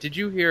Did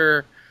you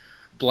hear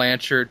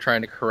Blanchard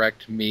trying to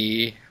correct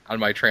me on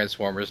my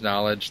Transformers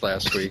knowledge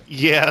last week?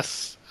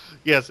 Yes.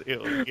 Yeah.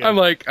 I'm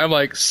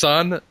like,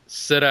 son,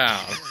 sit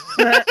down.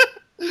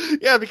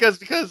 Yeah,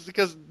 because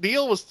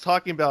Neil was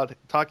talking about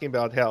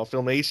how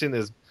Filmation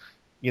is,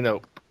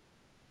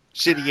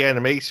 shitty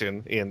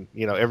animation, and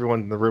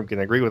everyone in the room can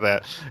agree with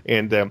that.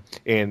 And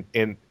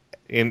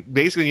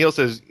basically Neil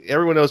says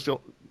everyone knows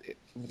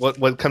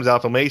what comes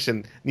out of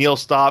Filmation. Neil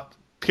stopped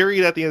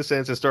period at the end of the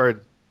sentence and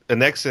started the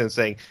next sentence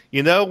saying,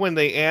 when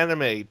they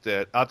animate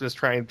Optimus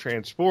Prime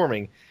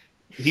transforming,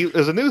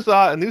 there's a new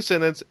thought, a new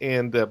sentence,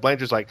 and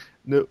Blanchard's like,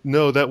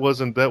 no, that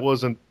wasn't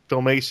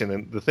Filmation.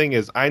 And the thing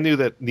is, I knew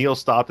that Neil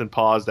stopped and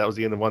paused. That was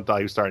the end of one thought.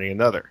 He was starting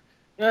another.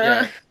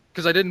 Yeah,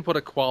 because I didn't put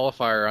a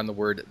qualifier on the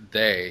word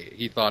they.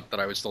 He thought that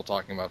I was still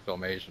talking about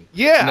Filmation.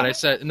 Yeah.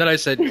 And then I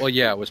said, well,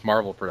 yeah, it was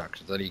Marvel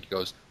Productions. And he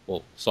goes,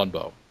 well,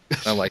 Sunbow.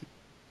 And I'm like,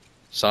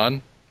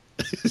 son,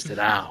 sit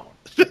down.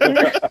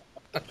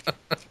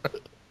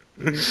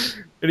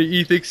 And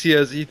he thinks he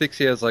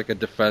has like a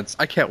defense.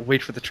 I can't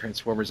wait for the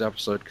Transformers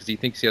episode because he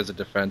thinks he has a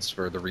defense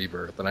for the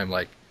Rebirth, and I'm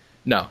like,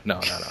 no.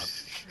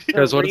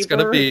 Because what it's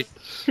going to be,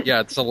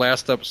 it's the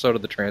last episode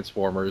of the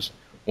Transformers.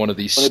 One of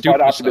these stupid. They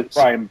brought Optimus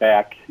Prime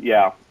back,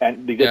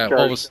 and they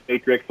discharged the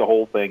Matrix, the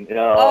whole thing. It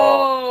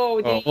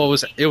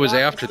was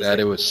after that.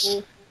 It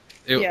was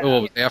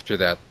after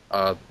that.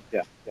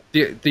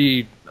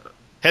 The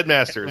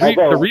Headmasters.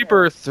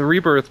 The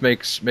rebirth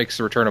makes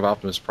the return of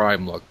Optimus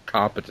Prime look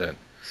competent.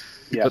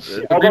 Yeah.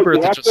 Although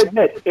you have to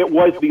admit, it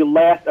was the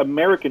last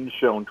American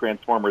shown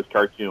Transformers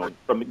cartoon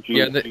from the G.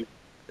 Yeah,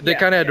 they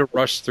kind of had to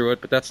rush through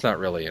it, but that's not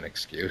really an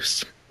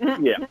excuse.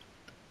 Yeah.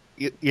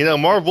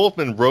 Marv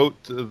Wolfman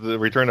wrote the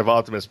Return of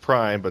Optimus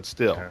Prime, but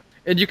still. Yeah.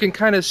 And you can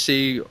kind of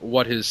see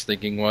what his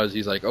thinking was.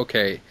 He's like,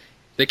 okay,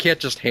 they can't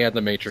just hand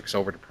the Matrix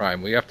over to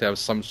Prime. We have to have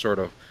some sort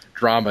of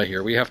drama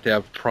here. We have to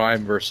have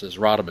Prime versus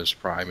Rodimus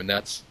Prime, and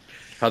that's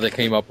how they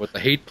came up with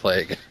the Hate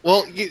Plague.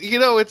 Well,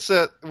 it's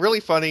really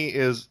funny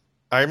is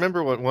I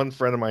remember what one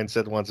friend of mine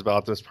said once about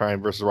Optimus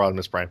Prime versus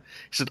Rodimus Prime.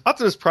 He said,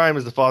 Optimus Prime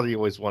is the father you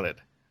always wanted.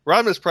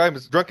 Rodimus Prime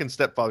is the drunken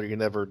stepfather you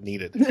never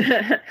needed.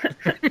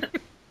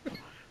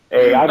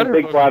 Hey, I'm a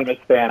big Rodimus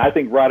fan. I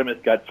think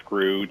Rodimus got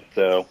screwed.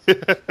 So he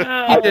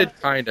did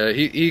kind of.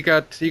 He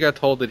got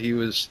told that he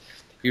was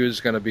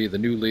going to be the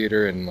new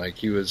leader, and like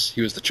he was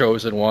the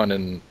chosen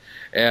one,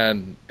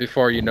 and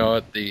before you know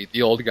it,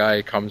 the old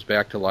guy comes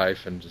back to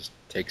life and just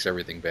takes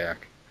everything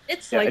back.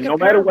 It's like a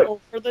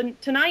parable for the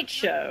Tonight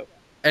Show.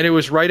 And it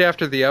was right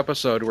after the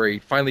episode where he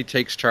finally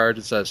takes charge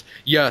and says,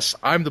 "Yes,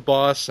 I'm the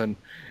boss, and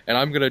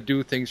I'm going to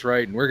do things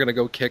right, and we're going to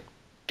go kick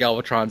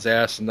Galvatron's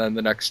ass." And then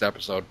the next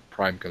episode,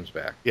 Prime comes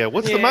back. Yeah,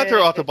 what's the Mater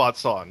Autobot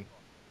song?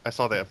 I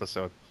saw the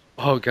episode.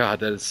 Oh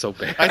God, that is so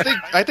bad.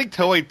 I think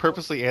Toei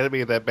purposely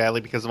animated that badly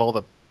because of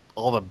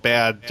all the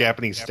bad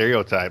Japanese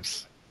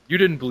stereotypes. You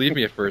didn't believe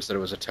me at first that it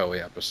was a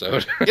Toei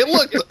episode. It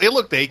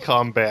looked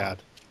ACOM bad.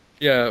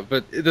 Yeah,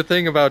 but the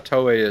thing about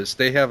Toei is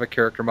they have a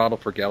character model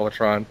for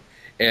Galvatron,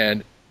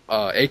 and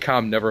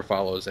ACOM never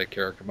follows that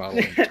character model,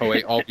 and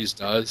Toei always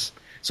does.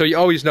 So you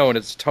always know when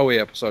it's a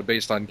Toei episode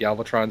based on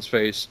Galvatron's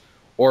face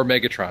or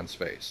Megatron's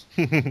face,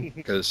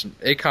 because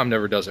ACOM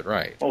never does it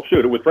right. Well,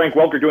 shoot, with Frank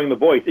Welker doing the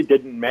voice, it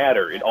didn't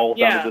matter. It all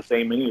sounded the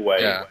same anyway.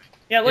 Yeah,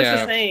 it looks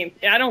the same.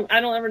 I don't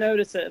ever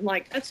notice it. I'm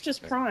like, that's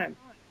just Prime.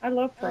 I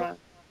love Prime.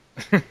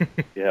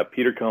 Yeah,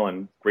 Peter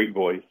Cullen, great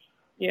voice.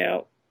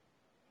 Yeah.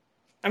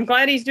 I'm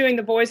glad he's doing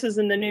the voices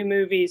in the new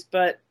movies,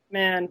 but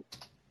man,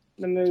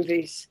 the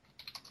movies.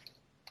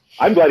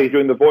 I'm glad he's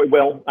doing the voice.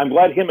 Well, I'm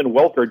glad him and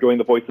Welker are doing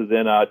the voices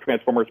in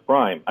Transformers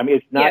Prime. I mean,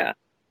 it's not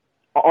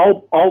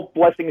all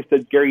blessings to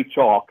Gary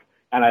Chalk,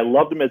 and I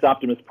loved him as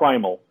Optimus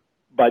Primal,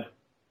 but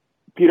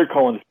Peter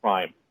Cullen is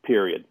Prime.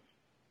 Period.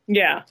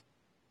 Yeah,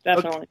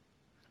 definitely.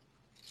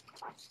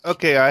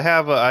 Okay, I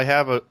have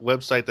a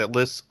website that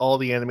lists all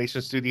the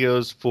animation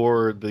studios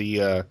for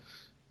the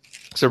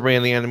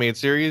Superman the Animated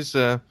Series.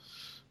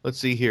 Let's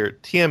see here.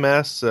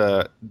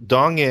 TMS,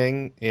 Dong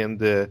Yang, and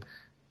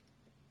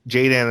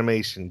Jade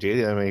Animation.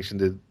 Jade Animation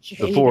did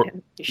the four.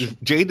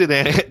 Jade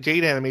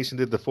Animation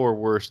did the 4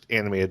 worst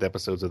animated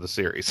episodes of the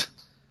series.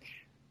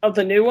 Of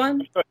the new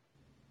one?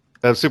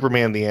 Of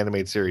Superman the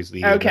Animated Series,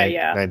 the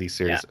 90s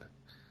series.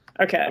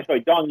 Yeah. Okay. I'm sorry,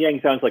 Dong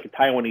Yang sounds like a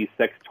Taiwanese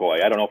sex toy.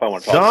 I don't know if I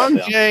want to talk about that.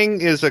 Dong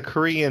Yang is a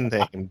Korean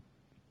name,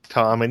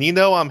 Tom, and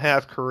I'm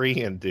half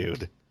Korean,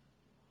 dude.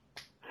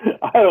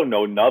 I don't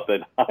know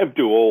nothing. I'm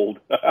too old.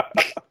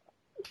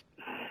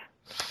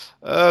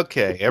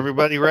 Okay,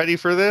 everybody ready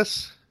for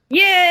this?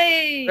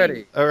 Yay!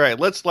 Ready. All right,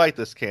 let's light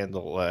this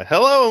candle.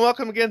 Hello and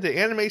welcome again to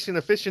Animation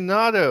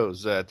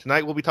Aficionados.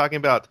 Tonight we'll be talking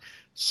about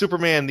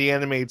Superman the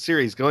Animated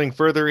Series, going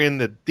further in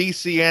the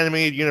DC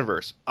Animated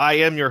Universe. I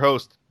am your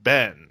host,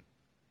 Ben.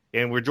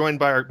 And we're joined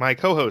by my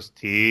co-host,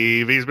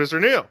 TV's Mr.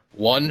 Neil.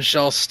 One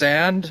shall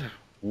stand,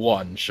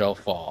 one shall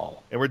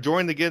fall. And we're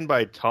joined again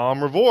by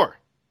Tom Revore.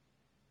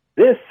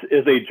 This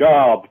is a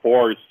job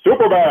for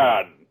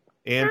Superman.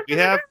 And we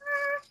have,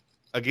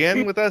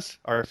 again with us,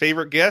 our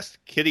favorite guest,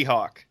 Kitty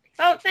Hawk.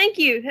 Oh, thank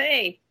you.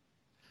 Hey.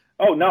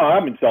 Oh, no,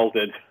 I'm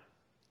insulted.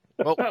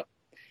 Well, Oh,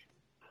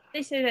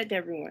 they say that to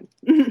everyone.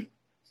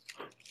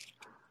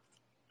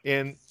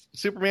 and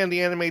Superman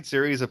the Animated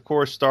Series, of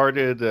course,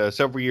 started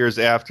several years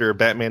after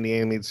Batman the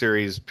Animated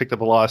Series picked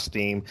up a lot of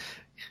steam.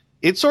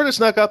 It sort of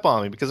snuck up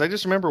on me because I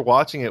just remember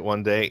watching it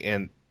one day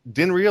and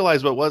didn't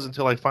realize what it was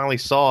until I finally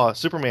saw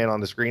Superman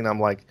on the screen. I'm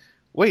like,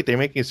 wait, they're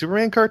making a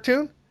Superman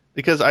cartoon?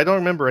 Because I don't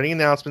remember any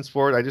announcements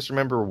for it. I just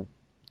remember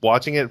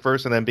watching it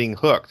first and then being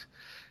hooked.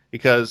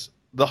 Because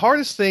the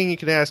hardest thing you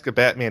can ask a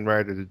Batman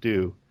writer to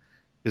do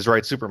is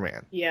write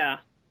Superman. Yeah.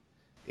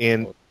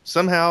 And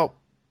somehow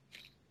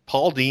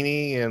Paul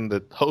Dini and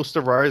the host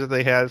of writers that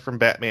they had from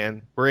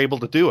Batman were able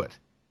to do it.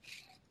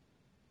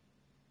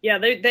 Yeah,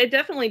 they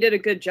definitely did a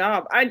good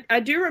job. I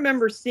do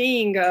remember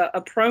seeing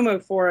a promo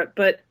for it,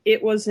 but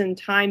it was in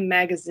Time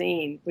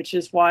magazine, which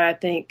is why I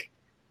think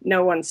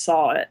no one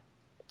saw it.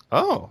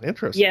 Oh,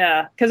 interesting.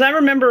 Yeah, because I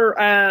remember,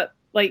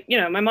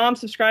 my mom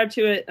subscribed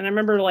to it, and I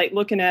remember,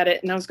 looking at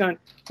it, and I was going,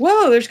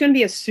 whoa, there's going to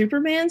be a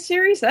Superman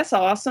series? That's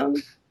awesome.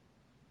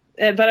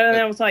 But then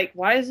I was like,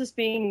 why is this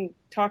being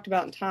talked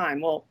about in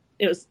Time? Well,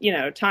 it was,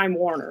 Time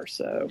Warner,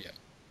 so. Yeah.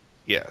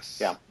 Yes.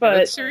 Yeah. But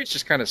that series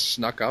just kind of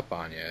snuck up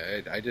on you.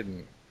 I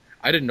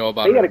didn't know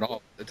about it at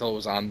all until it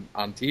was on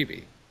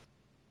TV.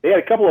 They had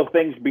a couple of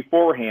things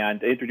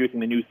beforehand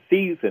introducing the new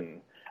season,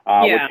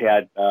 which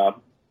had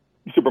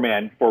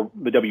Superman for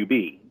the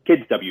WB,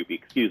 Kids WB,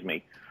 excuse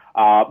me.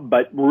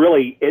 But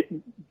really, it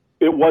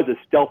was a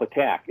stealth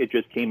attack. It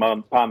just came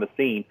upon the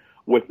scene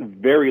with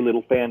very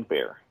little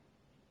fanfare.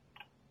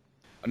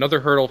 Another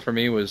hurdle for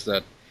me was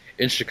that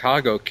in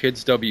Chicago,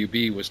 Kids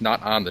WB was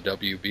not on the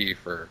WB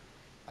for,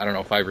 I don't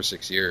know, 5 or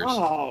 6 years.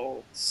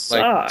 Oh,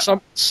 like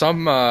suck.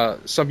 some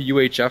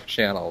UHF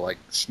channel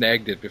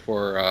snagged it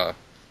before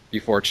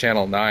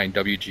Channel 9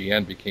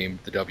 WGN became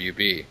the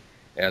WB,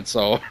 and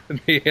so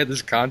they had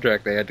this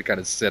contract they had to kind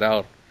of sit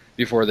out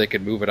before they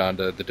could move it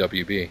onto the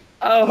WB.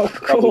 Oh,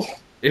 cool.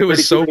 It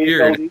was so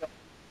weird.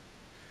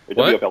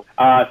 What?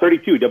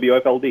 32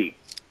 WFLD,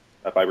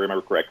 if I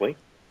remember correctly.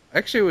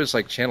 Actually, it was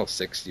like Channel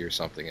 60 or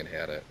something and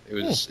had it. It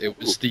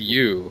was the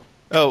U.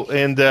 Oh,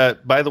 and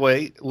by the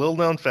way, little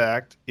known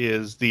fact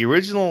is the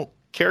original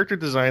character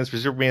designs for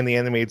Superman the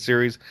Animated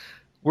Series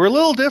were a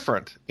little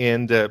different.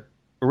 And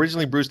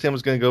originally Bruce Timm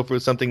was going to go for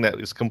something that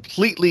was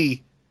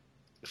completely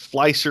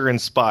Fleischer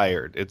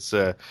inspired.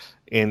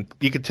 And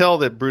you could tell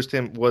that Bruce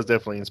Timm was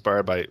definitely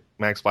inspired by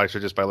Max Fleischer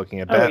just by looking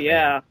at Batman. Oh,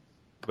 yeah.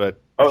 But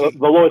the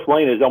Lois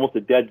Lane is almost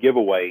a dead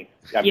giveaway.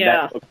 I mean,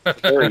 Yeah. that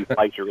looks very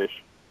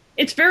Fleischer-ish.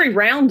 It's very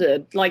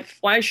rounded, like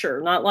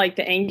Fleischer, not like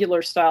the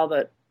angular style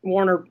that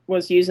Warner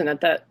was using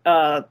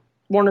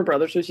Warner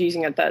Brothers was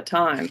using at that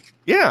time.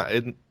 yeah,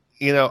 and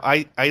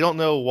I don't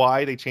know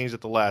why they changed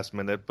at the last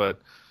minute, but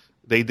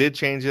they did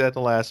change it at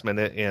the last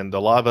minute, and a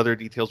lot of other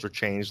details were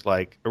changed.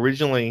 Like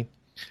originally,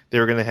 they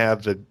were going to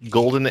have the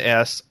golden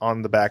S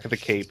on the back of the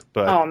cape,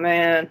 but Oh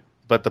man!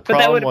 but the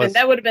problem was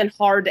that would have been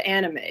hard to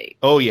animate.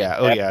 oh yeah,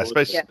 Absolutely.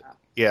 especially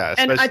yeah,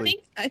 And especially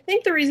I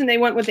think the reason they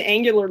went with the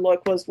angular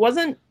look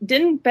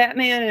didn't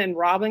Batman and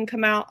Robin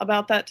come out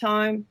about that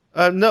time?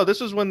 no, this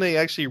was when they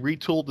actually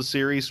retooled the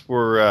series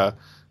for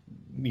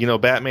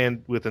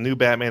Batman with the new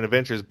Batman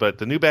Adventures, but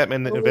the new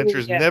Batman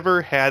Adventures yeah.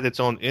 never had its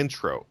own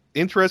intro.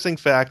 Interesting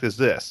fact is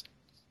this: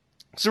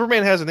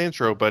 Superman has an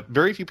intro, but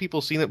very few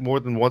people seen it more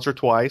than once or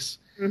twice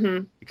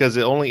because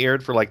it only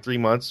aired for like 3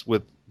 months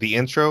with the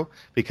intro.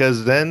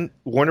 Because then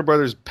Warner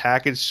Brothers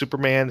packaged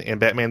Superman and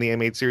Batman the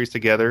Animated Series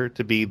together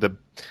to be the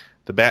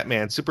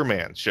Batman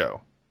Superman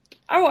show.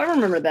 Oh, I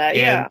remember that.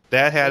 Yeah. And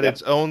that had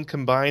its own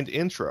combined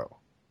intro.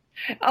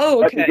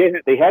 Oh, But okay.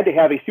 they had to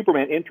have a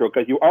Superman intro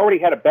because you already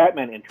had a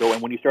Batman intro,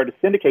 and when you started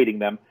syndicating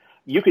them,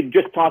 you could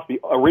just toss the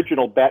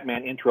original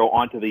Batman intro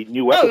onto the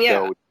new episode,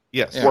 yeah.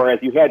 Yes. Yeah. whereas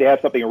you had to have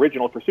something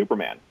original for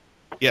Superman.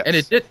 Yes.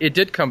 And it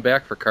did come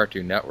back for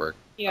Cartoon Network.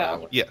 Yeah.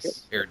 When Yes. it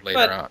aired later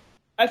But- on.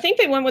 I think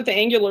they went with the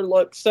angular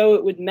look so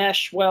it would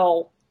mesh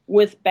well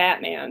with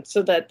Batman,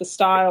 so that the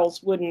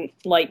styles wouldn't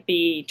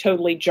be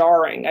totally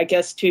jarring. I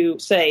guess to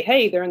say,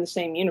 hey, they're in the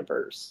same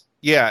universe.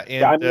 Yeah,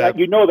 and I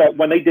mean, that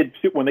when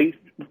they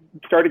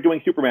started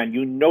doing Superman,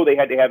 they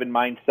had to have in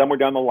mind somewhere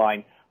down the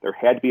line there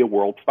had to be a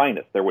world's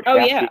finest. There would have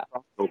to be a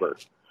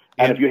crossover.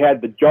 And if you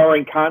had the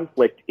jarring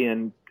conflict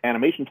in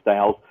animation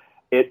styles,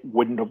 it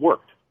wouldn't have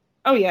worked.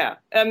 Oh yeah,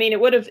 I mean it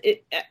would have.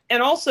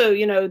 And also,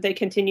 they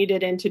continued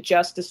it into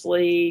Justice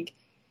League,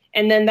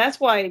 and then that's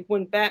why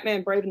when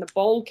Batman: Brave and the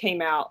Bold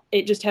came out,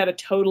 it just had a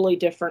totally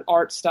different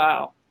art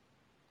style,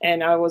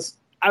 and I was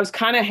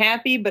kind of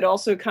happy, but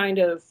also kind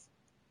of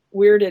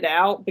weirded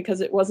out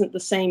because it wasn't the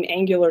same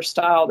angular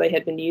style they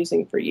had been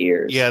using for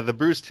years. yeah, the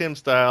Bruce Timm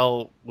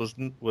style was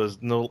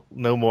no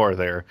more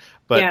there.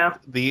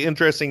 But the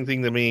interesting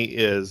thing to me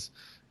is,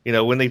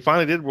 when they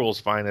finally did World's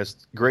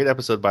Finest, great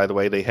episode by the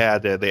way. They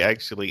had they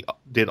actually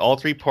did all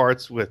 3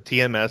 parts with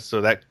TMS,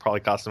 so that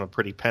probably cost them a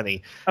pretty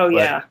penny. Oh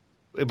yeah.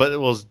 But it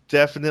was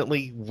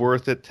definitely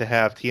worth it to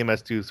have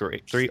TMS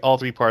do all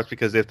 3 parts,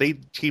 because if they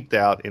cheaped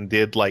out and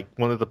did like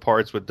one of the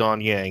parts with Don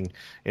Yang,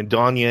 and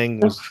Don Yang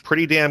was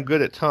pretty damn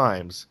good at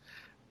times,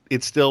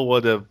 it still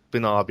would have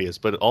been obvious.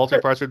 But all 3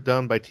 parts are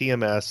done by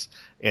TMS.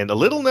 And a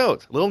little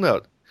note.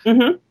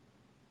 Mm-hmm.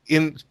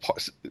 In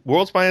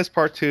World's Finest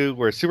Part 2,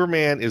 where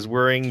Superman is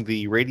wearing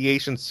the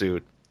radiation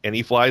suit and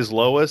he flies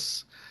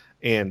Lois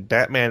and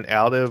Batman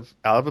out of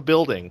a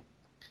building,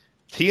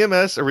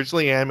 TMS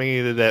originally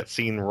animated that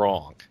scene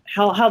wrong.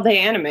 How'd they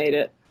animate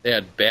it? They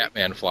had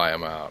Batman fly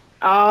him out.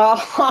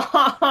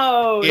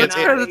 Oh, That's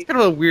nice. kind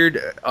of a weird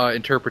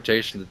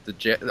interpretation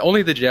that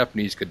only the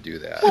Japanese could do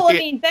that. Well, I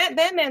mean,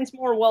 Batman's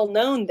more well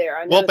known there.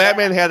 I know Well,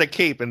 Batman that. had a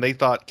cape, and they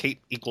thought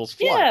cape equals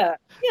flight. Yeah,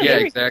 Yeah, there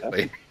you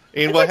exactly. go.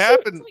 And It's what like,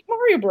 happened? It's like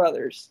Mario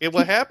Brothers. And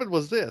what happened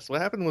was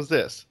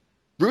this.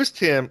 Bruce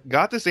Timm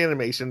got this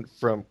animation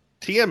from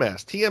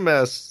TMS.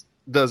 TMS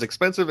does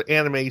expensive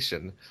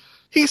animation.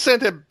 He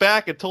sent it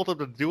back and told him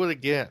to do it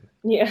again.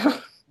 Yeah.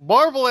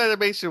 Marvel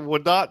Animation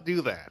would not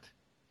do that.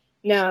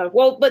 No,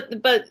 well,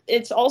 but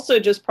it's also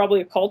just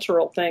probably a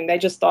cultural thing. They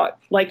just thought,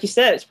 like you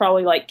said, it's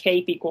probably like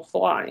cape equal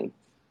flying.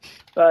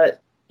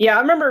 But yeah,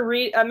 I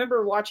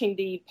remember watching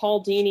the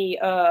Paul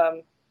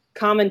Dini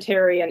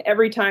commentary, and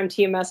every time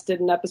TMS did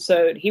an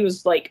episode, he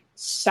was like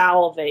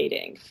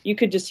salivating. You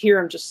could just hear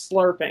him just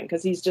slurping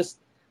because he's just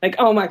like,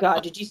 "Oh my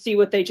god, did you see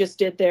what they just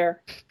did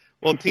there?"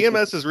 Well,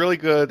 TMS is really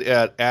good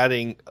at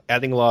adding a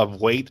lot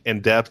of weight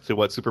and depth to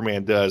what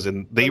Superman does,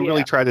 and they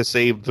really try to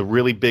save the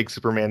really big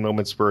Superman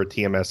moments for a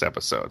TMS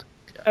episode.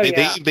 Oh,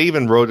 They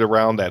even wrote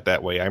around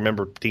that way. I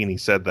remember Teeny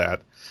said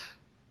that.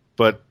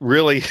 But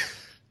really,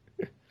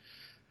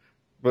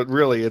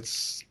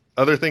 it's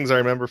other things I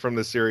remember from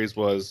this series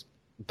was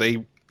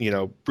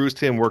Bruce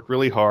Timm worked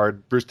really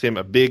hard. Bruce Timm,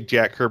 a big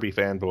Jack Kirby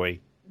fanboy.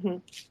 Mm-hmm.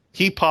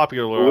 He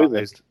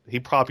popularized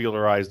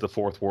the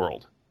Fourth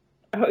World.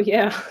 Oh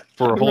yeah,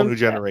 for a whole new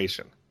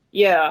generation.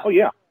 Yeah. Oh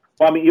yeah.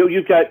 Well, I mean,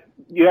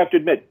 you have to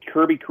admit,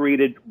 Kirby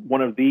created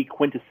one of the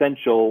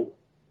quintessential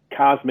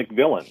cosmic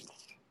villains.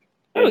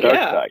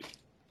 Darkseid.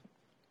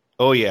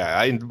 Oh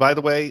yeah. And by the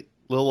way,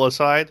 little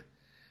aside,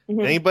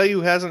 anybody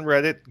who hasn't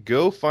read it,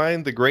 go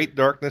find the Great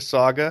Darkness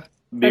Saga.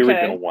 The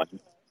original one.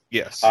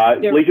 Yes.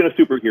 Legion of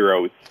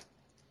Superheroes.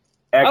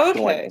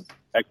 Excellent. Okay.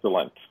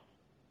 Excellent.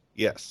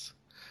 Yes.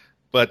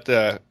 But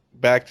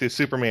back to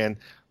Superman.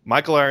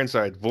 Michael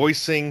Ironside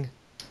voicing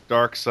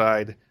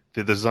Darkseid,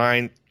 the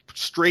design,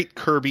 straight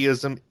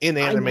Kirbyism in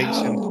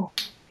animation.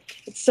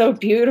 It's so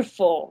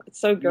beautiful. It's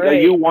so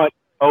great. Yeah, you want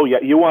a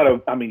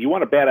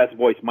badass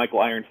voice. Michael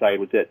Ironside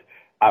was it.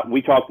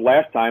 We talked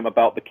last time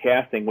about the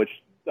casting, which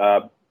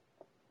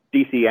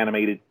DC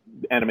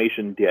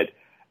animation did.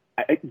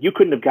 You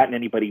couldn't have gotten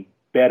anybody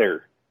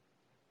better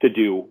to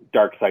do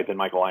Darkseid than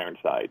Michael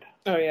Ironside.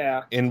 Oh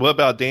yeah. And what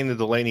about Dana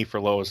Delaney for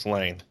Lois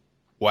Lane?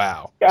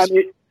 Wow. I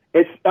mean,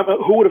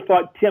 who would have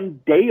thought Tim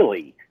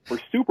Daly for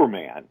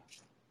Superman?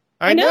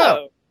 I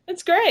know.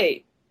 It's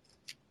great.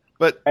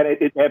 And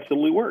it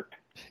absolutely worked.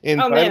 And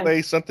by the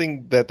way,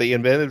 something that they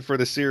invented for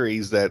the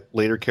series that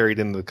later carried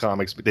into the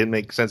comics, but didn't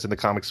make sense in the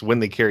comics when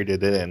they carried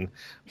it in.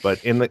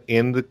 But in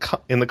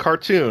the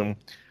cartoon,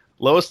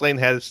 Lois Lane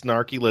had a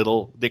snarky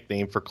little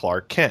nickname for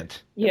Clark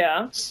Kent.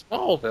 Yeah.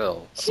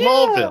 Smallville.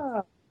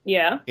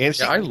 Yeah. And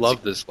I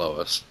love this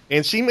Lois.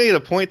 And she made a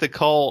point to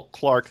call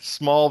Clark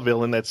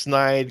Smallville in that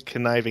snide,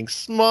 conniving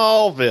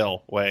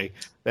Smallville way.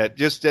 That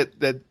said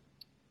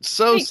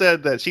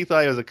that she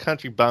thought he was a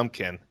country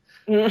bumpkin.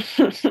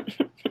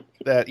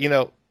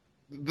 That,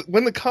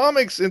 when the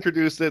comics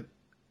introduced it,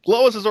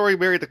 Lois is already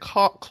married to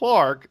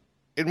Clark,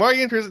 and why are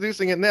you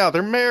introducing it now?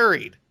 They're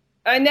married.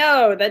 I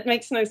know, that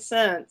makes no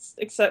sense.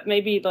 Except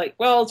maybe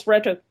it's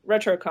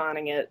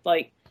retroconning it.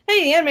 Like,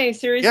 hey, the animated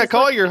series. Yeah,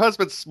 calling your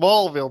husband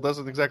Smallville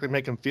doesn't exactly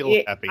make him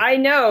feel happy. I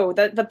know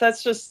that, but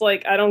that's just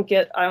like I don't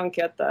get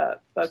that.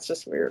 That's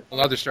just weird.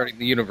 Well, now they're starting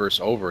the universe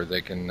over.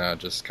 They can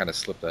just kind of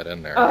slip that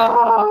in there.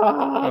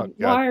 Why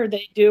are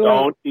they doing?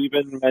 Don't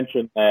even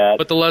mention that.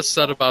 But the less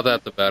said about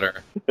that, the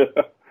better.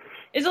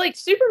 Is like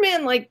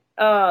Superman like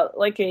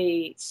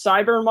a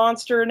cyber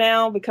monster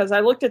now? Because I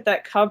looked at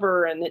that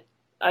cover and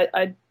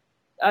I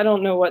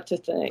don't know what to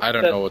think. I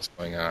don't know what's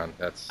going on.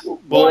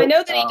 Well, I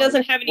know that he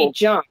doesn't have any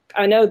junk.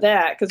 I know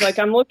that because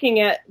I'm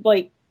looking at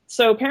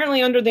so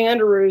apparently under the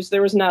Underoos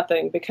there was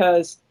nothing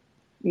because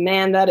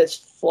man, that is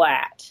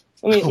flat.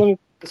 Let me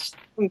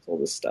pull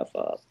this stuff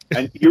up.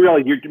 And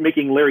you're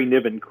making Larry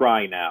Niven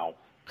cry now.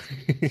 I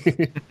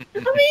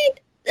mean,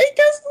 it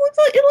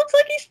looks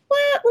like he's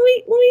flat.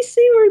 Let me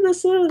see where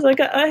this is.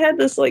 I had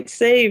this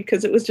saved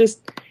because it was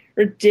just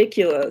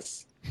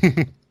ridiculous.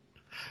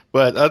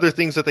 But other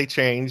things that they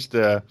changed,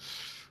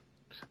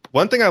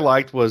 one thing I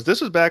liked was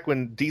this was back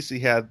when DC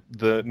had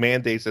the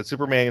mandates that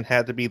Superman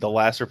had to be the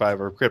last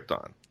survivor of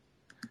Krypton.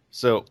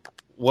 So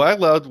what I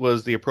loved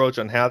was the approach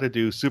on how to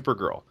do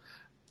Supergirl.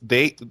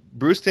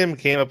 Bruce Timm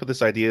came up with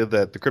this idea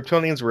that the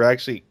Kryptonians were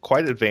actually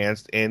quite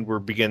advanced and were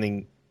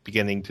beginning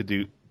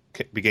to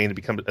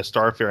become a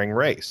starfaring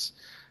race.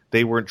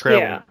 They weren't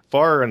traveling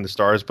far in the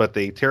stars, but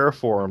they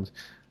terraformed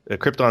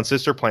Krypton's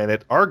sister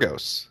planet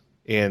Argos,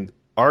 and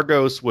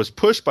Argos was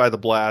pushed by the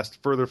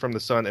blast further from the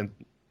sun and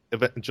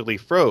eventually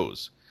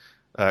froze.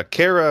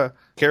 Kara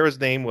Kara's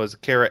name was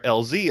Kara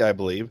LZ, I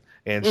believe,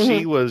 and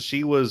she was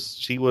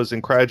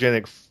in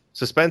cryogenic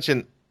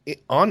suspension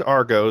on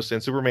Argos,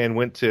 and Superman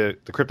went to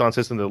the Krypton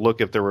system to look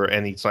if there were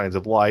any signs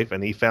of life,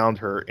 and he found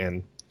her,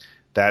 and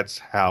that's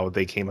how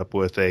they came up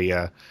with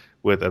a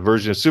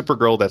version of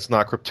Supergirl that's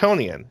not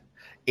Kryptonian.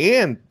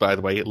 And by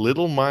the way,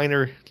 little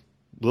minor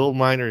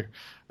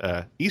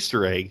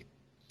Easter egg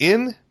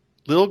in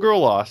Little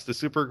Girl Lost, the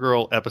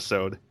Supergirl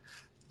episode,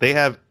 they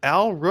have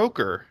Al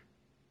Roker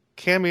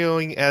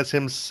cameoing as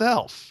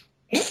himself.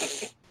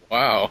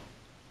 Wow,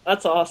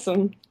 that's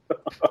awesome.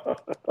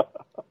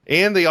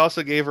 And they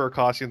also gave her a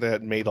costume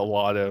that made a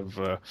lot of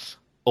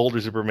older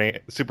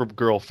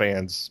Supergirl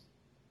fans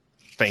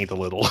faint a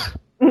little.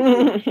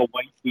 A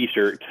white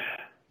T-shirt.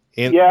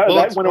 And,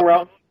 that went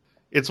around.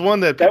 It's one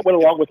that went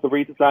along with the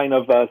redesign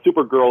of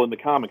Supergirl in the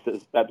comics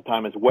at the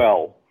time as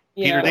well.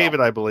 Peter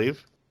David, I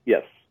believe.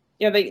 Yes.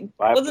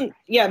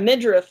 Yeah,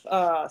 midriff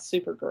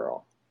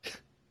Supergirl.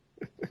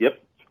 Yep.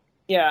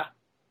 Yeah,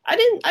 I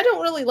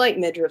don't really like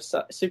midriff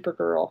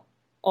Supergirl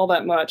all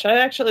that much. I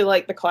actually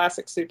like the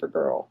classic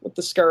Supergirl with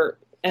the skirt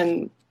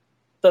and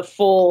the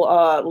full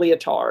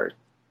leotard.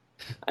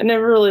 I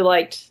never really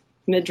liked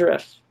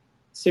midriff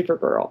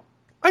Supergirl.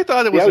 I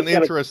thought it was an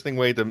interesting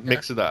way to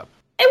mix it up.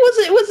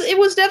 It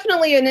was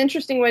definitely an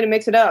interesting way to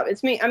mix it up.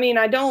 It's me. I mean,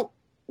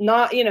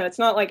 it's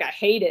not like I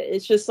hate it.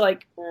 It's just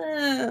like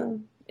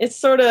it's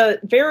sort of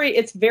very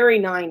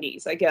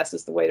 90s, I guess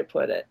is the way to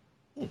put it.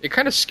 It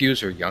kind of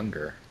skews her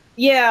younger.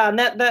 Yeah, and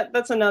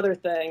that's another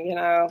thing, you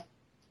know.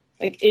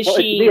 Like, is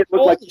she?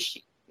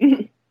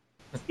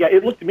 Yeah,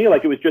 it looked to me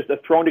like it was just a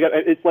thrown together.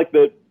 It's like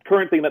the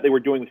current thing that they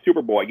were doing with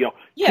Superboy,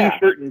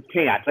 T-shirt and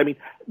pants. I mean,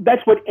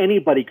 that's what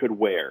anybody could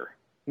wear.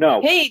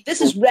 No. Hey, this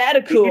is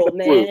radical,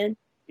 man.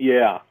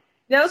 Yeah.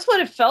 That's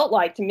what it felt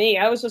like to me.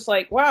 I was just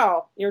like,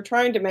 wow, you're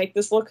trying to make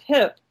this look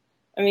hip.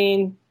 I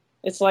mean,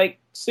 it's like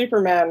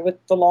Superman with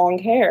the long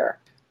hair.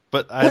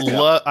 But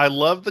I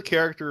love the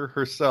character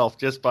herself,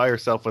 just by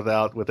herself,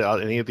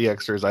 without any of the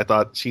extras. I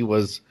thought she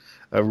was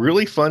a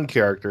really fun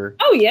character.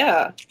 Oh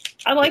yeah,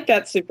 I like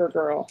that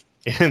Supergirl.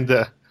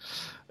 And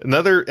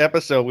another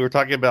episode, we were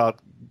talking about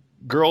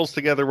girls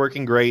together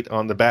working great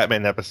on the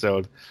Batman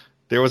episode.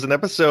 There was an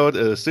episode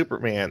of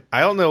Superman.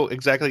 I don't know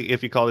exactly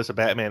if you call this a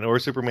Batman or a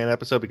Superman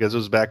episode because it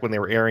was back when they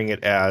were airing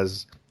it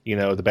as,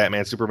 the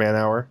Batman Superman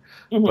hour.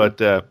 Mm-hmm.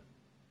 But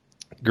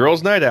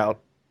Girls Night Out,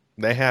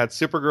 they had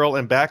Supergirl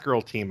and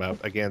Batgirl team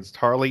up against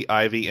Harley,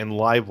 Ivy, and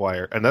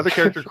Livewire. Another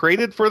character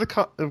created for the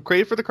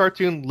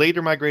cartoon,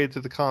 later migrated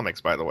to the comics,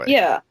 by the way.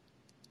 Yeah.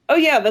 Oh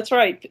yeah, that's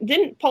right.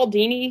 Didn't Paul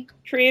Dini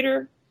create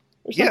her?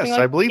 Yes,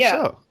 I believe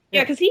so.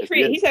 Yeah, because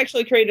he's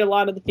actually created a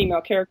lot of the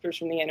female characters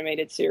from the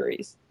animated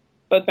series,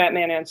 both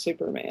Batman and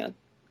Superman.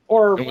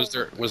 And was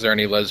there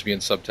any lesbian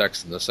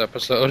subtext in this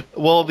episode?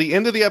 Well, the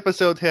end of the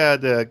episode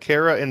had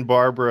Kara and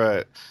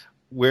Barbara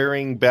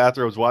wearing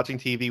bathrobes, watching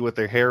TV with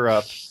their hair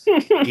up,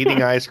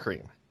 eating ice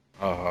cream.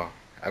 Oh,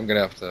 I'm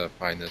gonna have to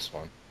find this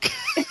one.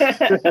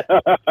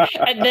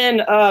 And then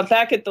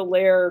back at the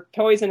lair,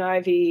 Poison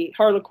Ivy,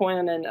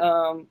 Harlequin, and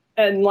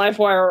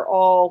Livewire are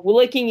all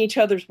licking each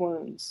other's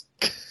wounds.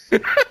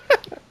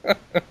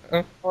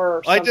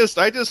 I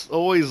just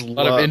always a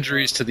lot of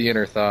injuries to the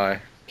inner thigh.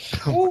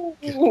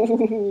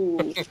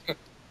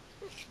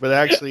 But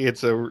actually,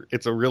 it's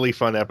a really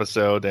fun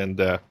episode,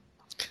 and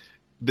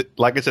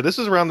like I said, this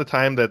was around the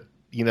time that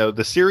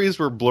the series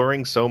were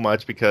blurring so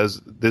much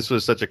because this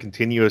was such a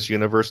continuous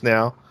universe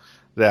now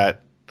that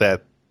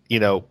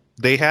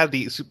they had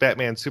the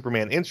Batman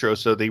Superman intro,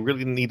 so they really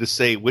didn't need to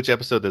say which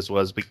episode this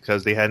was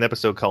because they had an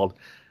episode called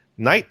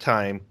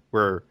Nighttime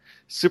where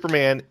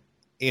Superman,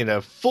 in a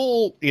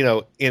full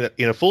in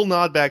a full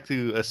nod back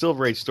to a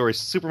Silver Age story,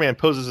 Superman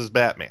poses as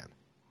Batman.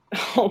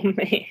 Oh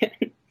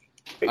man,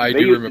 I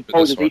do remember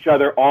this one. Each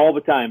other all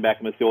the time back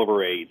in the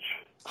Silver Age.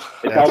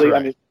 That's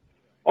right.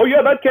 Oh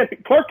yeah, that can't be,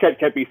 Clark Kent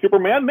can't be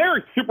Superman.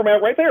 There's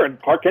Superman right there,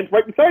 and Clark Kent's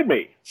right beside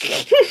me.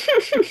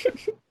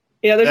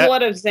 Yeah, there's a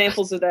lot of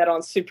examples of that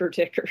on Super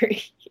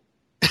Dickory.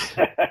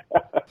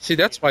 See,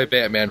 that's why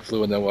Batman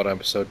flew in that one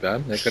episode,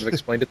 Ben. They could have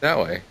explained it that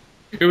way.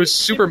 It was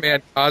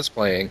Superman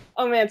cosplaying.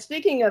 Oh man,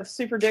 speaking of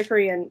Super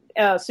Dickory and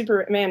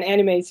Superman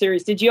animated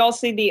series, did you all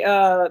see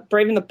the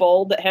Brave and the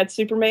Bold that had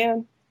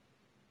Superman?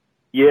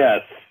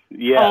 Yes.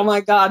 Oh my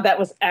God, that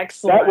was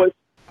excellent.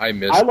 I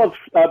love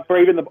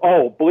Brave and the...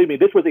 Oh, believe me,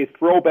 this was a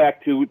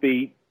throwback to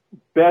the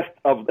best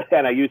of,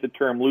 and I use the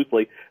term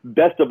loosely,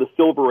 best of the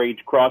Silver Age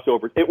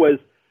crossovers. It was...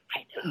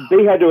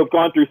 They had to have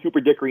gone through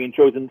Super Dickory and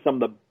chosen some of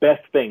the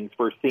best things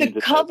for scenes.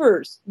 The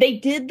covers. They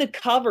did the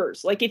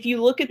covers. Like, if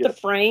you look at the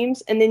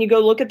frames and then you go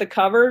look at the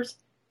covers,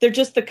 they're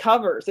just the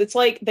covers. It's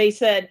like they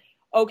said,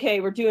 okay,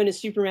 we're doing a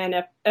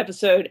Superman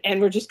episode and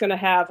we're just going to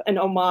have an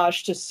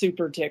homage to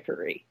Super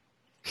Dickory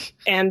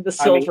and the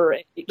Silver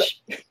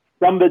Age.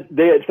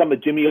 They had some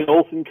of Jimmy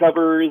Olsen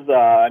covers.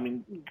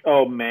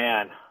 Oh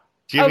man,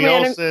 Jimmy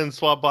Olsen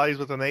swapped bodies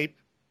with an ape.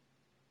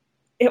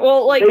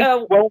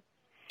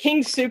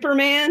 King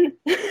Superman.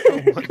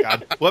 Oh my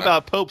God! What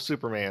about Pope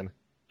Superman?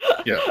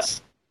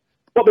 Yes.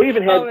 Well, they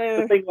even had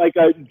the thing like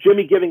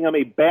Jimmy giving him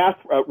a bath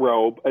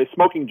robe, a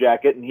smoking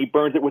jacket, and he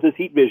burns it with his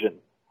heat vision.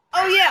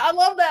 Oh, yeah, I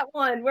love that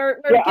one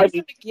where he gives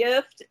him a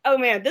gift. Oh,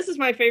 man, this is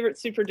my favorite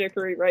Super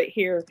Dickery right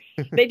here.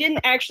 They didn't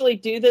actually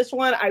do this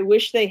one. I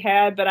wish they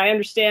had, but I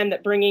understand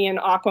that bringing in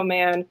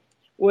Aquaman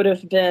would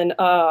have been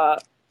a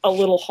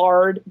little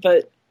hard,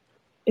 but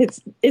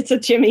it's a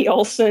Jimmy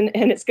Olsen,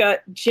 and it's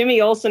got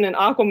Jimmy Olsen and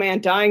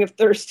Aquaman dying of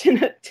thirst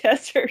in a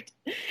desert,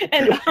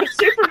 and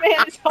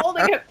Superman is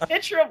holding a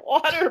pitcher of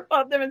water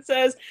above them and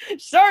says,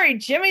 "Sorry,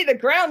 Jimmy, the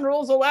ground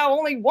rules allow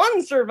only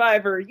one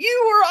survivor.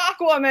 You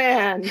were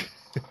Aquaman."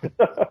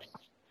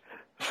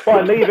 Well,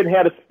 and they even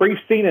had a brief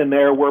scene in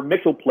there where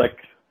Mxyzptlk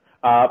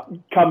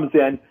comes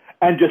in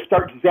and just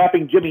starts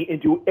zapping Jimmy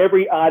into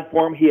every odd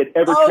form he had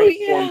ever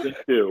transformed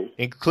into.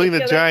 Including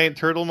the giant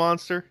turtle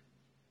monster?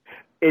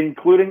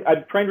 Including,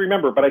 I'm trying to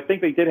remember, but I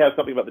think they did have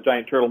something about the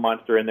giant turtle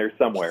monster in there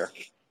somewhere.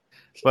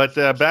 But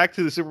back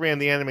to the Superman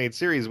the Animated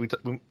Series, we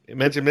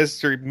mentioned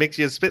Mr.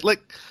 Mxyzptlk.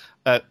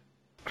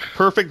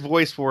 Perfect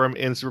voice for him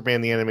in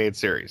Superman the Animated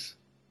Series.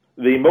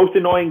 The most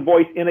annoying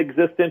voice in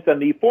existence, and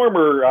the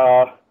former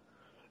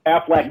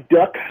Aflac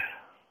duck,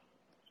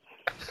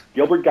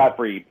 Gilbert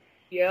Gottfried.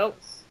 Yep.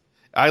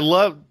 I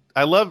love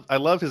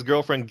his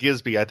girlfriend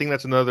Gisby. I think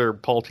that's another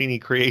Paul Tini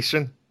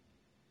creation.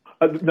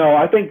 No,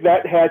 I think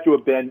that had to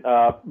have been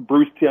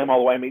Bruce Timm all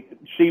the way. I mean,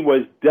 she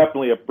was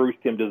definitely a Bruce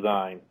Timm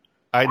design.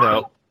 I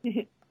know.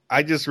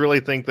 I just really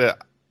think that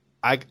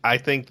I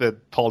think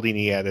that Paul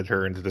Dini added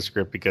her into the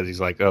script because he's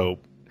like,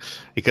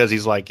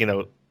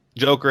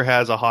 Joker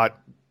has a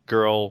hot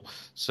girl,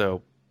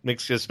 so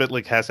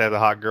Mxyzptlk has to have a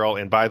hot girl.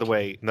 And by the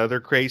way, another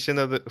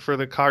creation for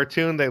the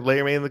cartoon that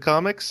later made in the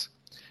comics,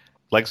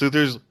 Lex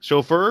Luthor's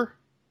chauffeur,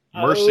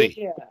 Mercy.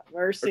 Oh, yeah,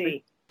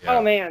 Mercy. Yeah.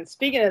 Oh, man.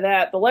 Speaking of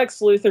that, the Lex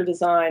Luthor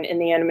design in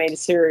the animated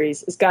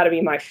series has got to be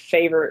my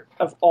favorite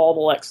of all the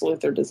Lex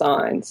Luthor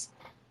designs.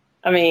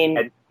 I mean...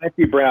 And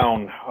Clancy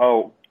Brown.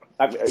 Oh,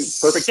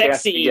 perfect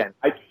sexy. Again.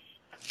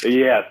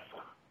 Yes.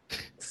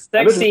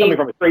 Sexy. This is coming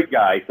from a straight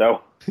guy,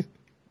 so...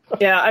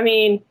 Yeah, I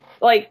mean,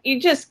 like, you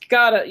just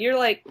gotta... You're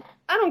like,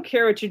 I don't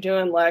care what you're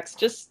doing, Lex.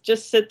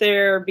 Just sit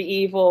there, be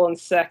evil and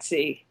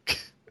sexy.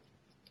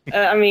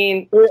 I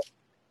mean,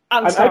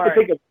 I'm sorry. I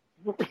could think of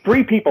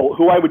 3 people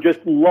who I would just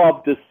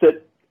love to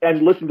sit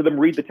and listen to them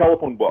read the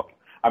telephone book.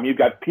 I mean, you've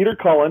got Peter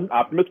Cullen,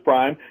 Optimus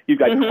Prime. You've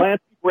got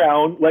Clancy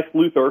Brown, Lex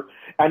Luthor,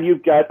 and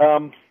you've got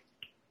now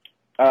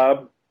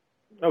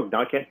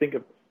I can't think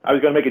of. I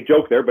was going to make a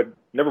joke there, but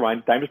never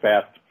mind. Time has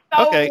passed.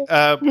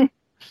 Okay.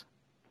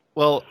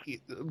 Well,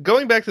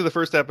 going back to the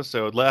first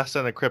episode, Last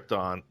Son of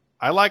Krypton,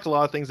 I like a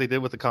lot of things they did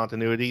with the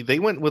continuity. They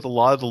went with a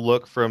lot of the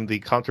look from the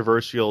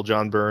controversial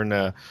John Byrne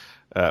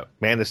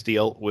Man of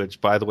Steel, which,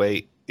 by the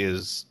way,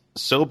 is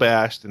so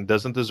bashed and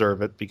doesn't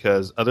deserve it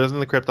because other than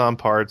the Krypton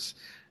parts,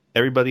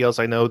 everybody else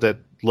I know that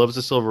loves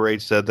the Silver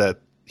Age said that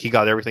he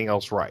got everything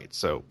else right.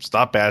 So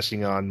stop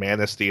bashing on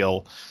Man of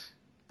Steel.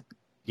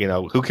 You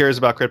know, who cares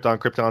about Krypton?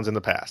 Krypton's in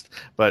the past.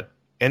 But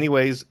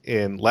anyways,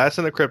 in Last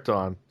Son of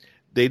Krypton,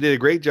 they did a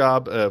great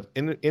job of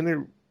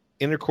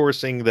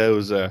intercoursing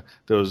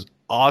those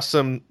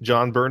awesome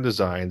John Byrne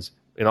designs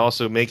and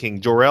also making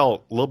Jor-El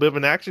a little bit of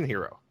an action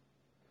hero.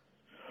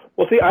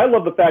 Well, see, I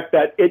love the fact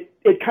that it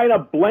kind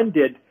of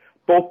blended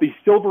both the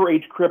Silver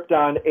Age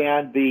Krypton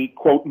and the,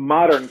 quote,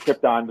 modern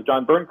Krypton, the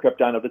John Byrne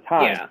Krypton of the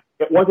time. Yeah.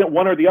 It wasn't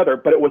one or the other,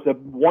 but it was a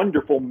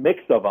wonderful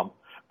mix of them,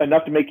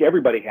 enough to make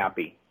everybody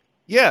happy.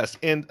 Yes,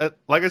 and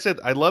like I said,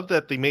 I love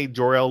that they made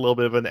Jor-El a little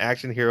bit of an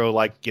action hero,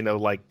 like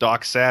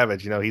Doc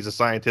Savage. He's a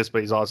scientist,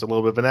 but he's also a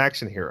little bit of an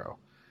action hero.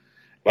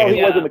 Well,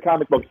 he was in the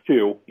comic books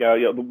too.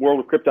 The World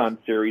of Krypton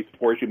series,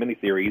 4-issue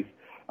miniseries,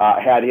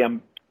 had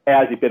him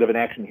as a bit of an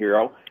action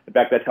hero. In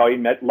fact, that's how he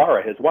met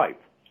Lara, his wife.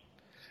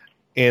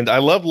 And I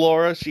love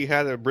Laura. She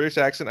had a British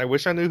accent. I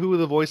wish I knew who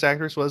the voice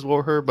actress was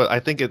for her, but I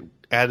think it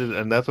added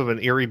enough of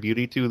an eerie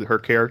beauty to her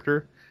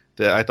character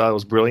that I thought it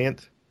was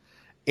brilliant.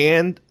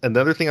 And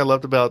another thing I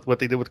loved about what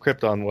they did with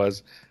Krypton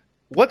was,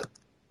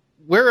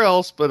 where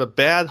else but a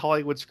bad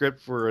Hollywood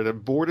script for an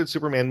aborted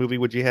Superman movie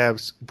would you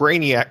have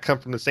Brainiac come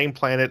from the same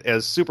planet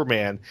as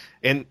Superman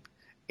and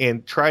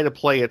try to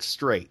play it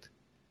straight?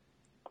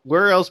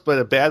 Where else but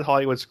a bad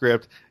Hollywood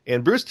script?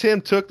 And Bruce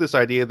Timm took this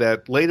idea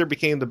that later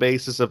became the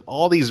basis of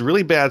all these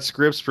really bad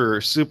scripts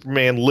for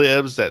Superman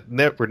Lives that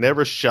were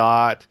never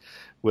shot,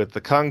 with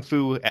the kung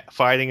fu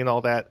fighting and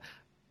all that,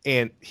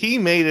 and he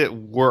made it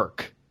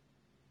work.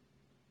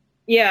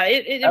 Yeah,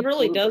 it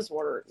really does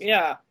work.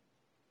 Yeah,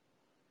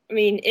 I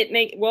mean,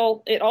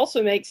 it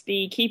also makes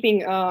the keeping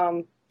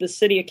the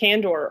city of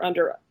Kandor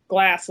under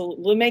glass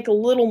will make a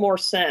little more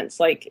sense.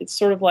 Like, it's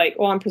sort of like,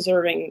 well, I'm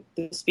preserving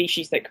the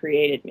species that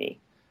created me.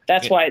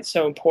 That's why it's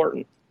so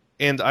important.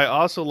 And I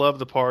also love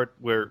the part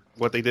where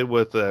what they did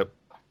with the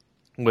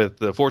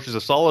Fortress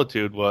of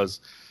Solitude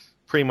was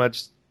pretty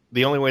much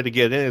the only way to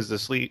get in is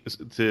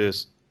to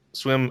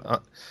swim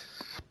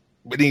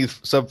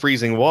beneath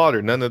sub-freezing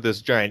water. None of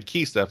this giant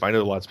key stuff. I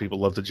know lots of people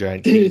love the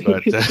giant key,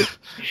 but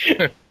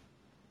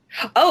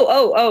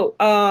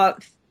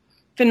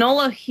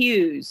Finola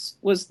Hughes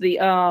was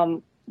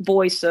the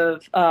voice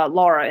of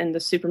Lara in the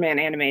Superman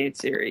animated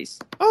series.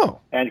 Oh,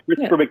 and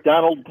Christopher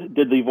McDonald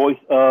did the voice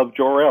of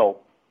Jor-El.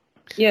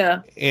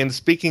 Yeah. And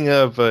speaking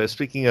of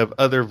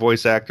other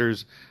voice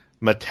actors,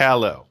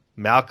 Metallo,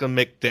 Malcolm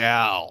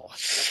McDowell.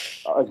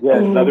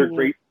 Again, another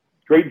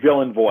great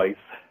villain voice.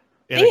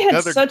 And he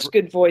had such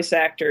good voice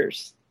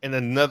actors. And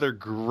another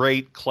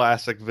great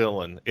classic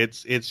villain.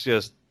 It's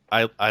just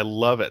I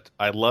love it.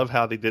 I love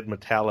how they did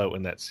Metallo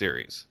in that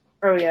series.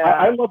 Oh yeah.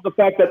 I love the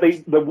fact that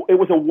it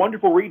was a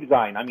wonderful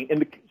redesign. I mean, in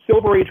the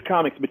Silver Age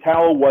comics,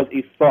 Metallo was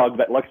a thug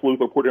that Lex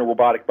Luthor put in a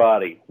robotic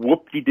body.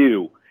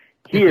 Whoop-de-doo.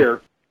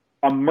 Here,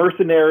 a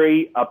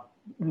mercenary, a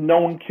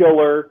known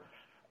killer,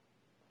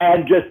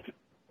 and just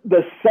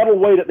the subtle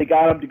way that they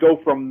got him to go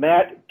from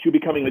that to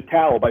becoming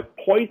Metallo by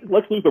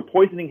Lex Luthor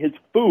poisoning his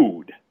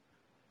food.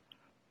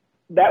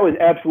 That was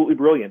absolutely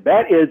brilliant.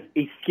 That is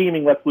a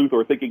scheming Lex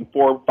Luthor thinking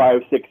 4,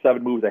 5, 6,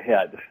 7 moves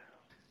ahead.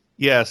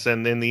 Yes,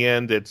 and in the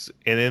end,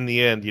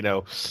 you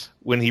know,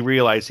 when he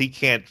realized he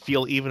can't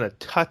feel even a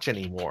touch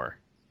anymore,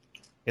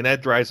 and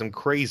that drives him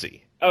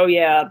crazy. Oh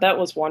yeah, that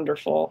was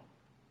wonderful.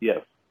 Yes.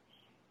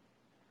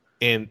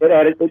 And it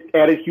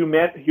added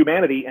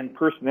humanity and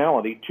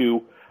personality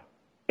to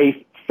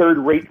a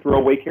third-rate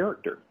throwaway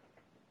character.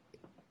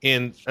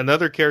 And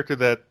another character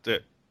that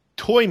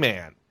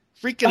Toyman,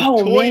 freaking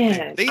Toyman.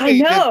 Man. They I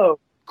made know. Him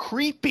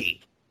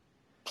creepy.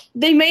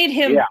 They made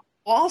him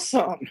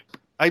awesome.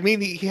 I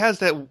mean, he has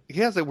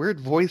that weird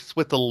voice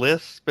with the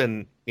lisp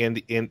and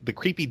the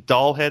creepy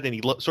doll head, and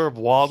he sort of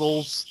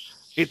waddles.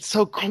 It's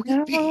so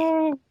creepy.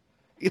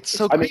 It's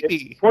so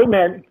creepy.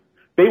 Toyman,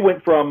 they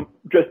went from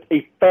just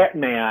a fat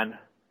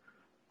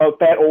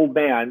old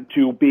man,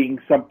 to being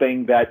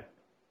something that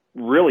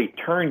really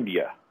turned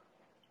you.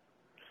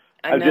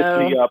 I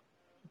know.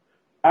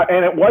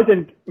 And it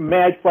wasn't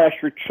Mad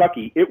Flasher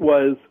Chucky. It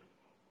was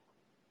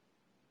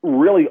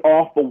really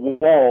off the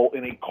wall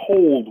in a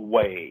cold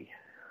way.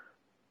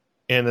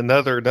 And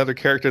another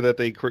character that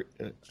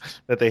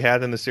they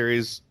had in the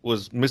series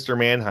was Mr.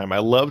 Mannheim. I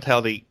loved how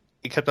they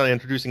kept on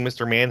introducing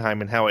Mr.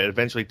 Mannheim and how it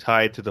eventually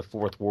tied to the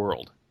Fourth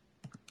World.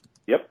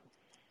 Yep.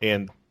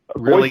 And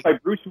really, voiced by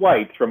Bruce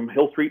White from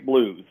Hill Street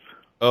Blues.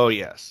 Oh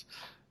yes.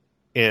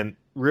 And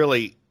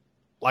really,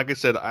 like I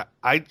said,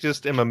 I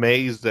just am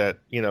amazed that,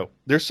 you know,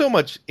 there's so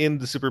much in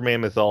the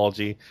Superman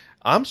mythology.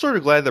 I'm sort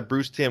of glad that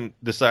Bruce Timm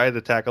decided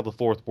to tackle the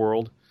Fourth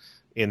World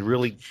and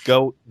really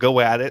go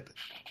at it.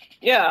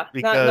 Yeah.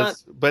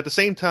 But at the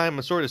same time,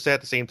 I'm sort of sad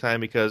at the same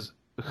time because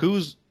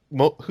who's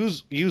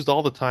used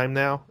all the time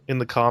now in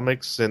the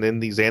comics and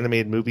in these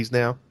animated movies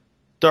now?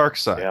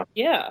 Darkseid.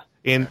 Yeah.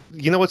 And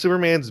you know what?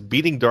 Superman's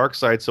beating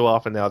Darkseid so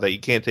often now that you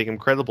can't take him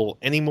credible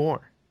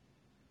anymore.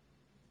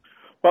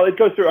 Well, it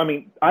goes through. I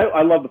mean,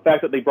 I love the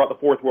fact that they brought the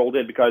Fourth World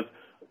in because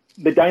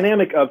the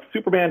dynamic of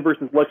Superman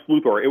versus Lex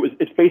Luthor,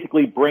 it's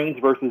basically brains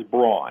versus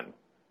brawn.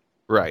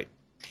 Right.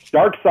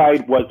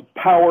 Darkseid was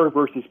power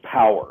versus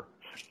power.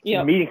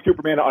 Yep. Meeting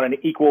Superman on an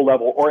equal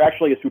level, or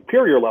actually a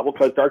superior level,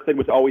 because Darkseid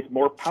was always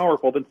more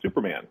powerful than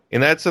Superman.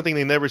 And that's something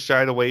they never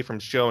shied away from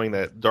showing,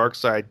 that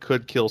Darkseid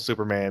could kill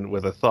Superman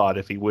with a thought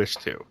if he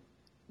wished to.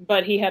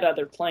 But he had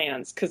other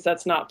plans, because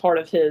that's not part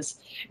of his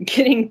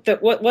getting the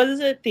what is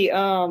it? The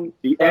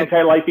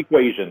anti-life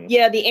equation.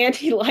 Yeah, the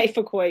anti-life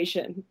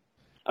equation.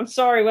 I'm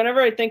sorry,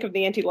 whenever I think of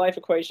the anti-life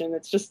equation,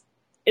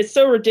 it's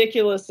so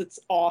ridiculous, it's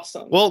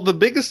awesome. Well, the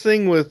biggest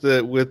thing with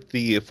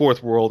the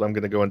Fourth World, I'm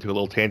going to go into a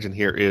little tangent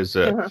here, is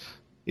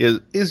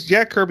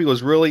Jack Kirby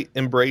was really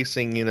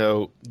embracing, you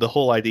know, the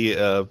whole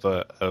idea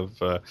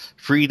of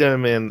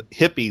freedom and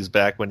hippies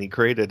back when he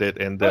created it,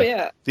 and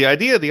the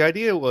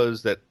idea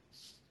was that,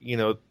 you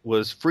know,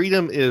 was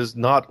freedom is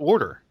not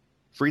order.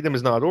 Freedom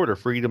is not order.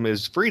 Freedom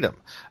is freedom.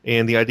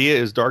 And the idea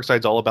is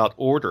Darkseid's all about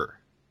order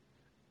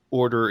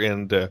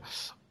and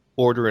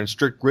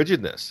strict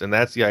rigidness, and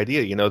that's the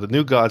idea. You know, the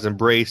new gods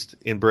embraced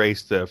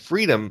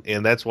freedom,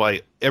 and that's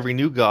why every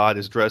new god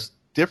is dressed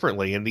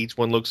differently, and each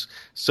one looks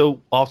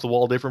so off the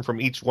wall different from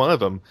each one of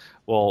them.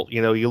 Well,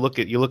 you know, you look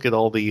at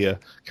all the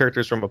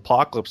characters from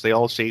Apocalypse; they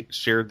all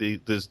share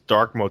this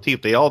dark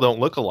motif. They all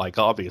don't look alike,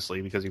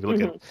 obviously, because if you look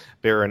at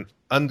Baron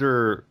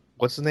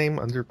what's the name?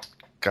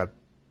 God,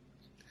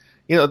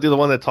 you know, the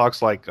one that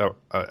talks like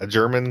a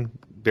German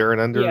Baron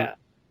Under. Yeah.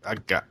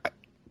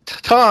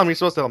 Tom, you're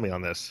supposed to help me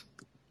on this.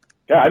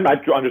 Yeah, I'm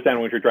not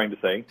understanding what you're trying to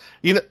say.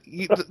 You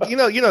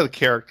know the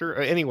character,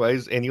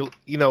 anyways, and you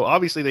know,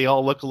 obviously they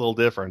all look a little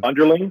different.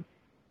 Underling.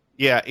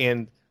 Yeah,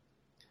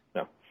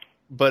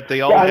 but they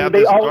all have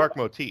this dark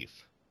motif.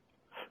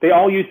 They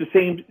all use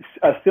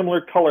a similar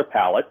color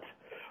palette.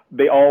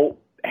 They all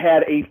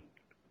had a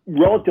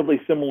relatively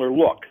similar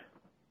look.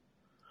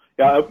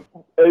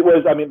 It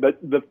was. I mean,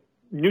 the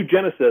New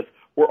Genesis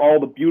were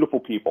all the beautiful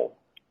people.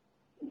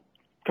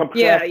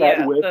 Contrast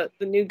that with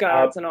the new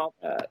gods and all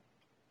that.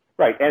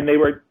 Right, and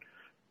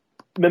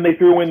then they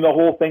threw in the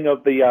whole thing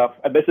of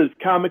this is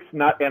comics,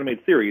 not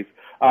animated series,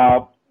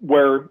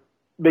 where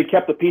they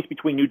kept the peace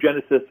between New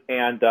Genesis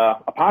and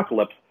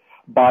Apocalypse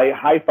by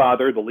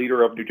Highfather, the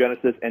leader of New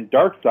Genesis, and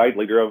Darkseid,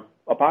 leader of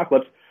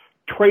Apocalypse,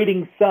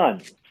 trading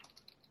sons.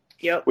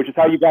 Yep. Which is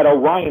how you got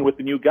Orion with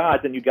the New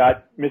Gods, and you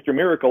got Mr.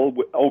 Miracle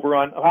over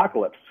on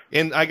Apocalypse.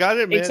 And I got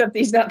to admit, except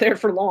he's not there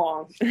for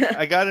long.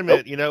 I got to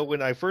admit,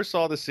 when I first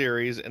saw the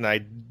series and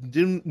I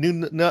knew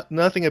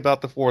nothing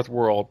about the Fourth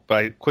World, but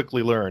I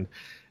quickly learned.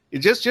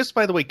 Just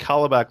by the way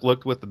Kalibak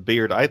looked with the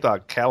beard, I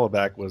thought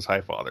Kalibak was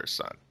Highfather's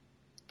son.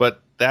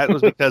 But that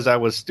was because I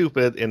was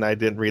stupid and I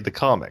didn't read the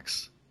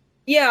comics.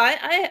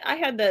 Yeah, I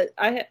had that.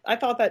 I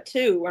thought that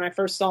too when I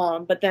first saw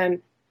him, but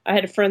then I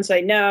had a friend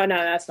say, no,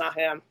 that's not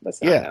him.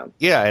 That's not him.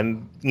 Yeah,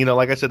 and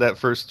like I said, that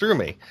first threw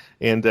me.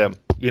 And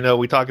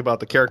we talk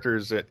about the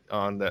characters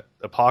on the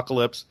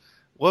Apocalypse.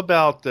 What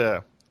about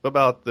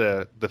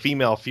the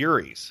female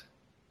Furies?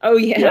 Oh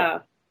yeah.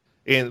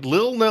 And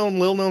little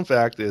known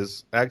fact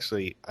is,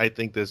 actually, I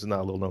think this is not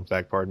a little known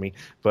fact, pardon me,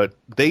 but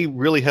they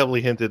really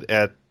heavily hinted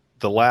at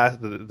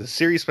the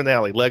series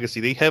finale, Legacy.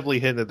 They heavily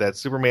hinted that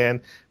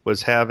Superman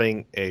was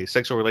having a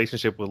sexual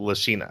relationship with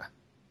Lashina.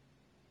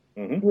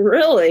 Mm-hmm.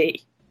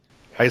 Really?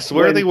 I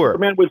swear they were.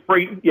 When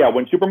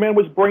Superman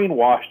was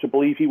brainwashed to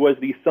believe he was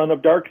the son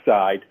of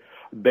Darkseid,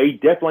 they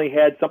definitely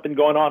had something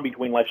going on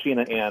between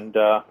Lashina and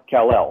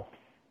Kal-El.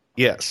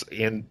 Yes,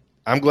 and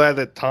I'm glad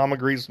that Tom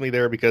agrees with me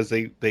there because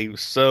they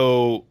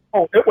so.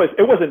 Oh, it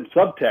wasn't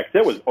subtext.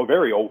 It was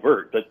very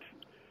overt that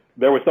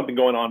there was something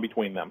going on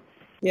between them.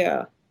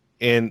 Yeah.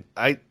 And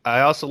I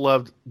also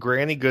loved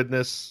Granny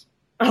Goodness.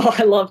 Oh,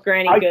 I love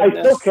Granny Goodness.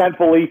 I still can't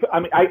believe.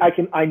 I mean,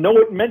 I know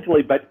it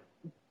mentally, but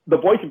the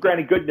voice of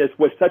Granny Goodness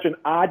was such an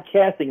odd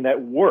casting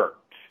that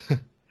worked.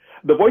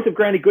 The voice of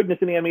Granny Goodness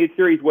in the animated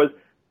series was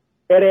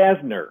Ed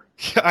Asner.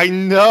 I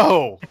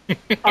know.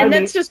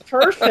 That's just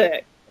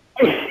perfect.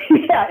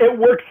 Yeah, it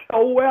works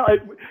so well.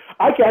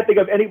 I can't think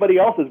of anybody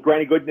else as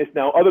Granny Goodness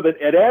now other than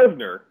Ed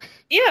Asner.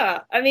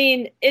 Yeah, I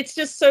mean, it's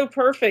just so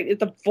perfect.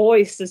 The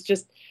voice is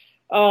just,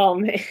 oh,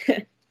 man.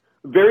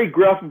 Very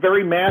gruff,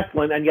 very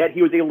masculine, and yet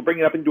he was able to bring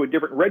it up into a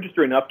different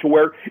register enough to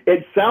where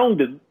it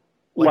sounded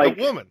like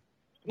a woman.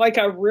 Like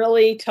a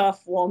really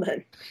tough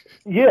woman.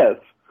 Yes.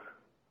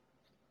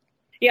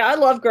 Yeah, I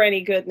love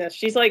Granny Goodness.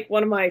 She's like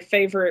one of my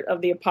favorite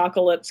of the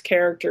Apocalypse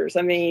characters.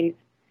 I mean,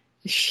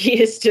 she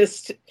is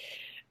just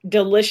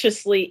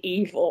deliciously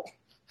evil.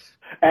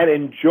 And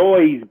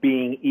enjoys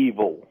being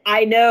evil.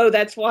 I know,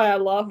 that's why I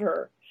love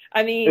her.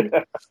 I mean,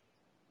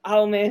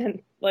 oh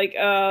man, like,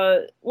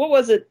 what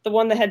was it? The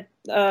one that had,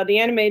 the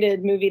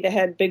animated movie that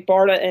had Big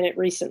Barda in it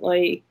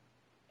recently.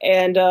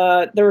 And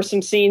there were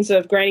some scenes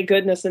of Granny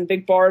Goodness and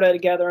Big Barda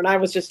together, and I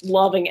was just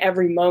loving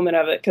every moment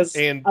of it because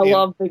I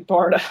love Big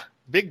Barda.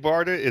 Big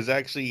Barda is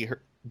actually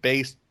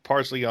based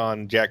partially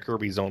on Jack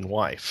Kirby's own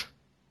wife.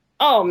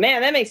 Oh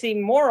man, that makes it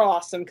even more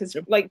awesome because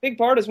Big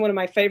Barda is one of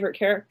my favorite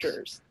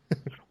characters.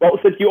 Well,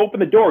 since you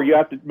opened the door, you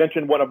have to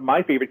mention one of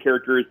my favorite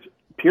characters,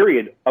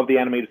 period, of the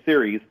animated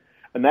series,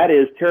 and that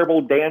is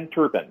Terrible Dan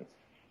Turpin.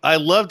 I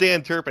love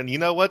Dan Turpin. You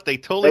know what? They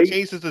totally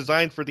changed his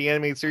design for the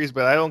animated series,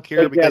 but I don't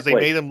care because they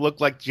made him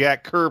look like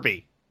Jack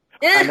Kirby.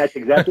 And that's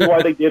exactly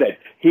why they did it.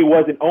 He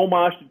was an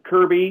homage to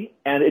Kirby,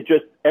 and it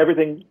just,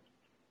 everything,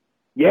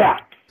 yeah.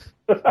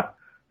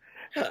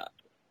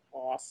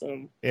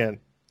 Awesome. And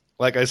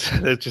like I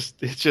said, it's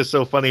just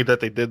so funny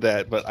that they did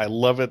that, but I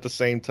love it at the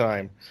same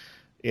time.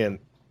 And,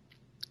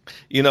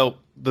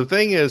 the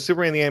thing is,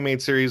 Superman the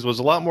Animated Series was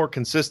a lot more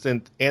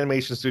consistent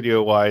animation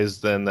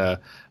studio-wise than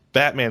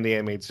Batman the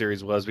Animated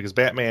Series was, because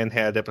Batman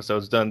had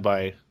episodes done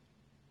by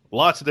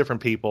lots of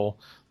different people,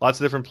 lots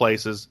of different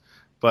places.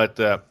 But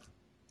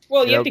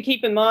well, you have to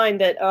keep in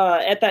mind that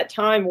at that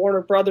time,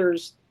 Warner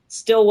Brothers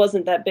still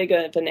wasn't that big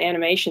of an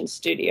animation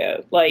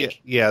studio.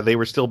 Yeah, they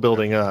were still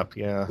building up.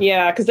 Yeah.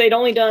 Yeah, because they'd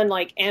only done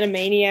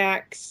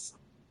Animaniacs,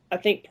 I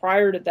think,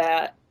 prior to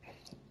that.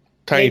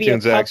 Tiny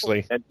Toons,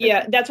 actually.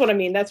 Yeah, that's what I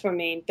mean.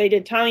 They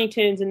did Tiny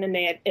Toons, and then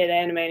they had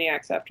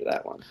Animaniacs after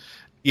that one.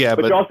 Yeah,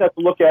 but you also have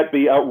to look at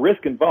the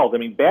risk involved. I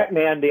mean,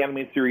 Batman, the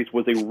animated series,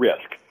 was a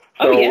risk.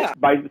 So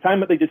by the time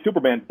that they did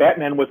Superman,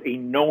 Batman was a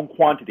known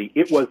quantity.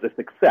 It was a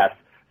success.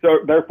 So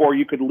therefore,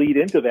 you could lead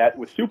into that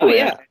with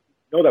Superman. And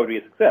know that would be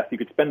a success. You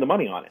could spend the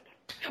money on it.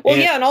 Well,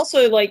 and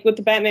also with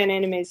the Batman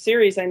animated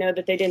series, I know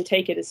that they didn't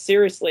take it as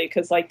seriously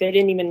because they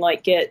didn't even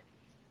get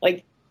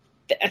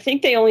I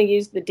think they only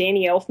used the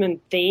Danny Elfman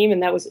theme,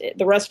 and that was it.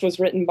 The rest was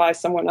written by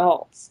someone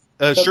else.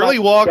 Shirley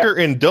Walker,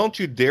 and don't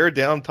you dare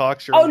down talk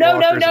Shirley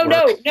Walker's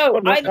work. No.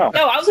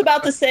 I was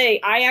about to say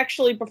I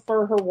actually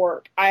prefer her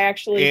work. I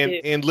actually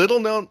do. And little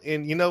known,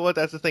 and you know what?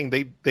 That's the thing.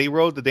 They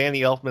wrote the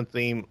Danny Elfman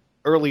theme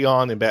early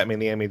on in Batman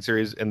the Animated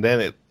Series, and then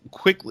it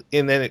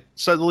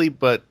subtly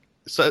but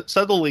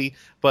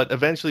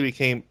eventually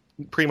became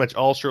pretty much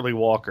all Shirley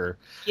Walker.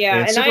 Yeah,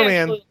 and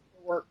Superman, I actually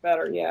work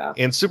better. Yeah.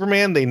 In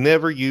Superman, they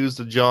never used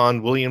the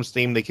John Williams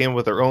theme. They came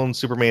with their own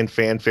Superman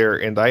fanfare,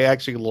 and I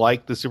actually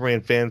like the Superman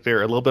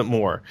fanfare a little bit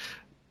more.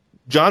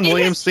 John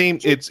Williams theme,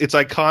 it's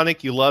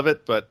iconic. You love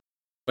it, but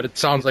it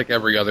sounds like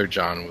every other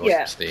John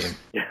Williams theme.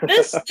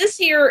 This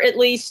here at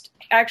least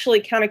actually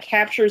kind of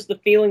captures the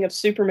feeling of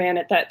Superman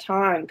at that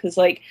time because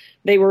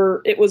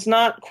it was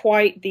not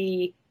quite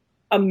the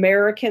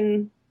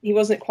American. He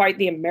wasn't quite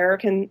the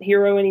American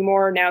hero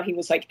anymore. Now he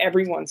was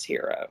everyone's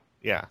hero.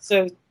 Yeah.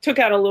 So took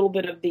out a little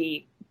bit of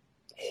the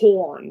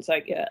horns, I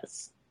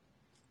guess.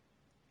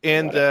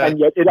 And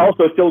yet it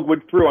also still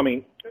went through. I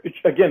mean,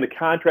 again, the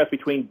contrast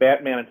between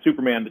Batman and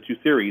Superman, the two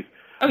series.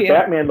 Oh, yeah.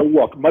 Batman, the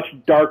look, much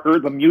darker.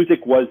 The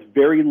music was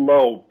very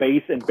low,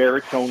 bass and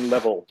baritone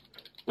level.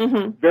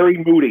 Mm-hmm. Very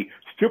moody.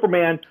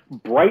 Superman,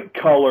 bright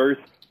colors,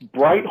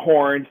 bright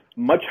horns,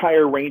 much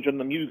higher range on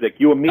the music.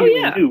 You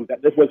immediately knew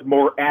that this was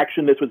more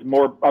action. This was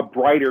more a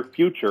brighter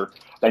future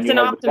than it's you an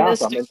had with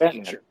Gotham optimistic and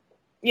Batman. future.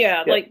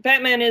 Yeah, like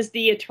Batman is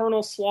the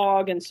eternal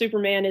slog, and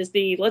Superman is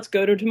the let's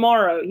go to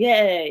tomorrow.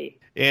 Yay!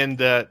 And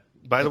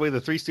by the way,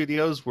 the 3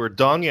 studios were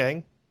Dong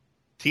Yang,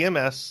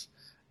 TMS,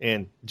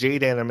 and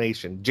Jade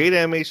Animation. Jade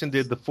Animation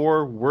did the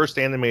 4 worst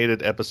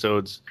animated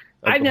episodes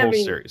of the whole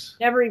series.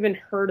 Never even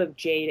heard of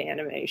Jade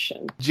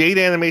Animation. Jade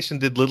Animation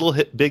did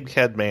Big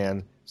Head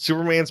Man,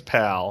 Superman's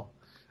Pal,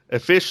 A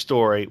Fish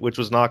Story, which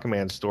was an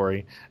Aquaman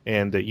story,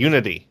 and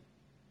Unity.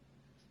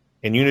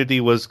 And Unity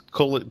was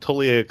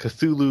totally a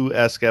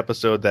Cthulhu-esque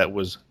episode that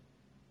was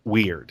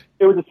weird.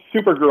 It was a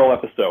Supergirl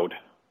episode.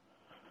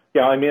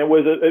 Yeah, I mean, it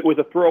was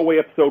a throwaway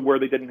episode where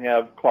they didn't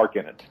have Clark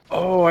in it.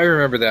 Oh, I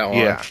remember that one.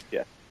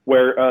 Yeah.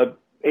 Where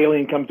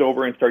Alien comes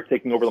over and starts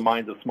taking over the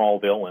minds of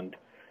Smallville and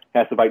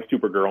has to fight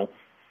Supergirl.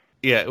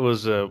 Yeah, it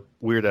was a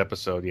weird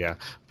episode, yeah.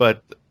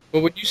 But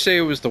would you say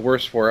it was the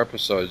worst 4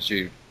 episodes?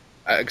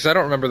 Because I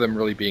don't remember them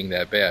really being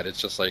that bad.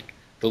 It's just like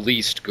the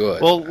least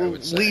good. Well, I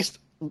would say. Least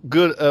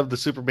good of the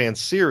Superman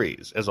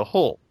series as a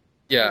whole.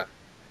 Yeah,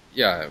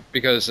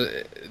 because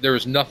there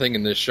was nothing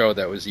in this show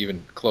that was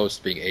even close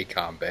to being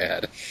ACOM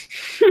bad.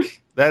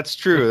 That's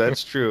true.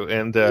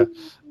 And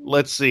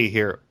let's see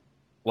here.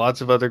 Lots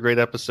of other great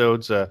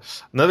episodes.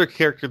 Another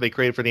character they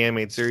created for the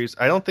animated series.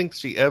 I don't think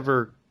she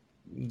ever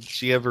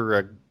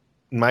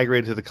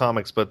migrated to the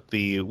comics, but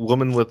the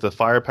woman with the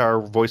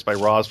firepower voiced by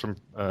Roz from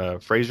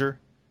Frasier.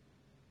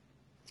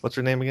 What's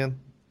her name again?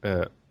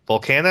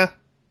 Volcana?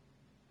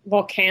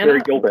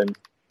 Barry Gilpin.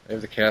 I have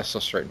the cast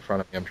list right in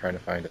front of me. I'm trying to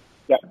find it.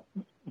 Yeah,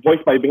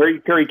 voiced by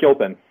Perry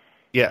Gilpin.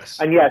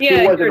 Yes. And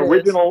she was an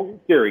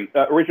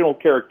original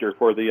character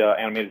for the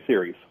animated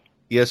series.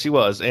 Yes, she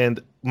was. And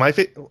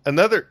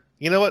another,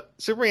 you know what?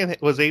 Superman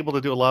was able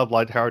to do a lot of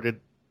lighthearted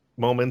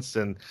moments.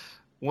 And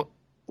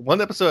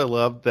one episode I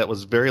loved that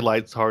was very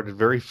lighthearted,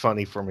 very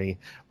funny for me,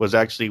 was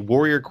actually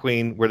Warrior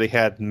Queen, where they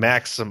had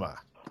Maxima.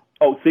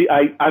 Oh, see,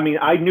 I mean,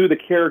 I knew the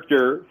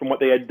character from what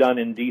they had done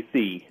in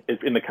DC,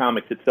 in the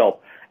comics itself,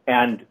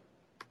 and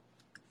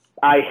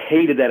I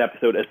hated that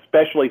episode,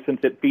 especially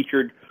since it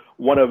featured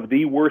one of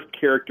the worst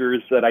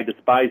characters that I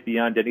despise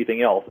beyond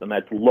anything else, and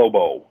that's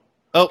Lobo.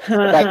 Oh,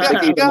 I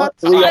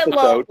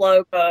love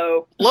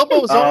Lobo.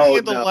 Lobo was only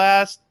in the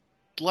last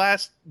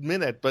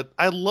minute, but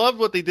I loved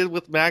what they did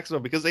with Maxima,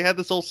 because they had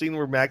this whole scene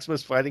where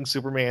Maxima's fighting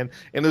Superman,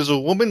 and there's a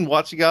woman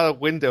watching out of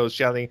windows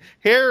shouting,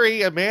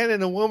 "Harry, a man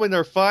and a woman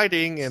are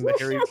fighting," and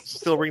Harry's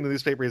still reading the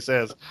newspaper and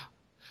says,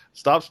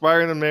 stop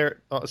spying on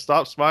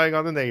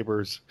the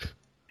neighbors.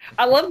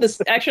 I love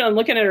this. Actually, I'm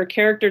looking at her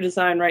character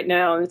design right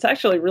now, and it's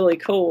actually really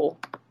cool.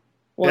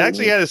 They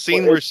actually had a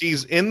scene where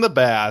she's in the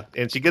bath,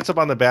 and she gets up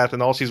on the bath,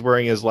 and all she's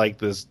wearing is like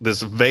this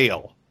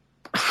veil.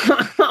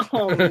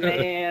 Oh,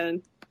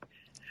 man.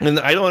 And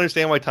I don't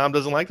understand why Tom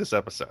doesn't like this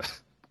episode.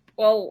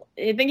 Well,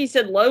 I think he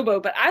said Lobo,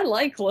 but I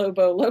like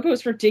Lobo.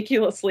 Lobo's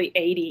ridiculously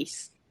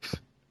 80s.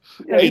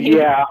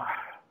 Yeah.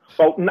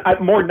 Well,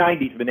 more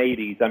 90s than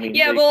 80s. I mean,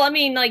 yeah, well, I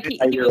mean, like, he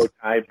was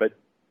type, but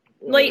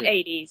late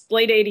 80s.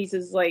 Late 80s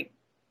is, like,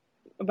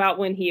 about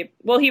when he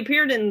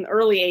appeared in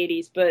early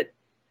 80s, but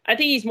I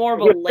think he's more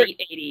of a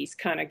late 80s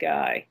kind of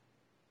guy.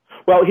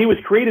 Well, he was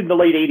created in the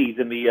late 80s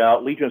in the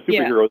Legion of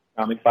Superheroes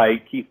comic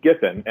by Keith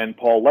Giffen and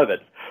Paul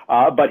Levitz.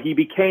 But he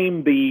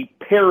became the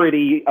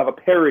parody of a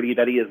parody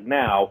that he is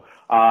now,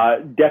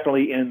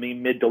 definitely in the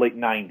mid to late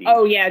 90s.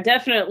 Oh, yeah,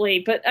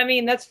 definitely. But, I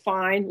mean, that's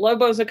fine.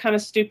 Lobo's a kind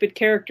of stupid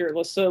character,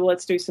 so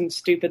let's do some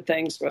stupid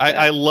things with it.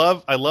 I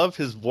love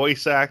his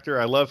voice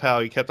actor. I love how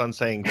he kept on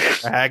saying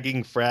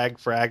fragging, fragging,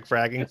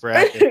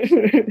 frag.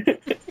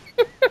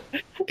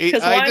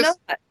 Because why not?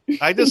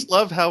 I just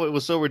love how it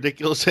was so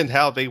ridiculous and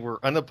how they were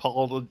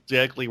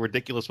unapologetically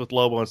ridiculous with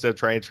Lobo instead of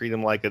trying to treat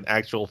him like an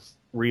actual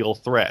real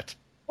threat.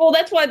 Well,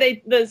 that's why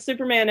the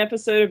Superman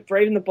episode of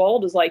Brave and the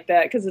Bold is like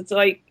that, because it's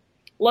like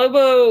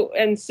Lobo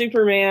and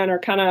Superman are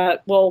kind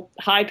of,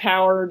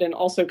 high-powered and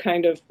also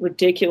kind of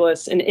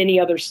ridiculous in any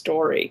other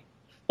story.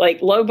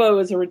 Like, Lobo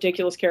is a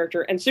ridiculous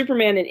character, and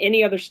Superman in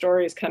any other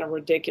story is kind of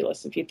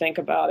ridiculous if you think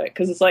about it,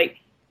 because it's like,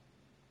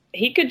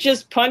 he could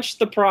just punch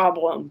the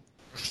problem.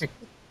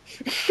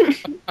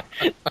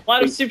 A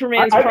lot of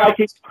Superman's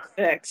problems are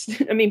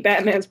fixed. I mean,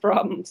 Batman's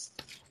problems.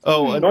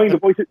 Oh, knowing the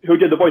voice who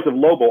did the voice of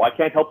Lobo, I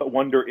can't help but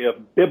wonder if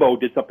Bibbo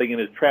did something in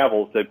his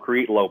travels to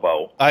create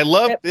Lobo. I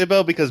love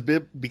Bibbo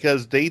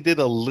because they did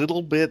a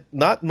little bit,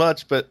 not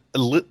much, but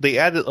they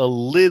added a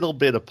little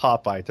bit of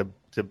Popeye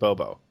to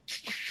Bobo.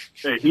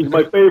 Hey, he's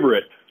my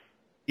favorite.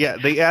 Yeah,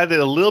 they added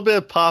a little bit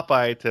of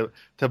Popeye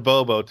to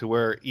Bobo to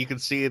where you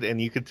could see it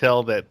and you could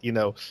tell that,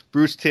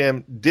 Bruce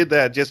Timm did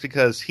that just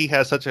because he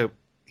has such a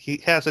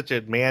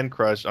man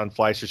crush on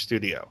Fleischer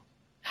Studio.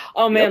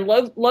 Oh man,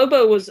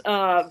 Lobo was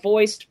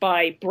voiced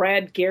by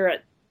Brad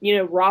Garrett. You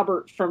know,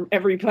 Robert from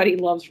Everybody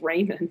Loves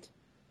Raymond.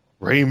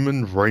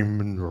 Raymond. I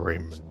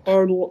miss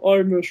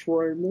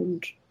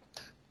Raymond.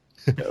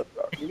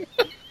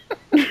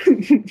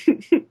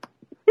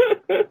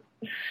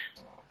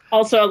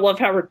 Also, I love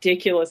how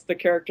ridiculous the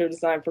character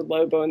design for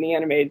Lobo in the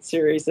animated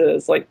series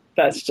is. Like,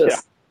 that is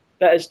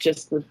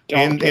just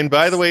ridiculous. And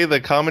by the way, the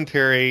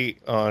commentary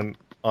on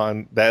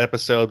that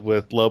episode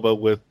with Lobo,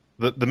 with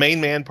the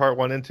main man part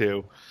 1 and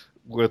 2,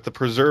 with the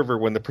Preserver,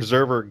 when the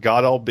Preserver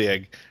got all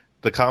big,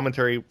 the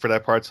commentary for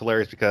that part's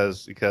hilarious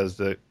because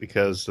the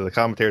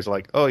commentators are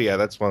like, oh yeah,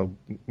 that's one of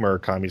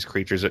Murakami's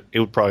creatures. It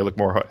would probably look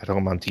more at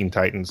home on Teen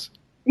Titans.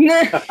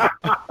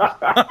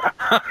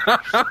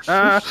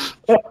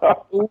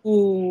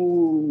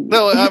 Ooh.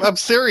 No, I'm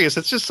serious.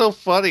 It's just so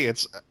funny.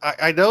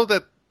 I know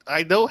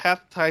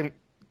half the time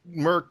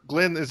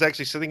Glenn is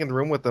actually sitting in the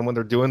room with them when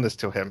they're doing this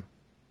to him.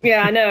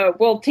 Yeah, I know.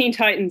 Well, Teen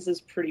Titans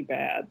is pretty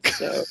bad,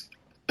 so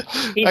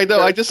I know.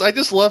 I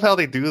just love how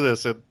they do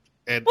this,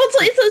 and well,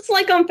 it's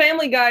like on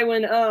Family Guy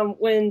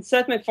when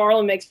Seth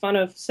MacFarlane makes fun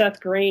of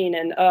Seth Green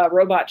and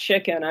Robot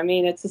Chicken. I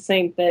mean, it's the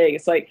same thing.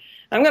 It's like,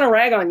 I'm going to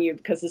rag on you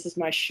because this is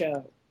my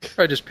show.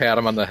 I just pat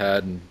him on the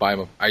head and buy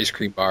him an ice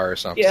cream bar or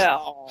something. Yeah,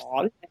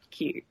 aw, that's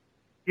cute.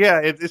 Yeah,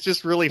 it's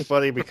just really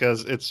funny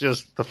because it's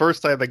just the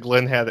first time that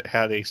Glenn had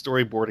a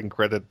storyboarding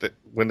credit, that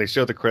when they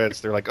show the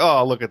credits, they're like,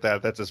 oh, look at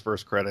that. That's his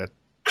first credit.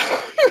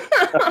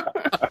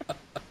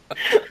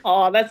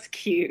 Aw, that's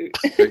cute.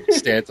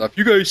 Stands up.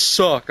 You guys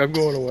suck. I'm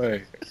going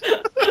away.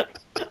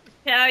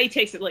 Yeah, he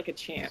takes it like a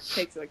champ.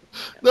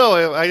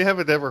 No, I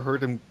haven't ever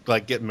heard him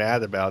like get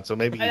mad about it, so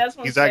maybe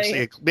he's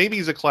actually maybe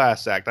he's a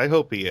class act. I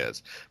hope he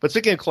is. But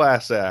speaking of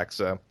class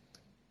acts,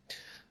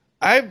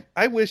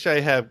 I wish I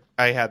had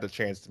the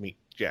chance to meet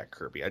Jack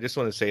Kirby. I just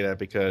want to say that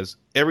because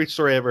every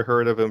story I ever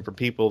heard of him from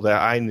people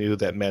that I knew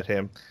that met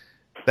him,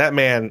 that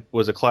man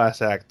was a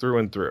class act through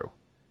and through.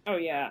 Oh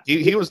yeah,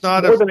 he was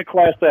not more than a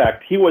class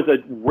act. He was a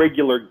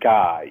regular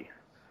guy.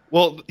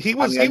 Well, he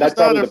was not that's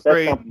afraid. the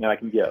best compliment I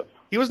can give.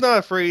 He was not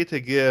afraid to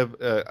give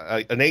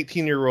an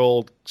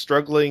 18-year-old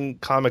struggling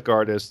comic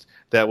artist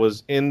that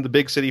was in the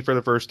big city for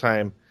the first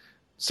time,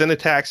 send a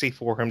taxi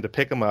for him to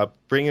pick him up,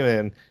 bring him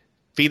in,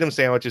 feed him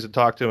sandwiches, and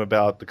talk to him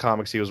about the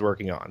comics he was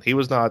working on. He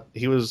would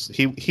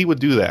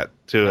do that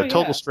to a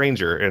total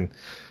stranger,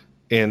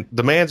 and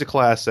the man's a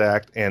class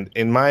act. And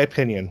in my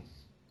opinion,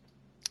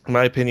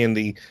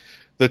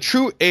 the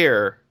true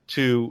heir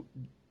to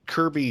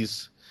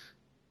Kirby's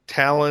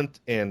talent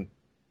and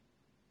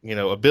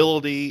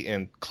ability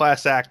and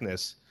class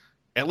actness,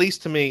 at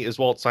least to me, is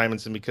Walt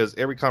Simonson, because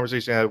every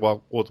conversation I had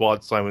with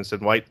Walt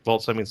Simonson,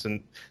 Walt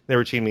Simonson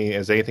never treated me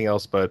as anything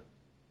else but,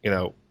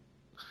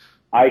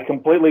 I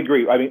completely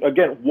agree. I mean,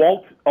 again,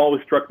 Walt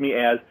always struck me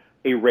as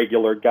a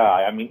regular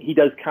guy. I mean, he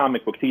does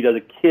comic books. He does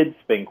a kid's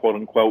thing, quote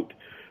unquote,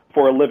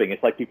 for a living.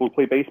 It's like people who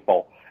play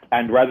baseball.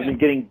 And rather than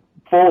getting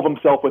full of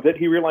himself with it,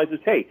 he realizes,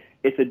 hey,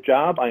 it's a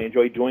job. I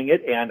enjoy doing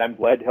it, and I'm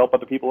glad to help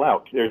other people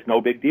out. There's no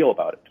big deal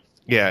about it.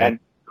 Yeah. And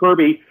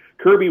Kirby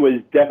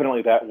was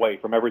definitely that way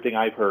from everything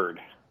I've heard.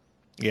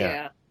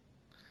 Yeah.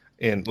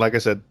 And like I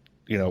said,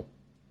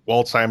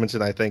 Walt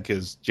Simonson, I think,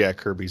 is Jack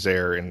Kirby's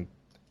heir, and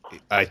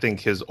I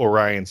think his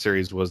Orion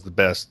series was the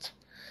best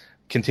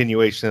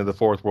continuation of the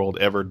Fourth World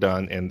ever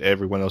done, and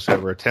everyone else who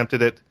ever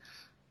attempted it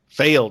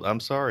failed. I'm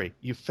sorry.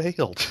 You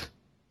failed.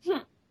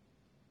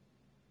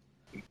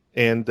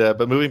 And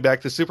but moving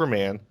back to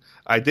Superman,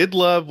 I did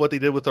love what they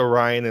did with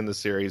Orion in the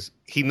series.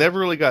 He never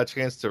really got a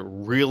chance to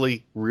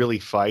really, really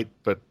fight,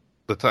 but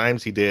the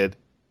times he did,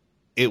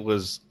 it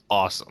was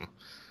awesome.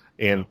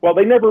 And well,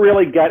 they never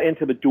really got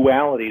into the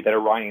duality that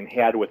Orion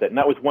had with it, and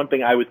that was one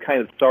thing I was kind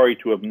of sorry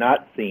to have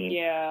not seen.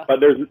 Yeah. But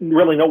there's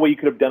really no way you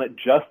could have done it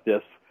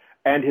justice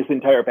and his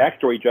entire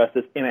backstory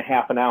justice in a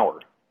half an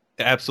hour.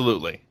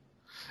 Absolutely.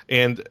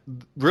 And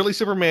really,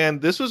 Superman,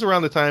 this was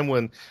around the time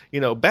when,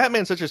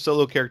 Batman's such a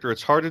solo character,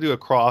 it's hard to do a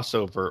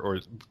crossover or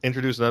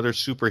introduce another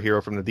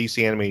superhero from the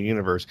DC animated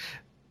universe.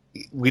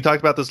 We talked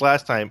about this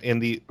last time. In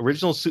the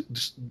original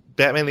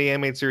Batman the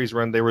Animated Series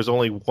run, there was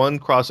only one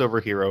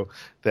crossover hero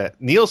that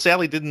Neil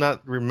sadly did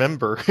not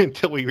remember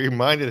until we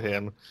reminded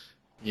him,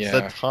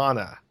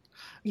 Zatanna.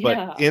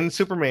 But in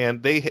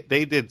Superman, they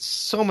did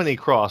so many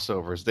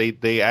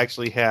crossovers. They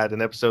actually had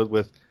an episode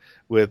with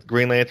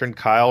Green Lantern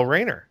Kyle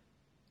Rayner.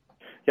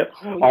 Yep.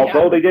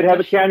 Although they did have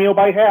a cameo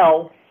by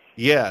Hal.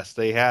 Yes,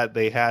 they had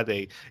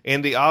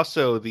and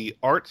also the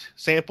art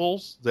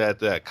samples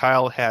that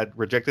Kyle had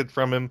rejected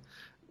from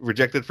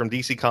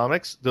DC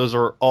Comics. Those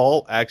are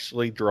all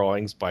actually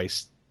drawings by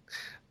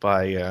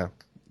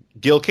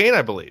Gil Kane,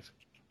 I believe.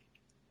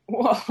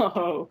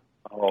 Whoa!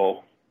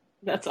 Oh,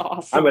 that's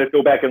awesome. I'm going to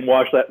go back and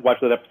watch that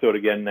episode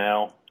again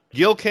now.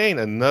 Gil Kane,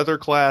 another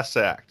class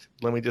act.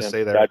 Let me just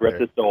say that. God rest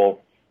his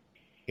soul.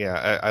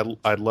 Yeah,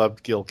 I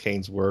loved Gil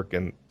Kane's work,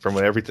 and from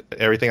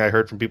everything I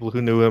heard from people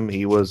who knew him,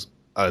 he was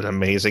an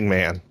amazing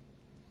man.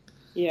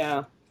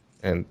 Yeah.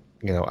 And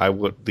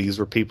these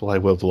were people I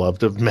would have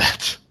loved to have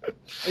met.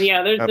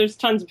 Yeah, there's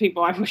tons of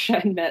people I wish I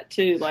had met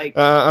too. Like,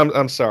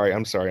 I'm sorry.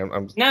 I'm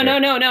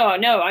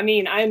No. I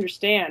mean, I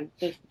understand.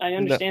 I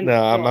understand.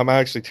 No, I'm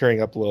actually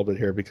tearing up a little bit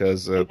here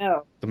because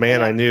the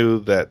man I knew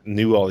that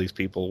knew all these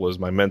people was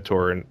my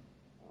mentor and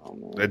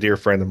a dear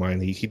friend of mine.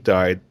 He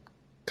died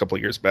a couple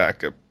of years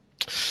back.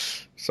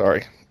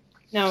 Sorry.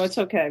 No, it's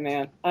okay,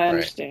 man. I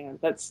understand.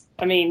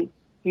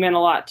 He meant a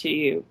lot to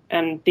you,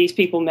 and these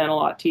people meant a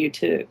lot to you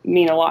too.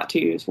 Mean a lot to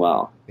you as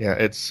well. Yeah,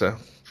 it's.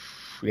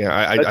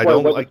 I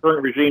don't what the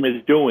current regime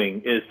is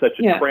doing is such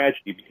a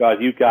tragedy because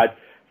you've got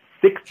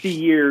 60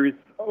 years,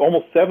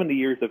 almost 70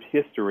 years of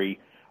history,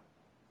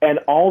 and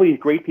all these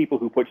great people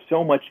who put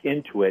so much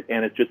into it,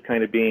 and it's just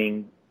kind of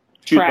being,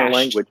 excuse my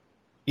language,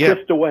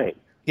 pissed away.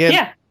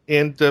 Yeah.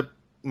 And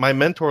my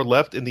mentor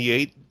left in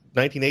the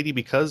 1980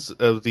 because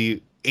of the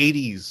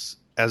 80s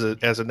as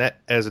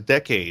a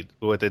decade,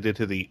 what they did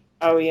to the.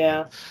 Oh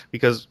yeah.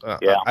 Because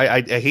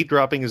I hate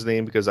dropping his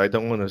name because I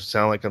don't want to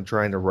sound like I'm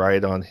trying to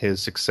ride on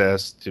his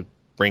success to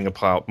bring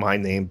about my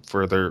name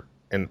further,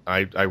 and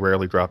I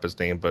rarely drop his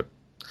name, but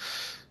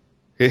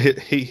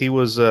he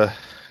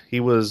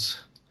was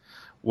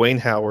Wayne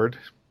Howard.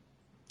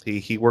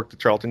 He worked at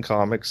Charlton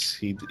Comics.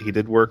 He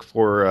did work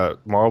for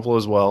Marvel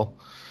as well.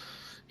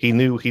 He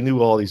knew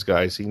all these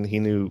guys. He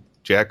knew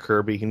Jack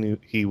Kirby.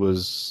 He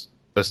was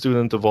a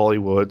student of Wally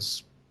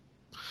Woods.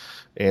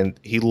 And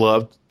he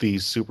loved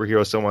these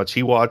superheroes so much.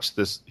 He watched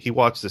this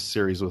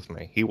series with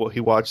me. He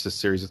watched this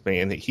series with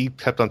me, and he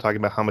kept on talking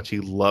about how much he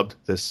loved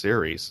this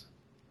series.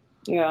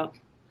 Yeah.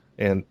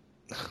 And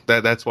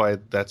that's why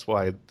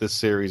this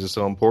series is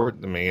so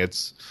important to me.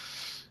 It's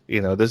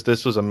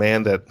this was a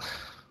man that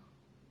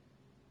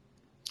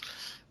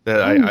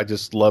I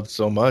just loved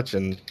so much,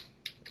 and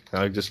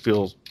I just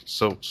feel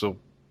so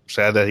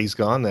sad that he's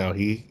gone now.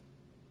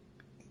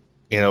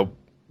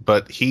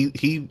 But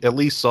he at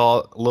least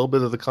saw a little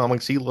bit of the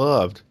comics he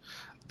loved,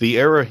 the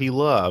era he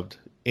loved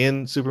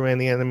in Superman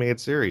the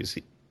Animated Series.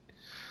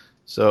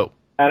 And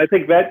I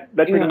think that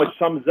pretty much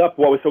sums up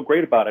what was so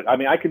great about it. I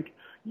mean,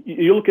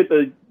 you look at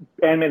the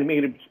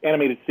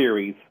animated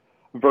series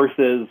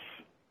versus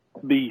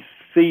the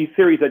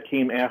series that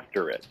came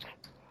after it,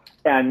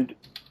 and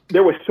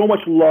there was so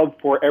much love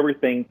for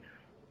everything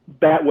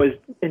that was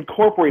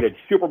incorporated: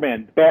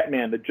 Superman,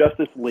 Batman, the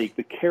Justice League,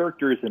 the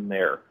characters in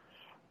there.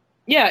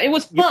 Yeah, it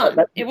was fun.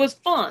 It was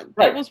fun.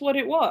 Right. That was what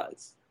it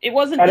was. It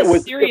wasn't the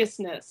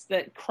seriousness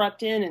that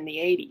crept in the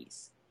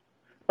 80s.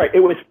 Right.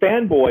 It was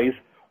fanboys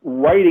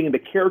writing the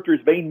characters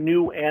they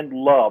knew and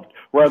loved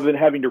rather than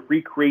having to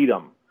recreate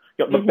them.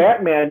 The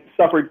Batman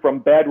suffered from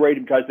bad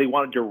writing because they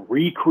wanted to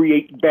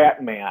recreate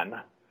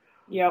Batman.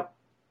 Yep.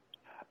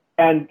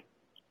 And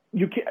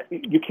you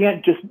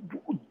can't just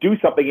do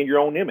something in your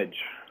own image,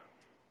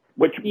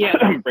 which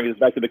brings us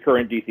back to the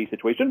current DC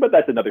situation, but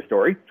that's another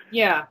story.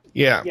 Yeah.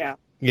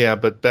 Yeah,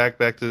 but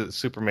back to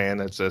Superman.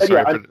 It's sorry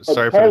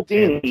for the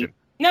tangent.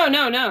 No.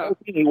 Paul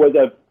Dini was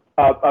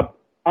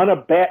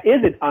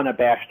an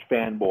unabashed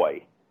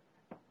fanboy.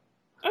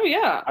 Oh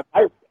yeah.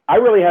 I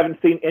really haven't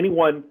seen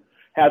anyone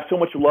have so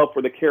much love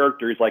for the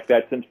characters like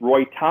that since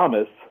Roy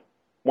Thomas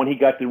when he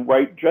got to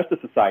write Justice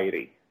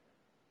Society.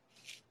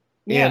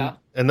 Yeah.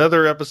 And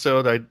another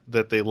episode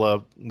that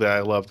I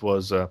loved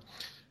was.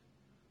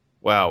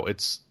 Wow,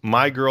 it's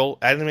My Girl,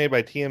 animated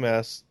by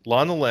TMS,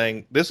 Lana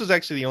Lang. This was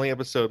actually the only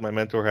episode my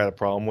mentor had a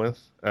problem with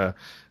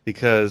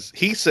because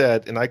he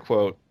said, and I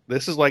quote,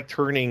 "This is like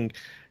turning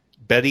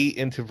Betty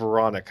into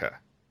Veronica."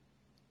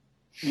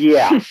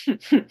 Yeah,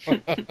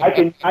 I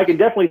can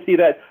definitely see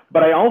that,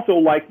 but I also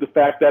like the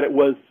fact that it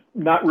was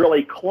not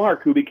really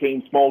Clark who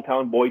became Small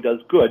Town Boy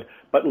Does Good,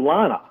 but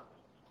Lana,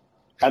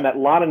 and that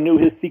Lana knew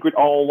his secret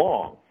all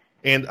along.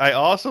 And I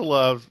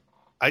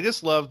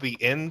just love the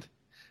end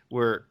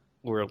where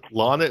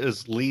Lana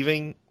is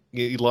leaving.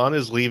 Lana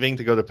is leaving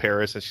to go to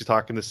Paris, and she's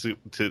talking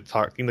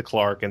to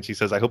Clark, and she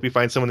says, "I hope you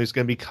find someone who's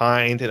going to be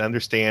kind and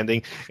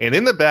understanding." And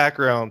in the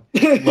background,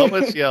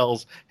 Lois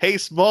yells, "Hey,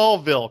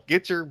 Smallville,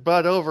 get your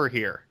butt over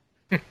here!"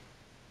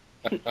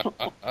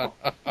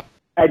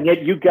 And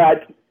yet you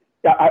got.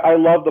 I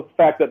love the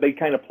fact that they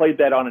kind of played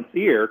that on its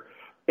ear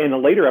in a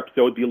later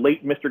episode, The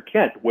Late Mr.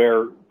 Kent,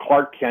 where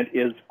Clark Kent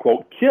is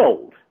quote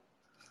killed.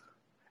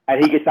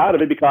 And he gets out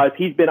of it because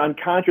he's been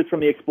unconscious from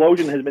the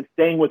explosion and has been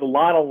staying with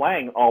Lana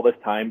Lang all this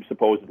time,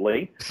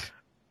 supposedly.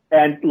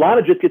 And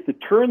Lana just gets to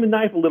turn the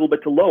knife a little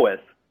bit to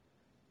Lois,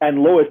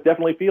 and Lois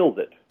definitely feels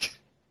it.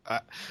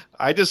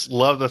 I just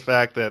love the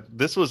fact that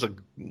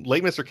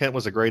Late Mr. Kent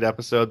was a great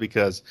episode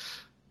because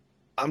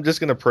I'm just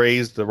going to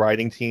praise the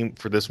writing team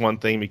for this one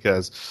thing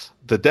because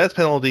the death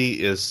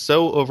penalty is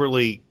so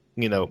overly,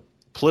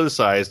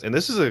 politicized. And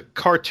this is a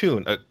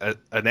cartoon,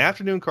 an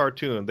afternoon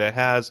cartoon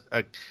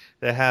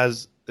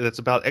that's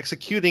about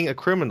executing a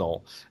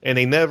criminal, and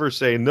they never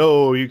say,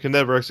 no, you can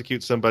never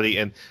execute somebody.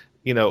 And,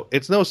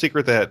 it's no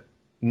secret that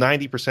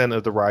 90%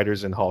 of the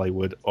writers in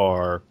Hollywood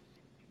are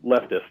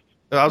leftist.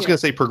 I was going to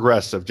say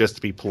progressive just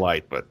to be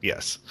polite, but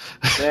yes.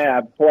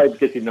 Yeah, polite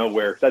gets you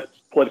nowhere. That's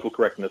political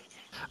correctness.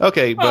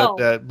 Okay, Well,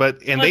 but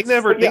they let's-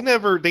 never yeah.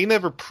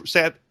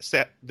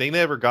 they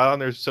never got on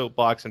their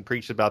soapbox and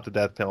preached about the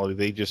death penalty.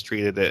 They just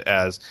treated it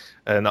as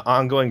an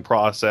ongoing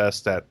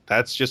process.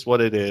 That's just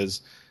what it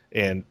is.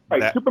 And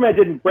Right. Superman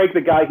didn't break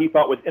the guy he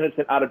thought was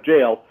innocent out of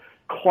jail.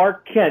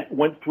 Clark Kent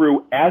went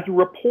through as a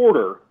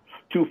reporter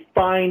to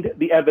find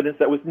the evidence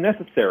that was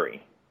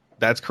necessary.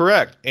 that's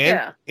correct. And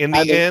Yeah. in the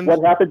And end,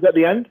 what happens at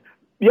the end?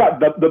 Yeah,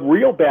 the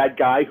real bad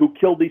guy who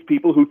killed these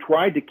people, who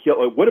tried to kill,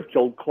 or would have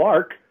killed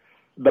Clark,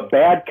 the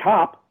bad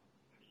cop,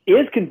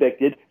 is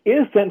convicted,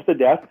 is sentenced to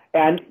death,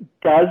 and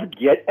does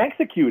get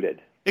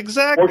executed.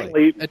 exactly.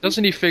 Fortunately,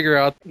 Doesn't he figure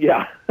out?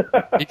 yeah.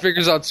 He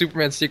figures out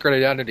Superman's secret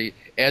identity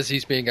as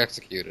he's being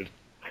executed.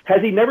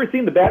 Has he never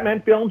seen the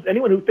Batman films?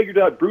 Anyone who figures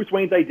out Bruce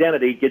Wayne's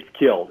identity gets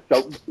killed.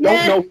 So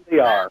don't know who they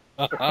are.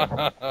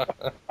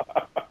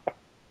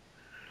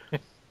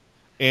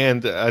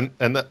 And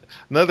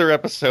another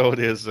episode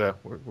is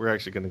we're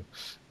actually going to.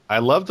 I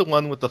love the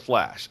one with the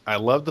Flash. I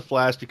love the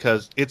Flash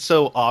because it's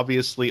so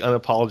obviously,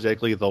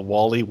 unapologetically the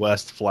Wally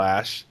West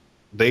Flash.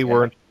 They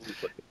weren't,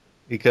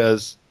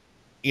 because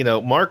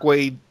Mark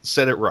Waid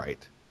said it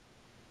right.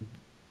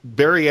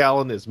 Barry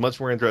Allen is much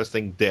more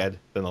interesting dead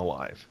than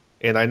alive.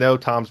 And I know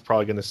Tom's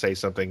probably going to say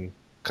something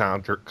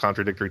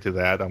contradictory to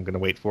that. I'm going to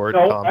wait for it.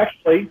 No, Tom.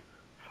 actually,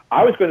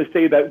 I was going to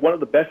say that one of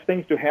the best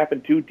things to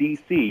happen to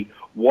DC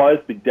was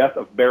the death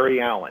of Barry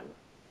Allen.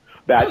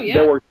 That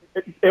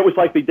it was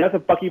like the death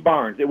of Bucky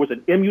Barnes. It was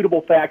an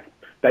immutable fact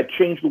that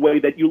changed the way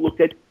that you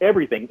looked at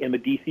everything in the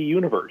DC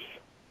universe.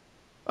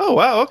 Oh,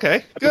 wow.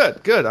 Okay.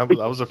 Good. I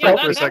was afraid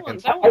for a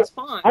second. That one's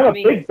fun. I'm a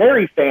big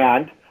Barry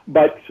fan,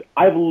 but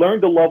I've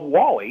learned to love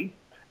Wally,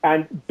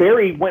 and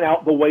Barry went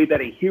out the way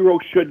that a hero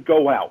should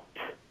go out.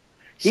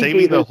 He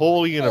Saving gave the his whole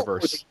soul for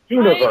universe. the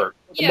universe.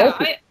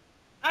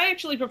 I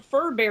actually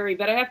prefer Barry,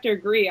 but I have to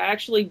agree. I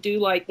actually do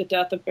like the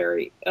death of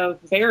Barry.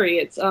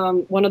 It's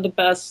one of the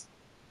best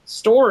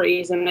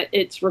stories, and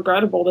it's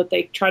regrettable that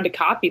they tried to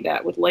copy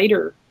that with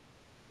later,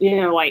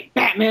 like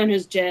Batman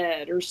is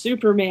dead, or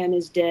Superman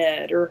is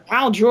dead, or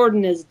Hal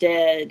Jordan is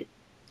dead.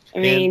 I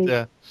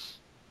mean,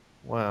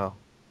 wow.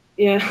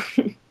 Yeah.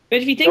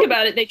 But if you think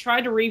about it, they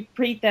tried to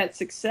repeat that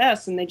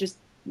success, and they just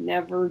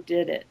never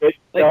did it. It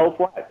fell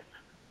flat.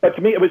 But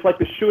to me, it was like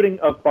the shooting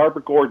of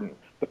Barbara Gordon,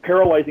 the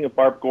paralyzing of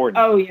Barbara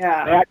Gordon. Oh,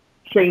 yeah. That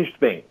changed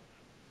things.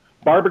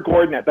 Barbara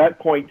Gordon, at that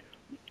point,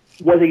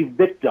 was a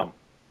victim.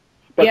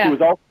 But she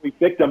was also a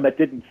victim that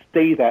didn't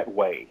stay that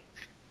way.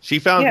 She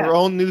found her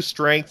own new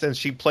strengths, and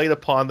she played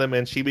upon them,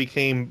 and she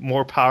became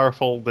more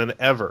powerful than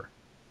ever.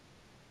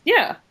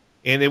 Yeah.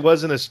 And it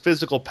wasn't as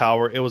physical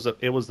power; it was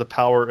the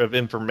power of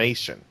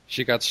information.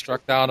 She got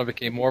struck down and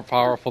became more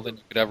powerful than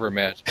you could ever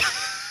imagine.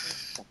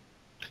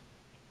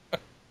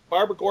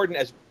 Barbara Gordon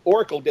as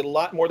Oracle did a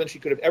lot more than she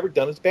could have ever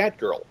done as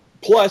Batgirl.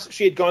 Plus,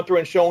 she had gone through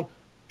and shown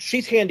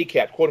she's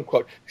handicapped, quote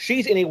unquote.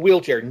 She's in a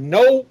wheelchair,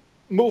 no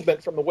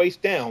movement from the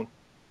waist down,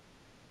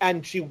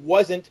 and she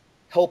wasn't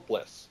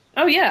helpless.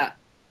 Oh yeah,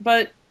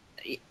 but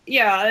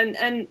yeah,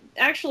 and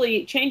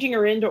actually changing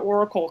her into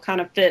Oracle kind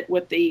of fit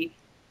with the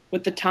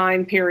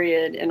time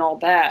period and all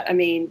that. I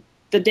mean,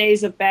 the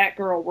days of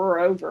Batgirl were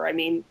over. I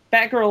mean,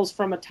 Batgirl's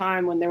from a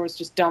time when there was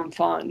just dumb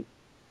fun.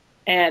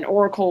 And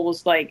Oracle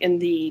was like in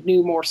the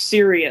new, more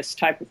serious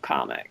type of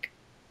comic.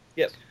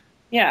 Yes.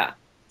 Yeah.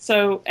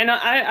 So, and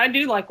I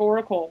do like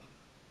Oracle,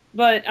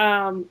 but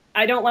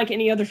I don't like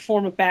any other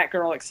form of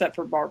Batgirl except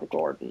for Barbara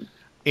Gordon.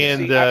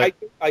 And see,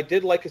 I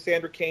did like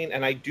Cassandra Cain,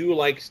 and I do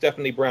like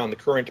Stephanie Brown, the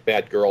current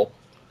Batgirl,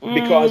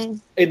 because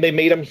they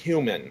made them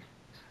human,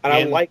 and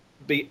I like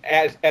the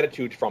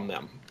attitude from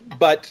them.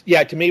 But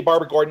yeah, to me,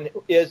 Barbara Gordon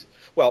is,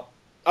 well,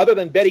 other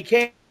than Betty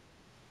Kane.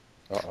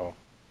 Uh-oh.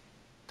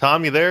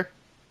 Tom, you there?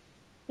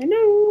 I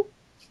know.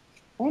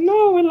 Oh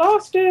no, we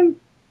lost him.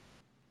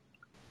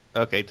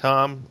 Okay,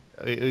 Tom.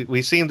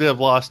 We seem to have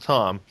lost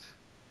Tom.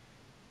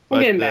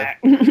 We'll get him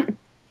back.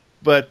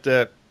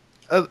 But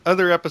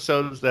other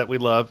episodes that we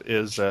love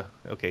is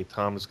okay.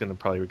 Tom is going to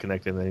probably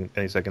reconnect in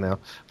any second now.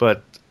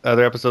 But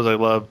other episodes I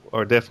love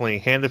are definitely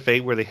Hand of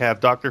Fate, where they have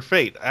Dr.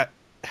 Fate.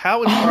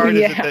 How inspired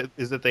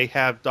is it that they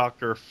have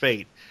Dr.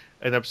 Fate,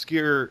 an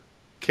obscure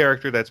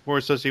character that's more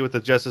associated with the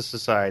Justice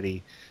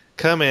Society,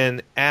 come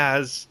in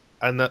as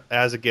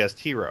a guest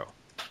hero?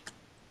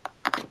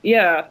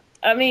 Yeah,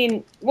 I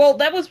mean, well,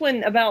 that was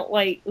when about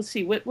like, let's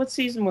see, what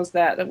season was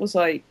that? That was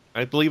like,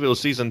 I believe it was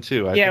season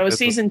 2. It was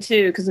season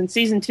 2, because in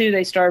season 2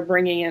 they started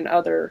bringing in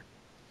other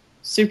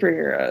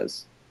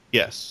superheroes.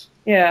 Yes.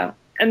 Yeah,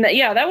 and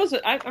that was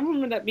I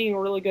remember that being a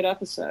really good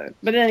episode.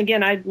 But then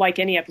again, I like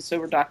any episode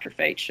where Dr.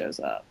 Fate shows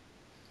up.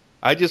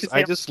 I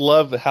just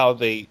love how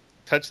they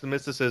touch the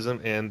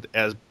mysticism, and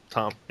as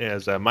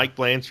Mike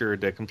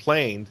Blanchard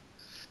complained.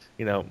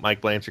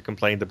 Mike Blanchard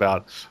complained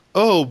about,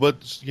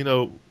 but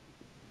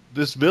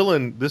this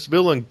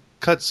villain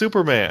cut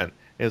Superman.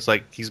 And it's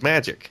like, he's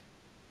magic.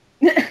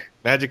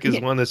 Magic is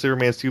one of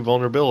Superman's 2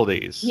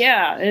 vulnerabilities.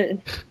 Yeah,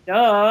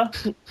 duh.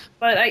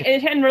 But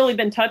it hadn't really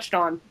been touched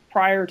on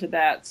prior to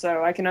that,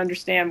 so I can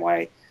understand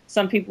why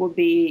some people would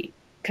be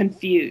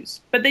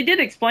confused. But they did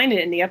explain it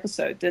in the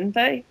episode, didn't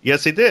they?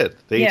 Yes, they did.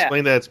 They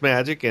explained that it's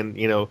magic, and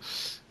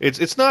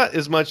it's not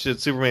as much that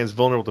Superman's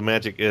vulnerable to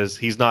magic as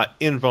he's not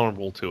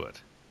invulnerable to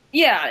it.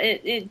 Yeah,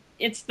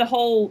 it's the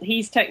whole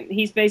he's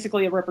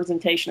basically a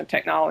representation of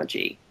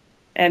technology,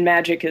 and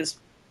magic is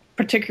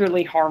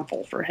particularly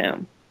harmful for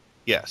him.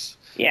 Yes.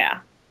 Yeah.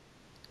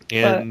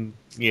 And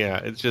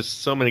it's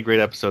just so many great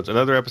episodes.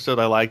 Another episode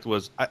I liked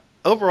was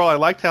overall I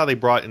liked how they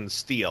brought in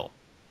Steel.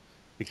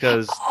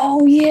 Because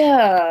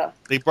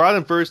they brought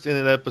him first in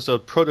an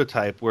episode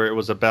Prototype where it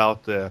was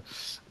about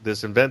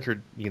this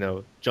inventor,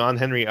 John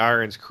Henry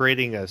Irons,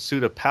 creating a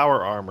suit of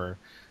power armor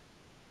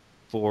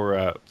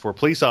for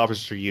police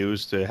officers to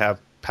use to have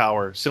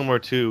power similar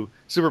to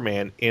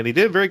Superman, and they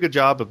did a very good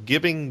job of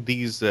giving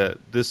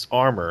this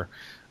armor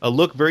a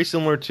look very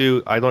similar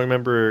to. I don't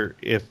remember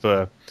if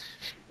I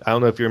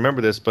don't know if you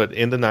remember this, but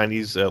in the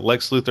 90s,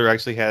 Lex Luthor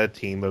actually had a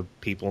team of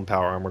people in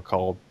power armor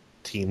called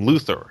Team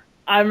Luthor.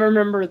 I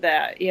remember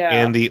that, yeah.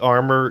 And the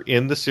armor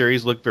in the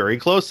series looked very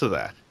close to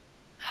that.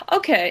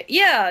 Okay,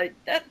 yeah,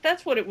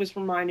 that's what it was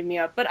reminding me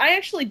of. But I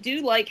actually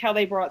do like how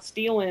they brought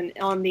Steel in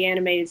on the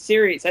animated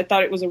series. I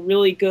thought it was a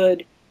really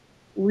good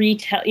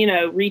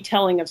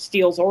retelling of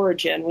Steel's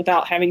origin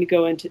without having to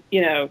go into,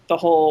 the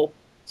whole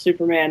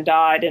Superman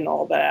died and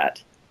all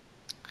that.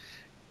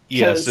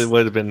 Yes, it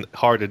would have been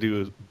hard to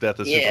do Death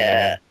of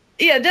Superman.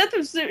 Yeah, Death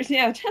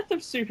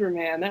of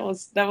Superman. That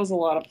was a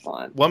lot of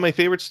fun. One of my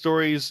favorite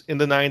stories in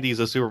the 90s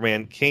of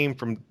Superman came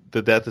from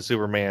the Death of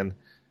Superman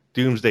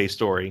Doomsday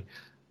story.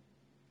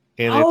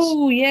 And I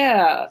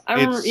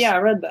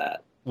read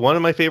that. One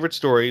of my favorite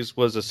stories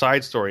was a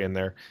side story in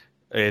there.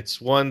 It's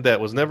one that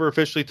was never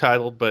officially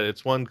titled, but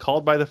it's one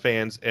called by the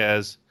fans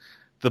as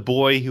The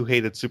Boy Who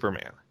Hated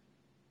Superman.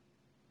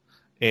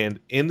 And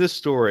in this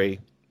story,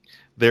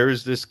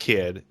 there's this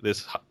kid,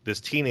 this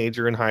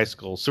teenager in high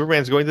school.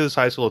 Superman's going to this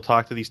high school to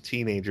talk to these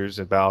teenagers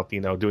about,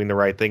 doing the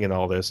right thing and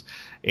all this.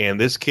 And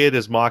this kid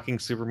is mocking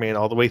Superman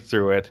all the way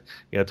through it,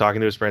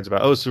 talking to his friends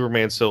about, oh,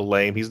 Superman's so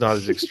lame. He's not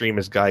as extreme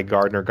as Guy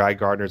Gardner. Guy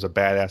Gardner's a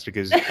badass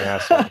because he's an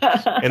asshole.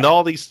 And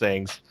all these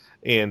things.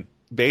 And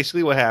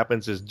basically what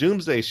happens is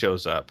Doomsday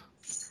shows up.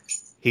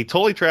 He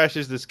totally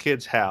trashes this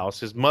kid's house.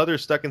 His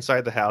mother's stuck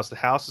inside the house. The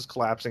house is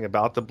collapsing,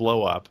 about to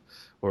blow up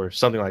or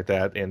something like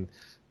that. And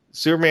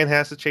Superman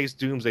has to chase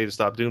Doomsday to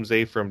stop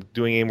Doomsday from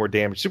doing any more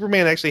damage.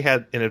 Superman actually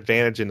had an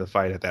advantage in the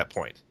fight at that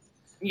point.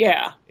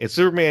 Yeah. And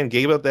Superman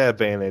gave up that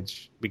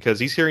advantage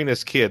because he's hearing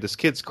this kid. This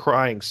kid's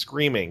crying,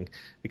 screaming,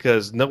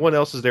 because no one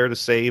else is there to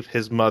save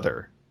his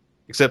mother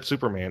except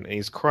Superman. And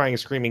he's crying and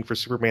screaming for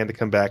Superman to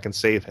come back and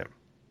save him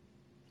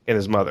and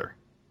his mother.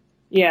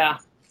 Yeah.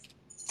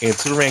 And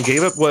Superman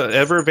gave up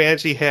whatever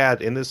advantage he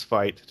had in this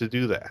fight to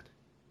do that.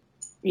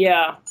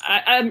 Yeah.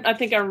 I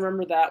think I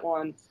remember that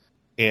one.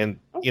 And,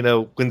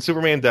 when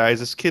Superman dies,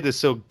 this kid is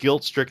so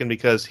guilt-stricken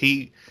because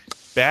he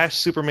bashed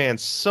Superman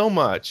so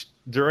much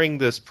during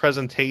this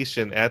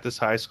presentation at this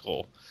high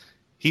school.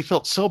 He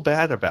felt so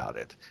bad about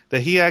it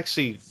that he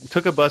actually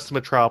took a bus to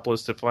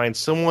Metropolis to find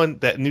someone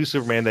that knew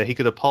Superman that he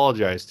could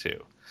apologize to.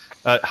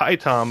 Hi,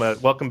 Tom.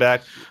 Welcome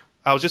back.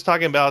 I was just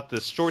talking about the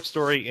short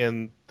story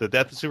in the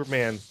Death of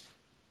Superman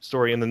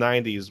story in the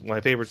 90s,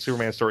 my favorite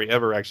Superman story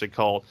ever actually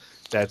called,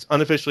 that's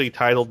unofficially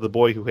titled The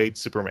Boy Who Hates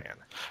Superman.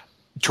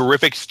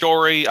 Terrific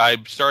story.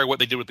 I'm sorry what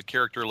they did with the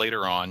character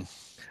later on.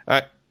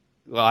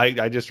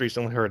 I just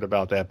recently heard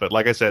about that, but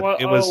like I said,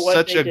 it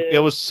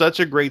was such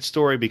a great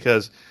story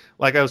because,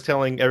 like I was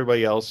telling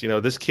everybody else,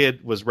 this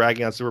kid was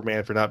ragging on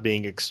Superman for not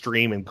being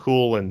extreme and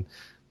cool and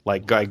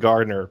like Guy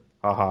Gardner,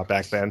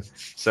 back then.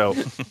 So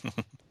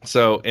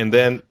and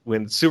then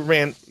when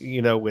Superman,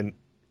 when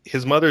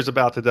his mother's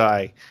about to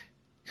die,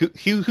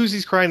 who's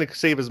he's crying to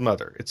save his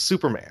mother? It's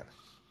Superman.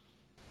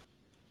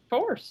 Of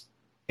course.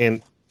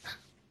 And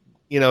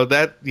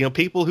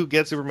people who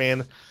get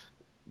Superman,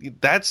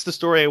 that's the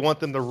story I want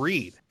them to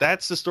read.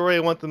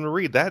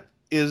 That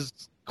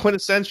is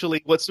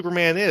quintessentially what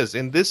Superman is.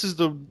 And this is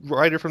the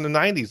writer from the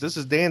 90s. This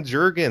is Dan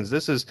Jurgens.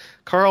 This is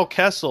Carl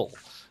Kessel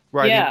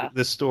writing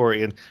this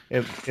story. And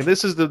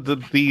this is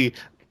the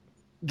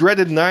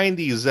dreaded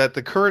 90s that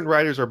the current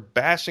writers are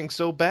bashing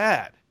so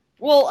bad.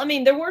 Well, I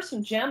mean, there were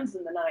some gems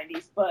in the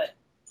 90s, but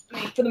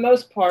for the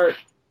most part,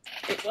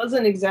 it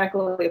wasn't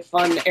exactly a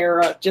fun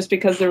era just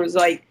because there was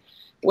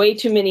way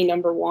too many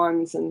number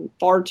ones and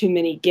far too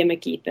many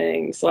gimmicky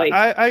things.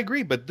 I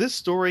agree, but this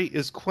story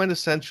is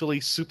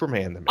quintessentially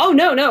Superman to me. Oh,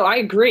 no, I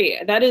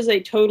agree. That is a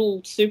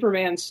total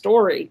Superman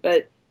story.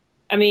 But,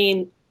 I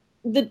mean,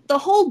 the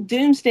whole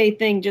Doomsday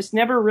thing just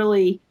never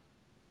really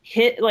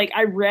hit.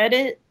 I read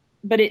it,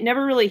 but it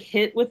never really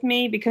hit with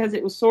me because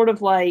it was sort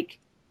of like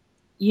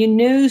you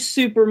knew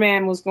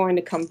Superman was going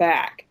to come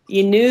back.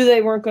 You knew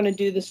they weren't going to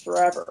do this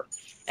forever.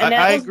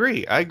 I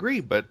agree,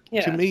 but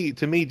to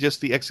me,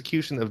 just the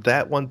execution of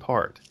that one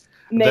part,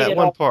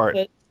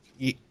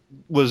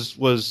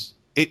 was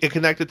it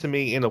connected to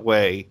me in a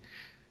way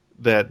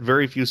that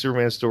very few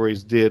Superman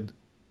stories did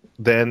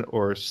then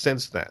or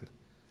since then.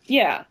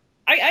 Yeah,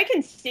 I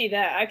can see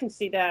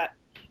that.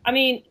 I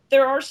mean,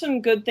 there are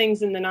some good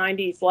things in the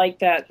 90s like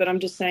that, but I'm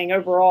just saying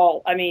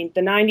overall, I mean,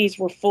 the 90s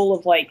were full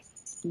of like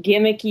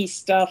gimmicky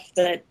stuff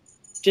that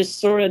just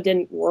sort of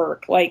didn't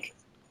work. Like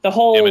the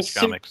whole Image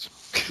Comics.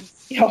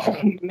 Oh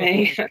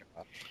man.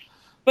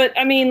 But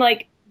I mean,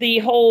 like the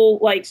whole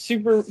like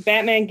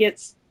Batman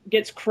gets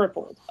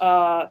crippled.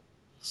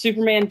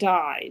 Superman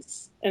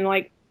dies, and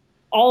like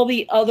all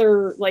the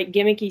other like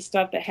gimmicky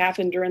stuff that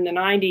happened during the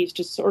 90s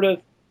just sort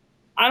of,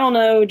 I don't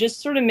know,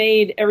 just sort of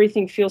made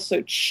everything feel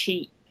so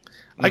cheap.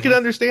 I can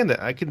understand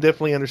that. I can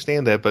definitely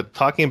understand that. But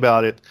talking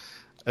about it,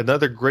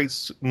 another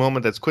great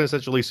moment that's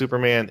quintessentially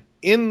Superman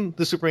in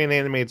the Superman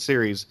animated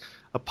series,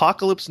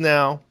 Apocalypse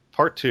Now,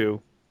 Part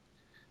 2,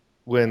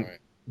 when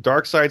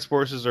Darkseid's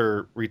forces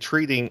are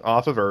retreating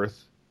off of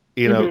Earth.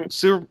 You know,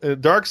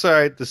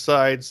 Darkseid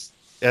decides,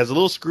 as a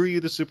little screw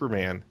you to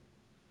Superman,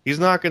 he's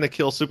not going to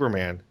kill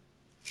Superman.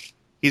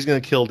 He's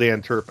going to kill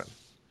Dan Turpin.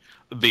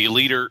 The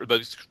leader,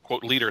 the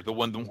quote leader, the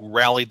one who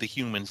rallied the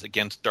humans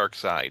against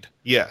Darkseid.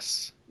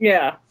 Yes.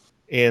 Yeah.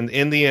 And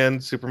in the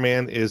end,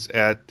 Superman is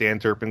at Dan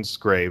Turpin's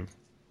grave.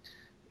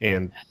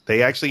 And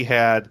they actually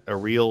had a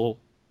real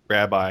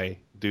rabbi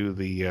do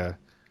the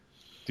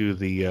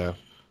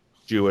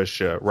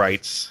Jewish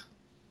rites.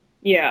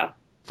 Yeah.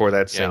 For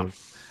that scene. Yeah.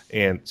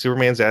 And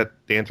Superman's at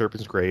Dan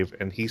Turpin's grave,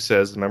 and he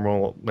says the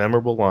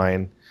memorable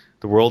line,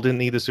 "The world didn't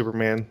need a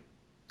Superman,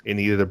 it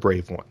needed a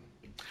brave one."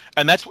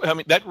 And that's, I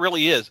mean, that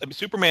really is. I mean,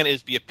 Superman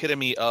is the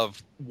epitome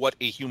of what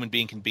a human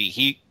being can be.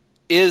 He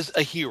is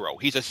a hero.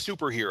 He's a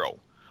superhero.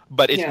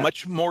 But it's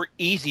much more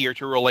easier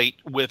to relate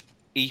with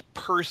a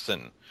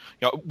person.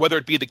 You know, whether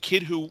it be the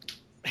kid who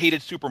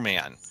hated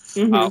Superman,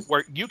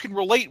 where you can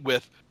relate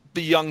with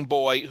the young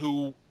boy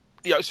who,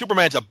 you know,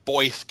 Superman's a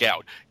Boy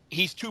Scout.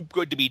 He's too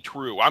good to be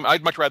true.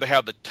 I'd much rather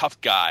have the tough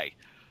guy.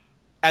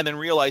 And then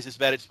realizes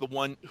that it's the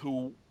one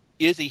who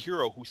is a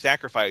hero who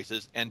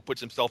sacrifices and puts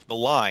himself in the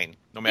line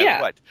no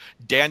matter what.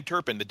 Dan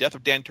Turpin, the death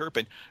of Dan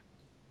Turpin,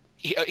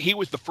 he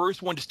was the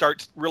first one to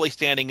start really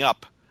standing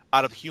up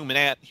out of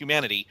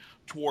humanity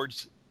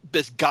towards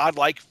this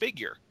godlike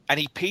figure. And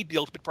he paid the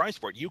ultimate price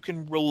for it. You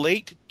can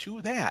relate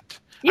to that.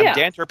 Yeah. And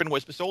Dan Turpin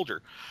was the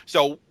soldier.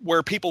 So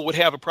where people would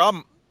have a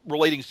problem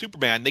relating to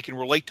Superman, they can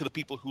relate to the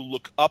people who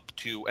look up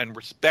to and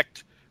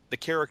respect the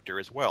character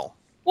as well.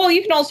 Well,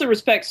 you can also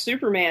respect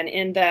Superman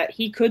in that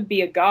he could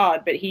be a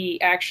god, but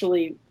he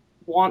actually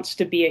wants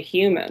to be a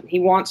human. He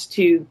wants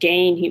to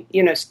gain,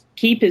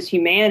 keep his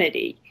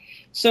humanity.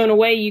 So in a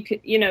way, you could,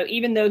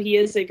 even though he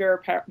is a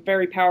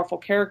very powerful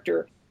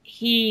character,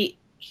 he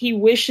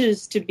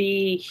wishes to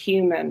be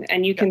human,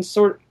 and you can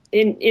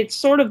it's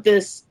sort of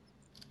this,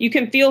 you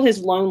can feel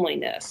his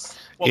loneliness.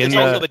 Well, it's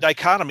also the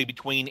dichotomy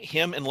between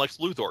him and Lex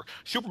Luthor.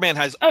 Superman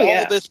has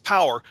all this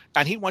power,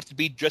 and he wants to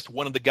be just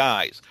one of the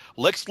guys.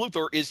 Lex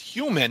Luthor is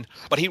human,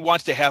 but he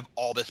wants to have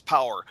all this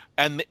power.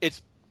 And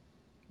it's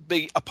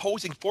the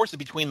opposing forces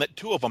between the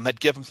two of them that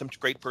give him some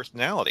great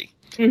personality.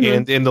 Mm-hmm.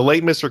 And in the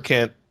late Mr.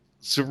 Kent,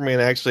 Superman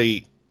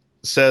actually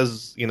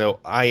says,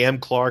 I am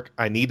Clark.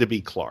 I need to be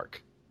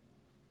Clark.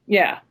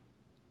 Yeah.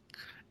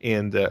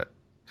 And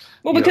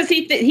because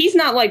he's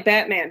not like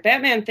Batman.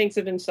 Batman thinks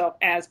of himself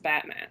as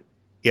Batman.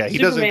 Yeah, he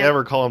doesn't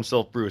ever call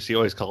himself Bruce. He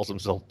always calls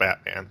himself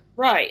Batman.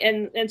 Right,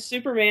 and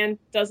Superman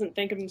doesn't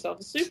think of himself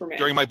as Superman.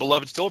 During my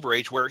beloved Silver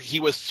Age, where he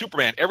was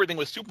Superman, everything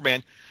was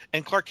Superman,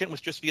 and Clark Kent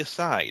was just the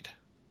aside.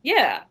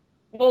 Yeah.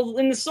 Well,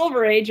 in the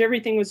Silver Age,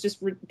 everything was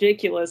just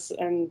ridiculous,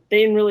 and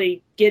they didn't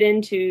really get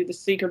into the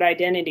secret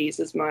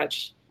identities as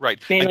much. Right.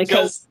 Mainly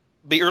because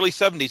the early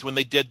 70s, when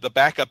they did the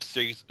backup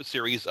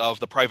series of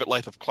The Private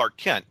Life of Clark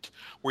Kent,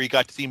 where you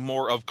got to see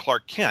more of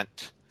Clark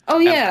Kent. Oh,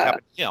 yeah.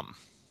 And him.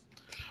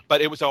 But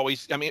it was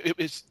always, it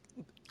was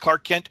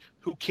Clark Kent,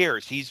 who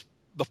cares? He's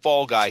the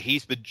fall guy.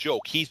 He's the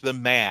joke. He's the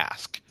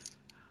mask.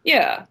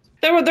 Yeah.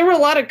 There were a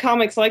lot of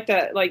comics like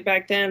that, like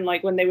back then,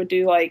 like when they would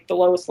do like the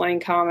Lois Lane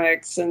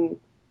comics and,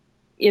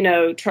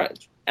 I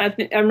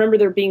remember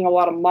there being a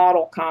lot of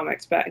model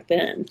comics back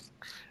then.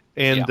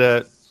 And,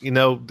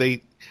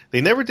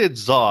 they never did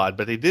Zod,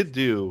 but they did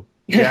do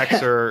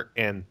Jax-Ur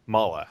and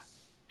Mala.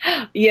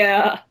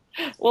 Yeah.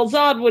 Well,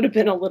 Zod would have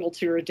been a little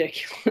too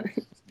ridiculous.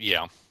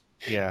 Yeah.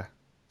 Yeah.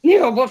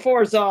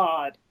 Before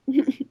Zod.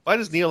 Why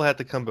does Neil have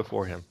to come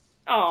before him?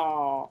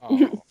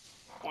 Oh.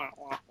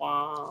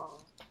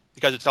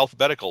 Because it's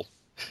alphabetical.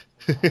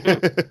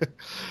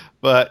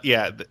 But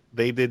yeah,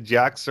 they did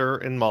Jax-Ur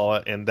and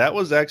Mala, and that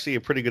was actually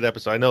a pretty good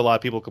episode. I know a lot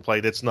of people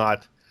complained it's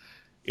not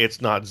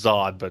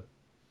Zod, but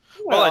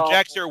well,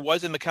 Jax-Ur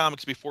was in the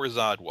comics before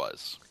Zod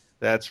was.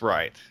 That's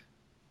right.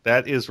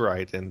 That is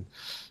right, and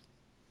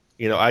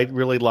I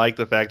really like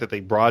the fact that they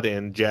brought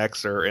in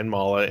Jax-Ur and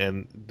Mala,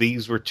 and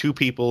these were two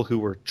people who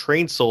were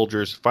trained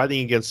soldiers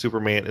fighting against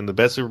Superman, and the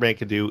best Superman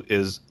can do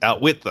is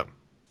outwit them.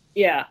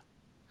 Yeah.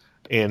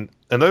 And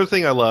another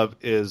thing I love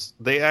is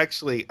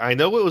I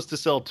know it was to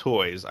sell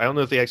toys. I don't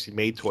know if they actually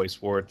made toys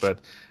for it, but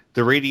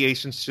the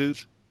radiation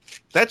suit,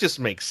 that just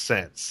makes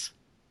sense.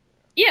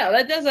 Yeah,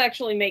 that does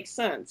actually make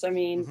sense. I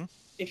mean,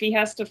 if he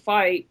has to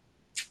fight,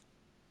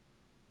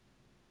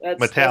 That's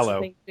the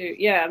thing too.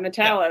 Yeah,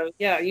 Metallo.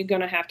 Yeah, you're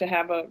going to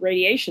have a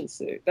radiation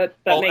suit. That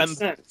makes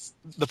sense.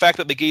 The fact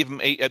that they gave him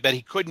that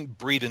he couldn't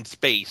breathe in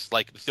space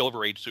like the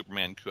Silver Age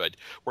Superman could,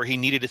 where he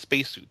needed a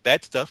spacesuit.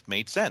 That stuff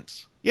made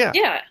sense. Yeah.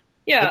 Yeah.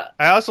 Yeah.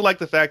 I also like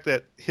the fact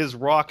that his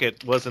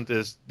rocket wasn't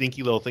this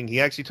dinky little thing.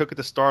 He actually took it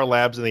to Star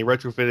Labs and they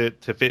retrofitted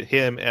it to fit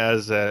him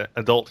as an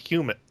adult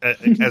human,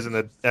 as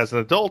an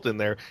adult in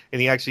there.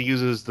 And he actually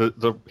uses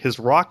his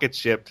rocket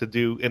ship to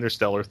do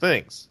interstellar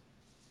things.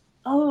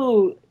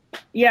 Oh,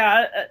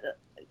 yeah.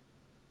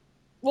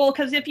 Well,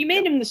 because if you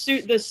made him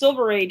the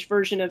Silver Age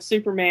version of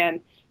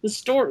Superman, the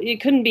story it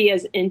couldn't be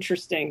as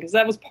interesting because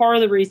that was part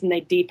of the reason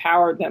they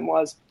depowered them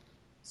was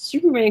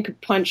Superman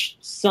could punch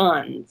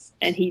suns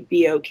and he'd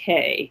be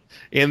okay.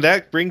 And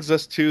that brings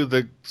us to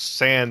the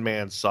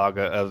Sandman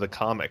saga of the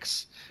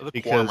comics.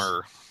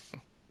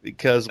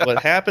 Because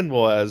what happened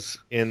was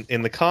in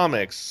the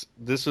comics,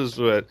 this was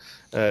what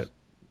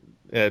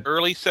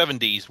early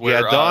 70s.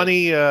 Where,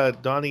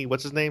 Donnie,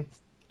 what's his name?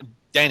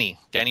 Danny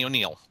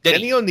O'Neill.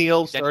 Danny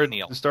O'Neill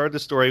started the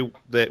story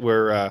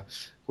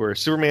where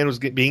Superman was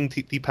being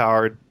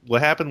depowered.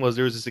 What happened was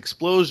there was this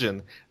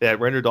explosion that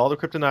rendered all the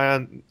kryptonite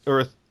on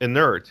Earth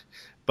inert,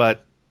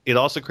 but it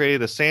also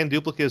created a sand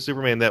duplicate of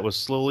Superman that was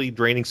slowly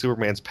draining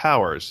Superman's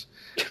powers.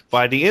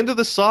 By the end of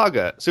the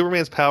saga,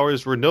 Superman's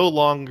powers were no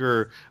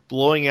longer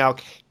blowing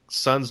out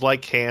suns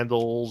like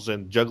candles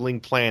and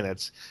juggling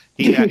planets.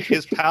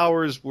 His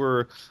powers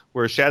were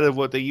a shadow of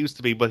what they used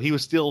to be, but he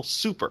was still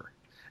super.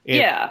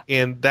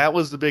 And that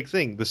was the big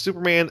thing. The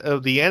Superman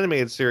of the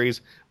animated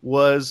series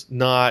was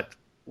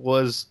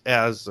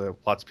as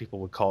lots of people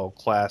would call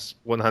class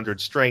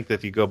 100 strength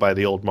if you go by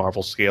the old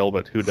Marvel scale,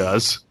 but who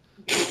does?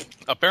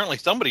 Apparently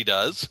somebody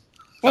does.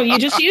 Well, you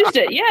just used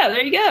it. Yeah,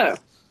 there you go.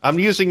 I'm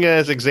using it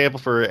as an example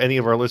for any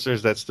of our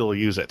listeners that still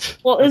use it.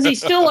 Well, is he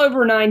still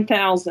over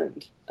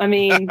 9,000? I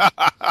mean...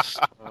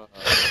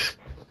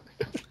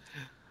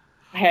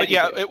 But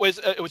yeah, it was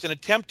an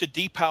attempt to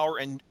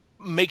depower and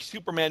make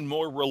Superman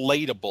more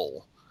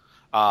relatable,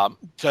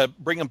 to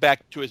bring him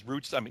back to his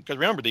roots. I mean, because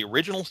remember, the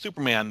original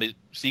Superman, the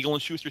Siegel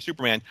and Schuster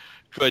Superman,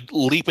 could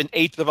leap an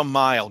eighth of a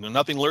mile.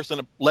 Nothing less than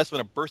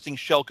a bursting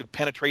shell could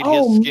penetrate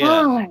his skin.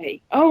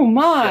 Oh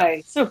my!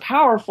 Yeah. So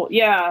powerful.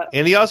 Yeah.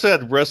 And he also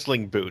had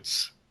wrestling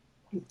boots.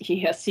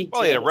 Yes, he did.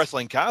 Well, he had a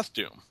wrestling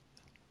costume.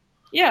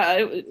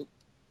 Yeah,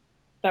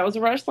 that was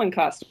a wrestling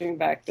costume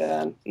back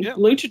then. Yeah.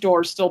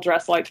 Luchadors still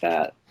dress like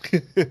that.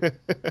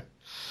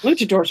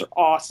 Luchadors are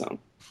awesome.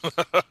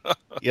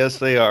 Yes,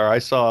 they are. I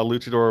saw a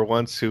luchador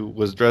once who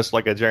was dressed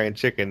like a giant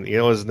chicken. You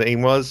know what his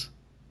name was?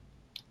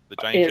 The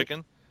giant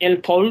chicken? El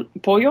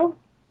Pollo?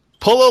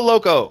 Polo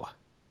Loco!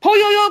 Pollo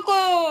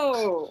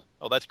Loco!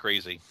 Oh, that's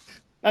crazy.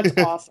 That's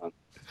awesome.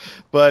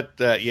 But,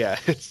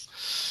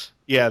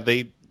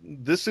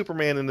 this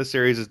Superman in the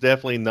series is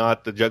definitely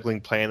not the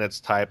juggling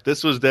planets type.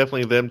 This was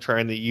definitely them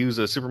trying to use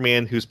a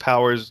Superman whose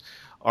powers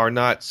are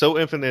not so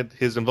infinite,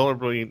 his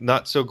invulnerability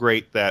not so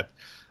great that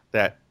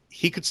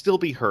he could still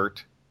be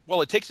hurt.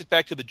 Well, it takes it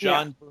back to the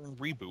John Byrne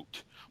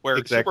reboot,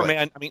 where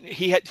Superman, I mean,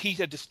 he had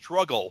to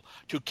struggle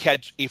to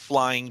catch a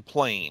flying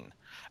plane,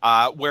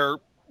 where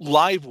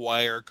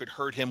Livewire could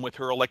hurt him with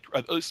her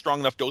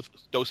strong enough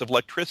dose of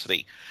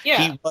electricity.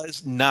 Yeah. He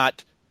was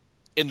not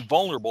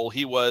invulnerable.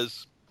 He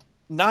was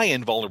nigh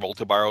invulnerable,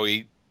 to borrow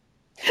a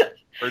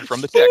word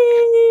from the tick.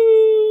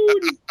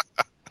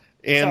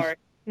 And sorry.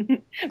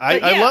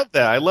 I love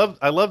that. I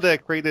love that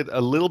it created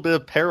a little bit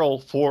of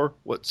peril for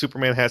what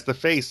Superman has to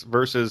face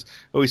versus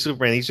he's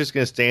Superman. He's just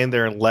going to stand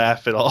there and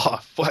laugh it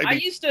off. I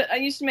used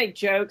to make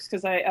jokes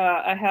because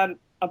I had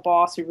a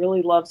boss who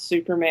really loved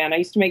Superman. I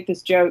used to make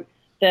this joke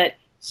that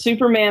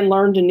Superman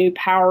learned a new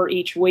power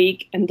each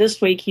week, and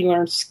this week he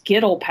learned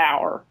Skittle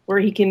power, where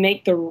he can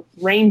make the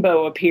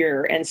rainbow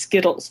appear and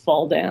Skittles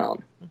fall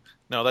down.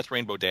 No, that's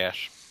Rainbow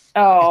Dash.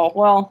 Oh,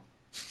 well...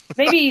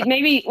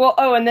 Maybe. Well,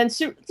 and then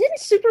didn't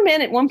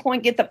Superman at one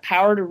point get the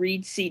power to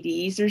read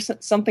CDs or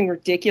something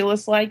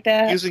ridiculous like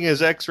that? Using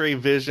his X-ray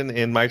vision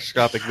and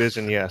microscopic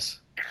vision,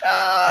 yes.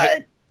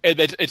 God.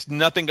 It's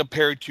nothing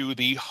compared to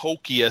the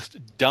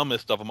hokiest,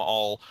 dumbest of them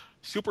all,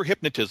 super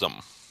hypnotism.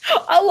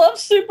 I love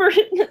super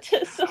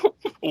hypnotism.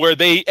 Where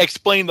they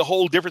explain the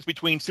whole difference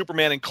between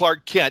Superman and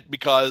Clark Kent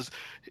because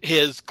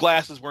his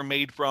glasses were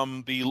made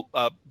from the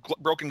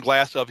broken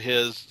glass of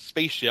his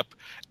spaceship,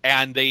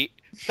 and they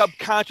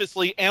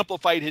subconsciously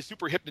amplified his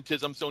super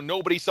hypnotism so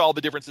nobody saw the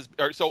differences,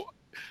 or so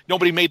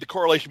nobody made the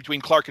correlation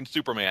between Clark and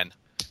Superman.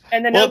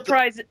 And the no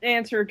prize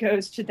answer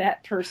goes to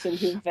that person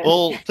who invented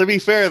Well, to be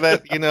fair,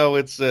 that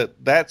it's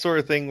that sort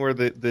of thing where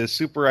the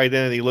super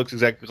identity looks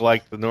exactly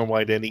like the normal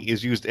identity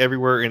is used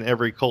everywhere in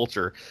every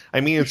culture.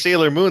 I mean, in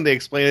Sailor Moon, they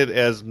explain it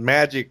as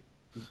magic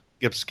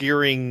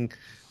obscuring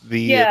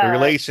the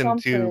relation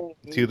to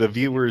the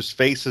viewers'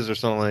 faces or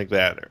something like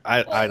that.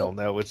 I don't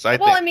know.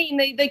 I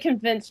mean, they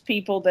convinced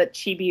people that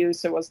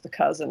Chibiusa was the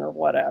cousin or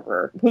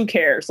whatever. Who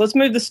cares? Let's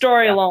move the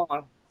story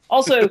along.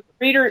 Also,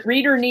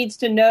 reader needs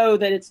to know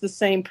that it's the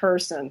same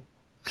person.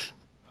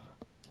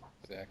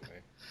 Exactly.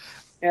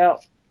 Yeah.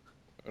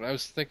 And I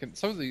was thinking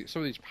some of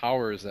these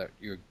powers that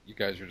you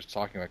guys were just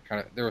talking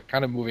about, they were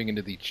kind of moving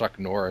into the Chuck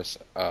Norris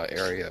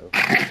area of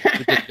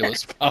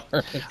ridiculous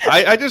power.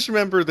 I just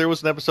remember there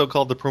was an episode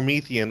called The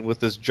Promethean with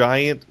this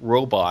giant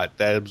robot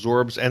that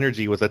absorbs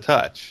energy with a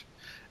touch,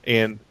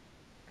 and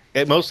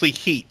it mostly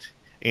heat.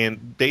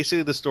 And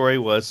basically the story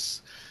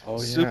was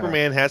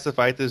Superman has to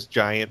fight this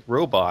giant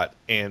robot,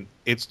 and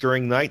it's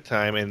during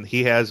nighttime, and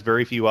he has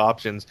very few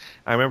options.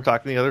 I remember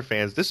talking to the other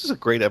fans. This is a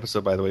great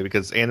episode, by the way,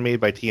 because it's animated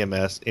by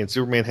TMS, and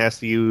Superman has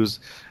to use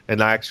an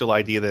actual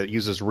idea that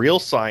uses real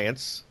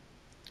science,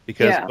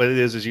 because what it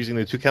is using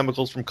the two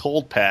chemicals from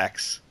cold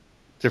packs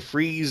to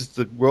freeze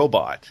the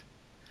robot.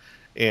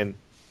 And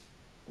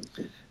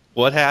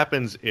what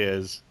happens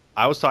is,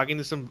 I was talking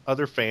to some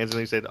other fans, and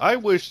they said, I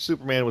wish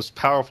Superman was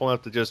powerful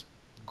enough to just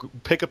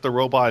pick up the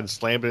robot and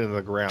slam it into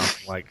the ground.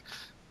 Like,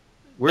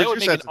 where's that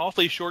would your make an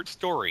awfully short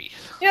story.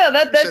 Yeah,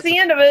 that's the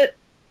end of it.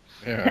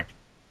 Yeah.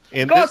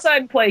 And Go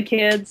outside and play,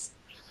 kids.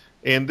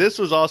 And this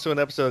was also an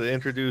episode that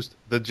introduced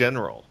the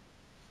General.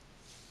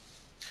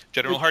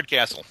 General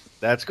Hardcastle.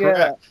 That's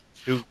correct.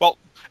 Yeah. Well,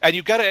 and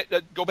you've got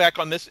to go back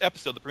on this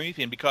episode, The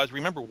Promethean, because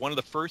remember, one of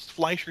the first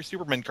Fleischer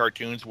Superman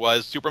cartoons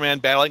was Superman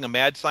battling a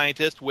mad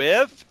scientist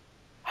with...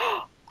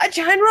 a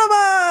giant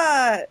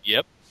robot!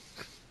 Yep.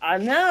 I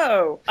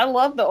know. I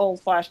love the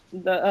old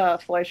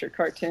Fleischer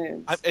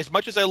cartoons. As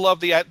much as I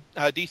love the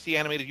DC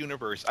animated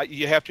universe,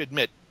 you have to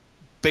admit,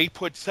 they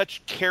put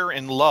such care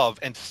and love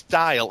and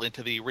style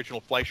into the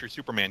original Fleischer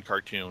Superman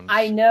cartoons.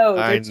 I know.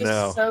 They're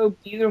just so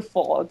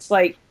beautiful. It's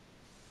like,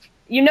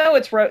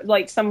 it's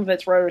like some of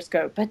it's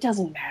rotoscope, but it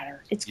doesn't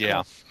matter. It's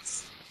good.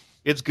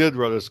 It's good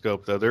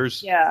rotoscope, though.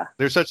 There's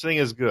such thing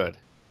as good.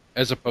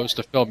 As opposed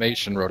to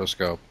Filmation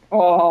rotoscope.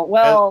 Oh,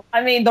 well,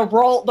 I mean, the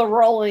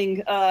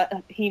rolling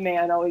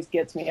He-Man always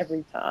gets me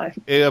every time.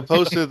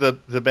 Opposed to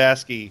the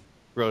Basky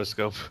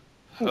rotoscope.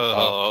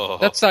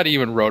 That's not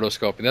even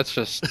rotoscoping. That's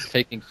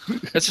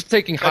just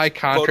taking high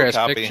contrast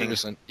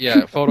pictures and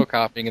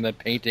photocopying and then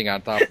painting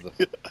on top of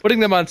them, putting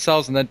them on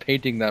cells and then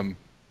painting them.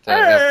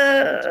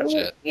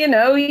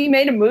 He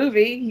made a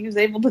movie. He was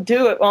able to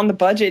do it on the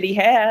budget he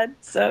had.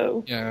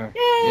 So yeah.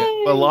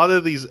 A lot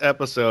of these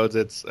episodes,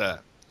 it's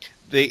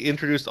they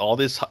introduced all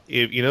this.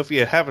 If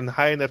you have a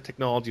high enough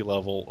technology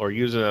level or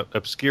use an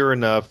obscure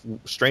enough,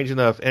 strange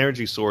enough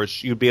energy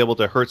source, you'd be able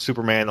to hurt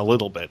Superman a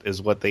little bit.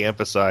 Is what they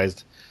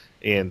emphasized.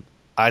 And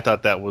I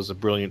thought that was a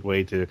brilliant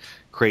way to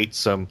create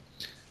some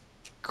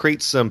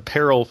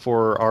peril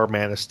for our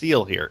Man of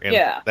Steel here. And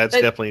that's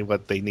definitely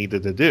what they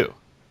needed to do.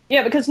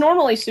 Yeah, because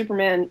normally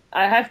Superman,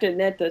 I have to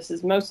admit this,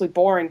 is mostly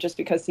boring just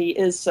because he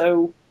is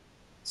so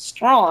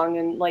strong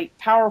and like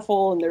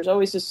powerful, and there's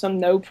always just some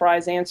no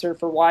prize answer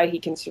for why he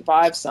can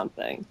survive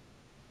something.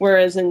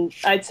 Whereas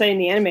I'd say in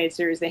the animated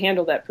series, they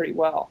handled that pretty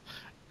well.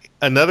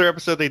 Another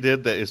episode they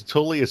did that is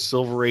totally a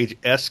Silver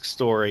Age-esque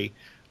story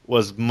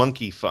was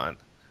Monkey Fun,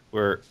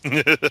 where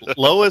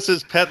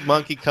Lois's pet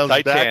monkey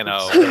comes back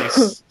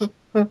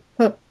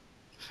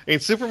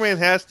and Superman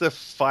has to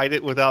fight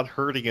it without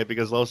hurting it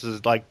because Lois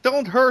is like,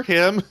 don't hurt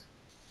him.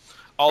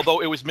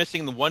 Although it was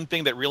missing the one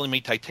thing that really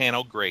made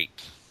Titano great.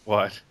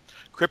 What?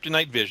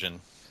 Kryptonite Vision.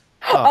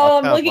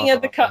 I'm looking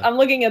at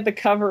the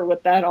cover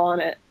with that on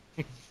it.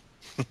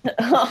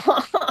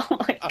 Oh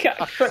my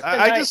god!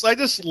 I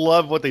just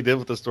love what they did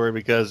with the story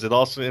because it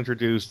also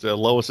introduced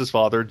Lois's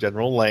father,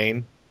 General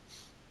Lane.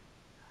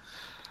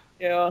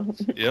 Yeah.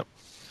 Yep.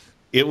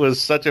 It was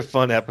such a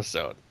fun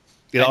episode.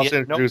 It also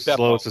introduced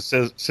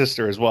Lois'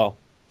 sister as well.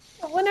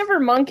 Whenever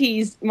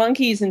monkeys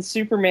and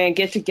Superman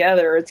get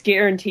together, it's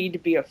guaranteed to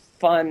be a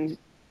fun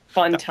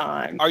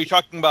time. Are you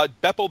talking about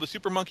Beppo the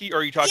super monkey, or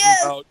are you talking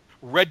about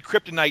Red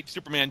Kryptonite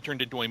Superman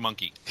turned into a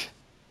monkey?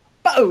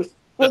 Both.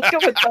 Let's go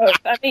with both.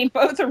 I mean,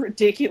 both are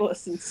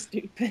ridiculous and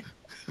stupid.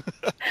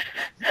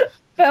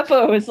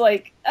 Beppo is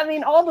like, I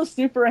mean, all the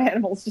super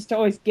animals just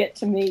always get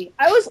to me.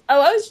 I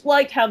always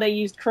liked how they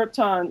used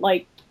Krypton.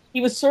 Like,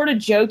 he was sort of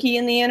jokey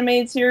in the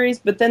animated series,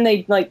 but then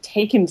they like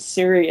take him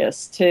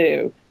serious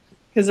too,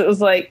 because it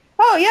was like,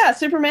 oh yeah,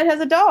 Superman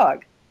has a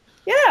dog.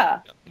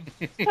 Yeah,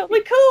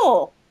 totally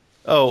cool.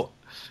 Oh,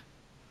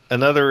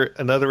 another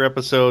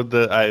episode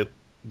that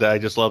I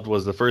just loved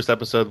was the first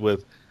episode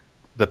with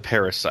the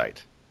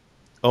Parasite.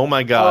 Oh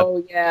my god!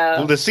 Oh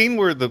yeah, the scene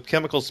where the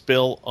chemicals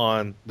spill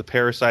on the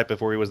Parasite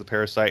before he was the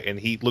Parasite, and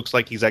he looks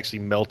like he's actually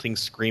melting,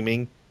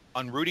 screaming.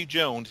 On Rudy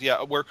Jones,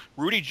 where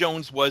Rudy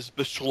Jones was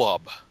the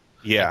schlub.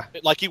 Yeah.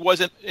 Like he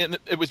wasn't,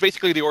 it was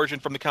basically the origin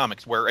from the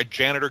comics where a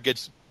janitor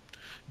gets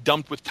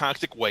dumped with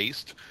toxic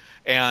waste,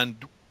 and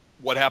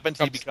what happens?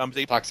 He becomes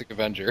a Toxic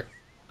Avenger.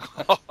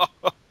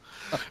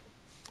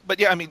 But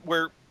yeah, I mean,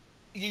 where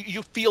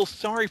you feel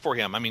sorry for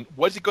him. I mean,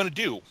 what's he going to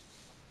do?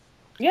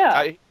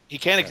 Yeah. He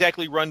can't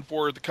exactly run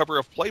for the cover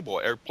of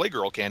Playboy or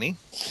Playgirl, can he?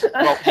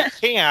 Well, he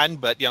can,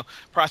 but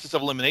process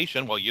of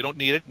elimination. Well, you don't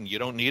need it, and you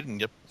don't need it, and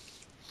you.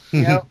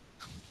 Yep.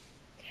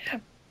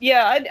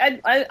 Yeah,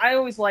 I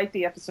always liked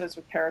the episodes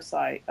with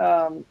Parasite,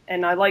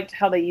 and I liked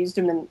how they used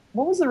him in,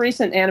 what was the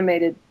recent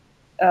animated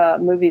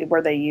movie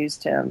where they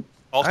used him?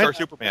 All-Star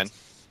Superman.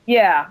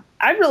 Yeah,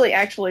 I really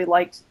actually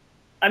liked.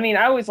 I mean,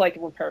 I always like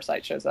it when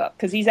Parasite shows up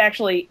because he's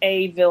actually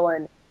a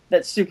villain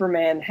that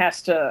Superman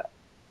has to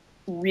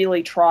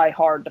really try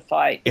hard to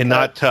fight and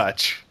not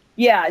touch.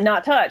 Yeah,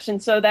 not touch,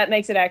 and so that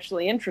makes it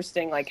actually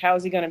interesting. Like, how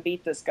is he going to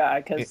beat this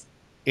guy?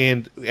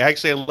 And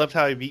actually, I loved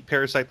how he beat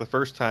Parasite the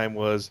first time.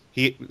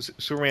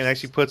 Superman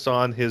actually puts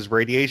on his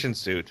radiation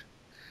suit,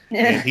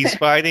 and he's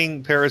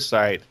fighting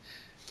Parasite.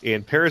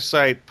 And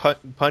Parasite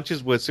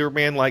punches with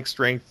Superman-like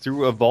strength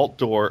through a vault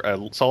door, a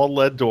solid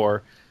lead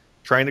door,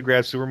 trying to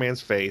grab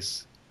Superman's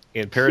face.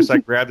 And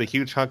Parasite grabbed a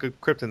huge hunk of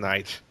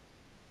kryptonite,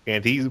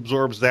 and he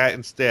absorbs that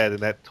instead, and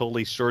that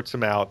totally shorts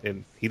him out,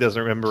 and he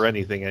doesn't remember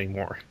anything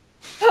anymore.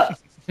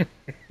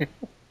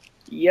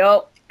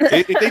 Yep.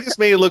 They just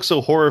made it look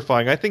so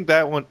horrifying. I think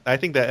that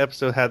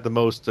episode had the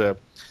most.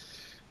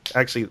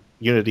 Actually,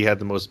 Unity had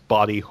the most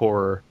body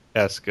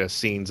horror-esque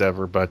scenes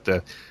ever, but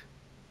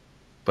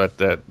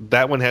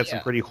that one had some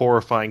pretty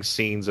horrifying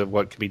scenes of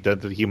what can be done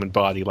to the human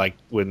body, like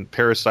when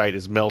Parasite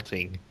is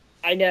melting.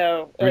 I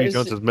know. Rudy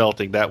Jones is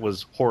melting. That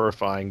was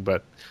horrifying,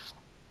 but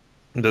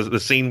the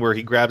scene where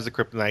he grabs the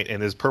kryptonite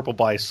and his purple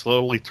body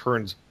slowly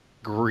turns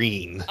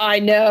green. I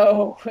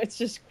know. It's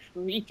just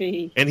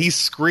creepy. And he's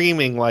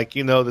screaming like,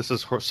 this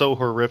is so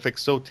horrific,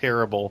 so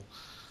terrible.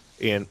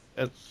 And,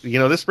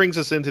 this brings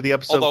us into the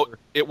episode. Although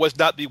it was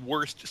not the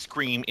worst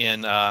scream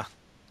in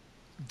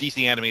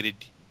DC Animated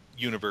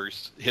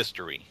Universe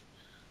history.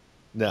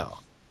 No.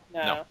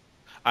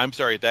 I'm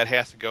sorry. That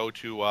has to go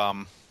to...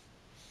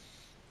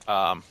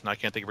 I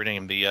can't think of her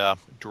name. The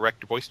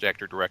voice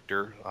actor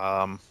director.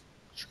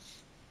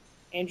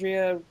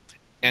 Andrea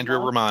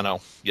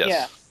Romano. Yes.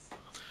 Yeah.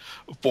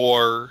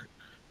 For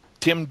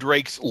Tim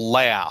Drake's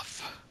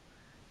laugh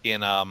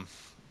in Batman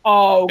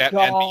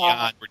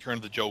Beyond: Return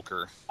of the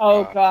Joker.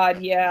 Oh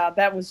God, yeah,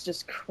 that was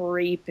just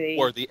creepy.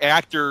 Or the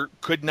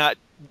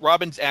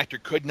Robin's actor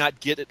could not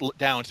get it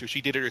down, so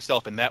she did it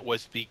herself, and that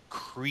was the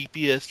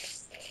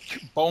creepiest,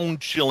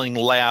 bone-chilling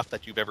laugh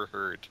that you've ever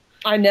heard.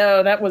 I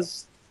know, that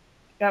was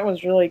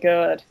really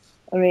good.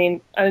 I mean,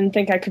 I didn't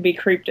think I could be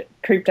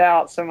creeped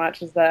out so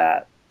much as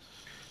that.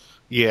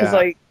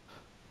 Yeah.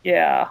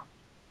 Yeah.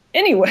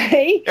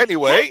 Anyway,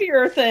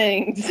 happier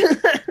things.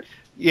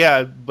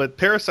 Yeah, but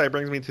Parasite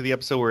brings me to the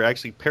episode where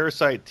actually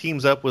Parasite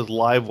teams up with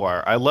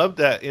Livewire. I love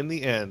that in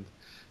the end,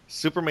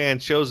 Superman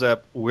shows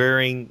up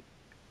wearing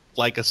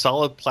like a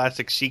solid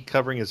plastic sheet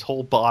covering his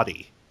whole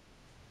body.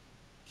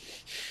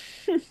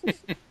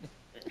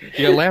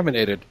 He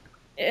laminated.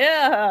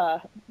 Yeah,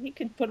 he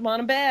could put him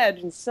on a badge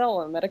and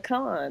sell him at a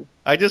con.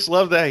 I just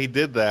love that he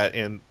did that,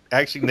 and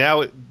actually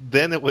now it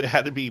would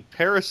have to be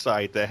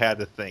Parasite that had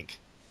to think.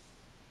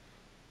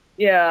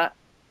 Yeah.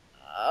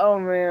 Oh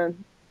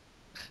man.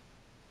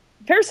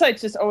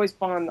 Parasite's just always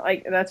fun.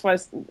 Like, that's why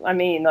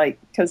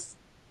because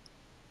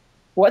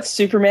what's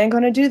Superman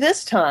going to do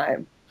this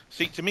time?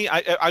 See, to me,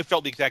 I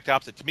felt the exact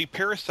opposite. To me,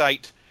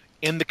 Parasite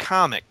in the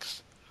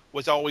comics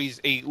was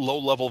always a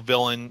low-level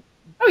villain.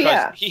 Oh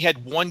yeah. He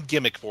had one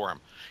gimmick for him.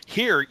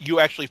 Here, you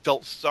actually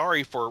felt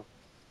sorry for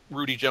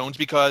Rudy Jones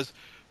because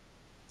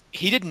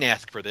he didn't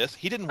ask for this.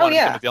 He didn't want to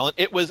become a villain.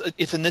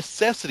 It's a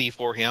necessity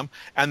for him,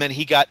 and then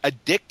he got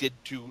addicted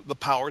to the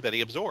power that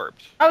he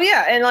absorbed. Oh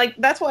yeah, and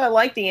that's why I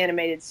like the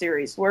animated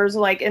series. Whereas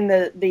in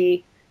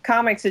the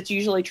comics, it's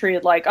usually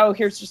treated like, oh,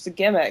 here's just a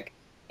gimmick.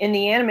 In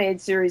the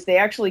animated series, they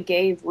actually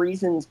gave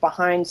reasons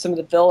behind some of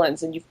the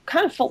villains, and you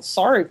kind of felt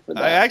sorry for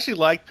them. I actually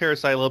liked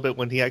Parasite a little bit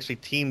when he actually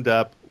teamed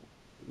up,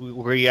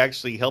 where he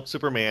actually helped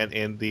Superman,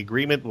 and the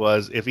agreement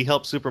was if he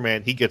helps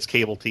Superman, he gets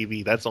cable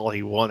TV. That's all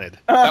he wanted.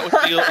 That was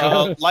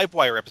the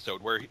Livewire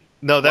episode where.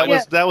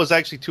 That was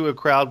actually to a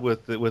crowd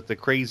with the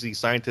crazy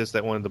scientist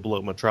that wanted to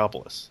blow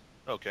Metropolis.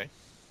 Okay.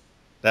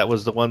 That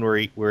was the one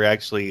where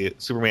actually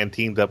Superman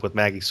teamed up with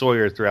Maggie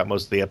Sawyer throughout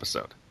most of the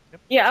episode.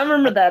 Yeah, I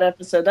remember that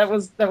episode. That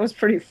was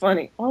pretty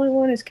funny. All I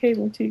want is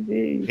cable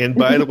TV. And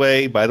by the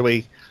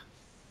way,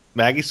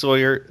 Maggie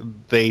Sawyer,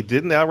 they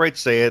didn't outright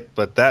say it,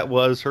 but that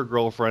was her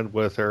girlfriend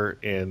with her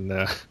in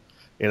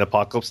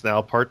Apocalypse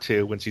Now Part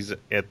 2 when she's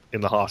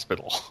in the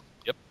hospital.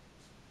 Yep.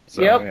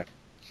 So, yep. Yeah.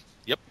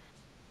 Yep.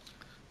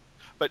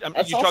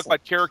 But you talk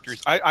about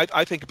characters.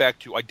 I think back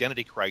to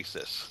Identity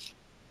Crisis.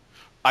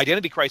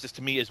 Identity Crisis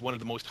to me is one of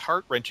the most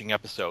heart-wrenching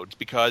episodes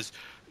because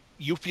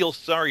you feel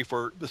sorry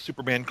for the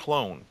Superman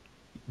clone.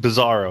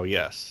 Bizarro,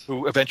 yes.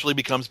 Who eventually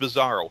becomes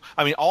Bizarro.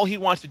 I mean, all he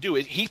wants to do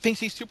is, he thinks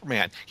he's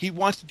Superman. He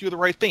wants to do the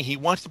right thing. He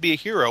wants to be a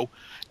hero.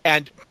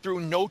 And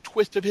through no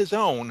twist of his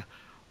own,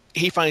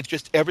 he finds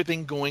just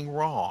everything going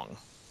wrong.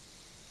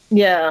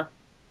 Yeah.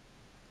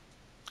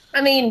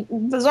 I mean,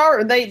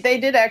 Bizarro, they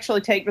did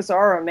actually take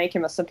Bizarro and make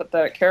him a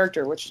sympathetic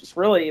character, which is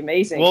really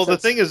amazing. Well, the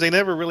thing is, they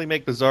never really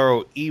make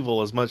Bizarro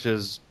evil as much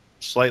as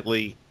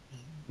slightly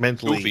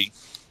mentally... Goofy.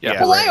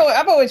 Yeah. Well,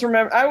 I always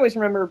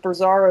remember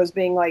Bizarro as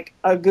being like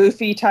a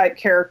goofy type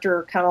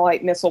character, kind of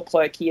like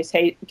Mistleplick. He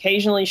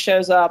occasionally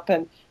shows up,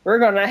 and we're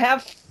going to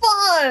have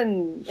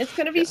fun. It's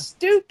going to be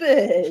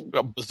stupid.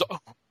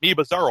 Me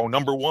Bizarro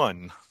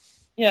 #1.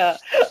 Yeah.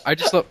 I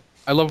just love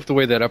I love the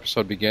way that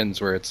episode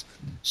begins, where it's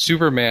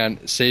Superman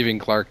saving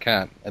Clark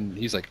Kent, and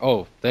he's like,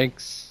 "Oh,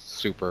 thanks,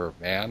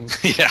 Superman."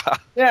 Yeah.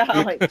 Yeah.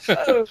 Like,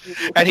 oh.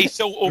 And he's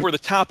so over the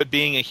top at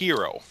being a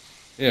hero.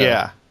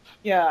 Yeah.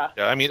 Yeah.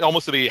 I mean,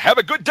 almost to be "Have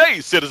a good day,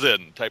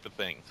 citizen" type of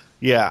thing.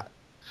 Yeah.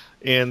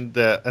 And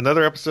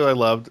another episode I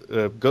loved,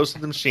 Ghost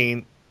of the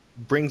Machine,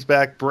 brings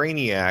back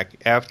Brainiac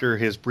after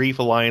his brief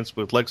alliance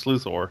with Lex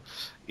Luthor.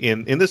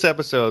 In this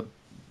episode,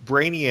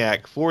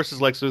 Brainiac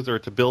forces Lex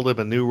Luthor to build him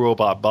a new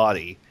robot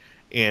body.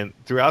 And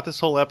throughout this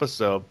whole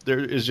episode, there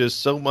is just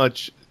so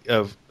much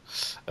of...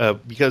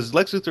 because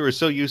Lex Luthor is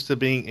so used to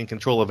being in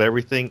control of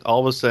everything, all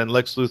of a sudden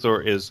Lex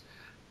Luthor is,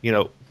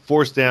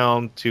 forced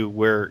down to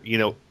where,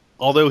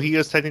 although he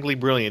is technically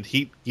brilliant,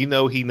 he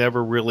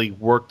never really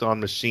worked on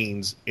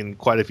machines in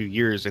quite a few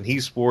years, and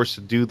he's forced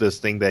to do this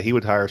thing that he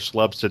would hire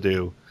schlubs to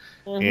do.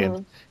 Mm-hmm.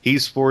 And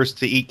he's forced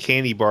to eat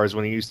candy bars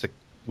when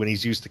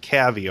he's used to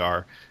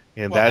caviar.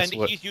 And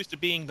he's used to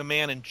being the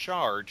man in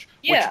charge.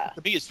 Yeah. Which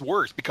to me is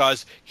worse,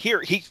 because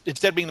here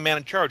instead of being the man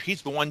in charge,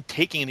 he's the one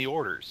taking the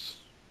orders.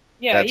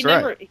 Yeah, That's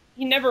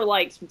he never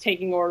likes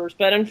taking orders,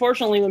 but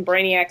unfortunately when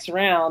Brainiac's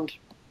around,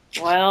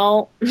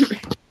 well...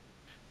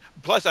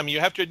 Plus, I mean, you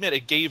have to admit,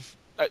 it gave...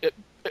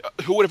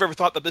 who would have ever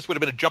thought that this would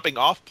have been a jumping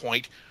off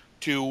point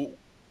to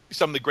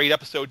some of the great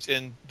episodes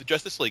in the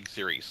Justice League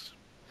series?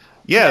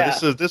 Yeah.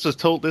 This was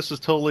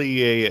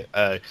totally a.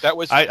 That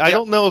was. I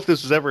don't know if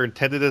this was ever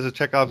intended as a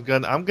Chekhov's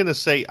gun. I'm going to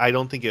say I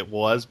don't think it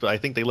was, but I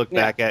think they looked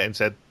back at it and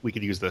said we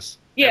could use this.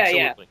 Yeah,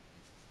 Absolutely.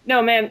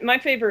 No, man, my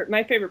favorite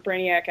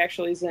Brainiac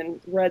actually is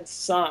in Red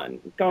Sun.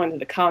 Going to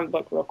the comic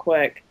book real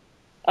quick.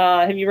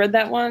 Have you read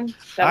that one?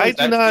 I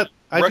do not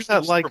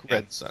Russian like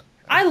Superman. Red Sun.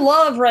 I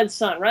love Red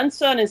Sun. Red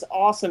Sun is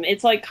awesome.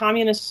 It's like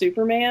communist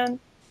Superman.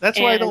 That's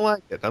why I don't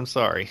like it. I'm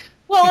sorry.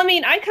 Well, I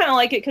mean, I kind of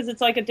like it because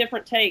it's like a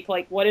different take.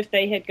 Like, what if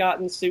they had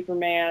gotten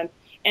Superman?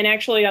 And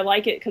actually, I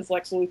like it because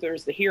Lex Luthor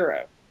is the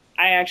hero.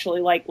 I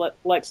actually like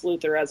Lex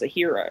Luthor as a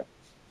hero.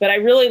 But I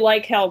really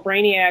like how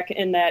Brainiac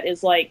in that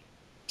is like,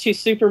 to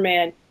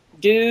Superman,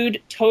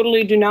 dude,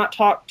 totally do not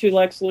talk to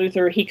Lex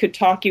Luthor. He could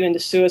talk you into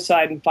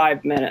suicide in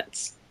 5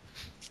 minutes.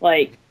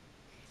 Like,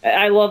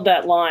 I love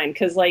that line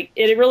because, like,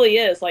 it really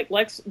is. Like,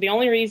 the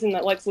only reason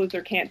that Lex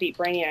Luthor can't beat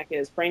Brainiac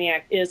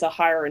is a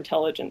higher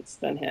intelligence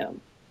than him.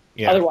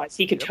 Yeah. Otherwise,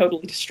 he could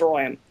totally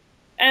destroy him.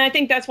 And I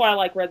think that's why I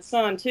like Red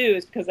Sun, too,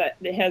 is because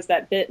it has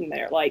that bit in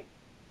there. Like,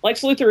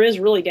 Lex Luthor is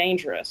really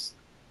dangerous.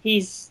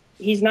 He's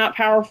not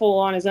powerful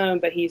on his own,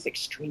 but he's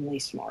extremely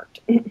smart.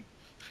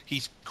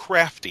 He's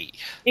crafty.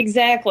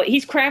 Exactly.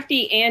 He's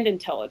crafty and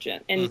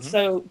intelligent. And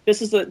so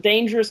this is a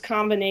dangerous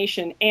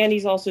combination, and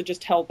he's also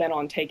just hell-bent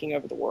on taking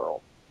over the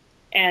world.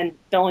 And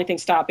the only thing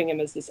stopping him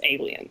is this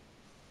alien.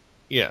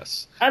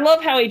 Yes. I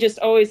love how he just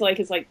always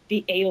is like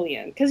the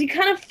alien, because you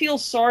kind of feel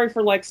sorry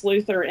for Lex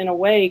Luthor in a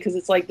way, because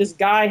it's like this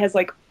guy has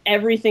like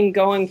everything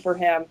going for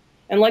him,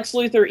 and Lex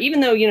Luthor,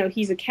 even though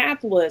he's a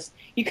capitalist,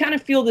 you kind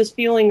of feel this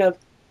feeling of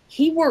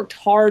he worked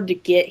hard to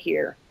get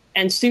here,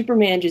 and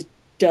Superman just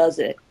does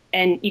it,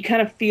 and you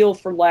kind of feel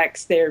for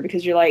Lex there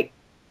because you're like,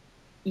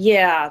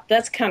 yeah,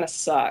 that's kind of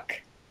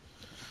suck.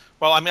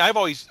 Well, I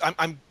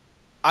mean,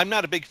 I'm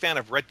not a big fan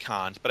of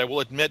retcons, but I will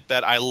admit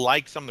that I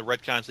like some of the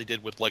retcons they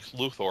did with Lex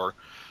Luthor.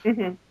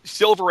 Mm-hmm.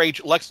 Silver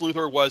Age, Lex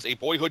Luthor was a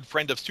boyhood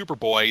friend of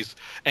Superboy's,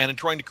 and in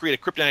trying to create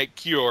a kryptonite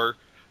cure,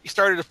 he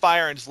started a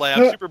fire in his lab.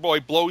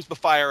 Superboy blows the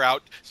fire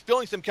out,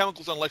 spilling some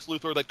chemicals on Lex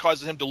Luthor that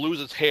causes him to lose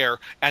his hair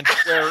and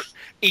swear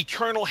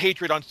eternal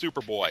hatred on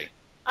Superboy.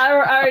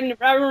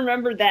 I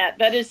remember that.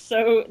 That is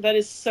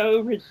so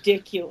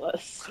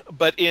ridiculous.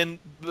 But in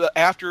the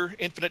after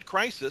Infinite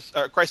Crisis,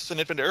 Crisis on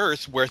Infinite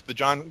Earths, with the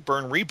John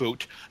Byrne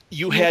reboot,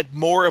 you had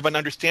more of an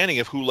understanding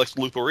of who Lex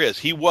Luthor is.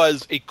 He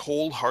was a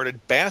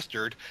cold-hearted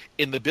bastard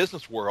in the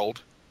business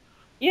world,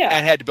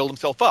 and had to build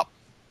himself up.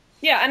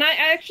 Yeah, and I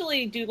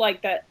actually do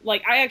like that.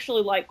 Like, I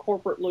actually like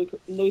corporate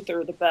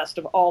Luthor the best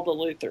of all the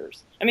Luthors.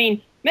 I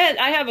mean,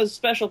 I have a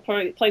special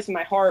place in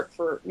my heart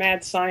for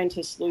mad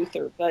scientist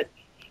Luthor, but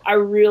I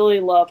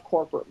really love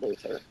corporate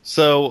Luthor.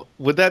 So,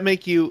 would that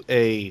make you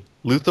a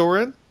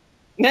Luthoran?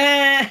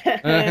 I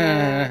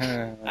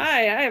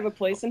have a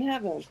place in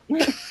heaven.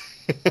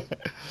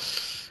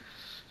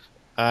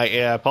 I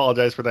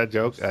apologize for that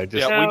joke. We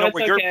know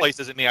where your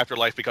place is in the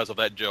afterlife because of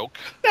that joke.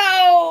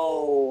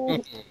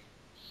 No!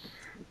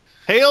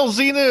 Hail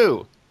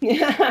Xenu!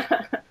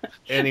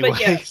 Anyway,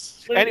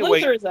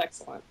 Luthor is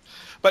excellent.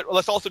 But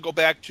let's also go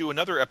back to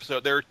another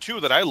episode. There are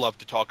two that I love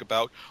to talk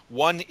about.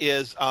 One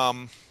is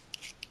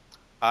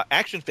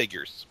action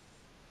figures.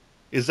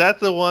 Is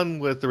that the one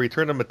with the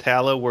Return of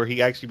Metallo where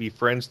he actually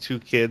befriends two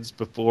kids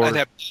before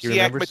he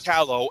remembers?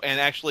 Metallo and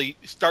actually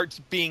starts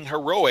being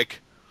heroic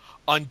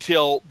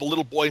until the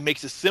little boy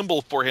makes a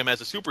symbol for him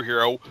as a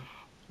superhero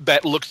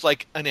that looks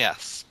like an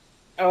S.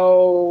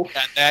 Oh.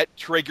 And that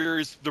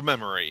triggers the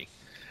memory.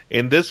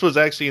 And this was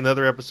actually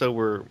another episode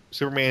where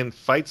Superman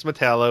fights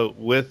Metallo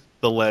with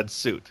the lead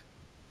suit.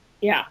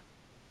 Yeah.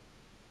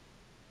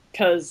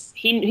 Because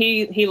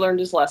he learned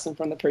his lesson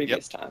from the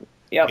previous time.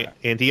 Yep.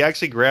 And he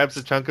actually grabs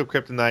a chunk of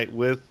kryptonite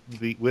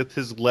with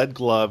his lead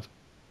glove,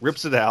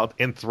 rips it out,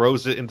 and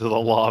throws it into the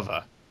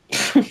lava.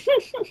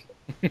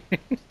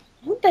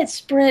 Won't that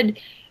spread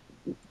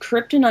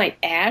kryptonite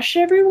ash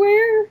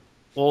everywhere?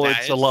 Well,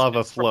 it's a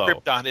lava flow. From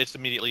Krypton, it's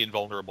immediately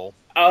invulnerable.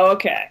 Oh,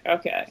 okay.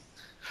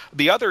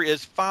 The other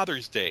is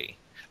Father's Day.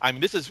 I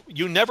mean,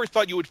 you never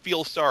thought you would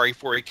feel sorry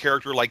for a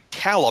character like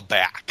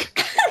Kalibak,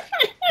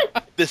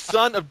 the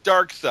son of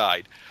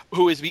Darkseid,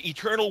 who is the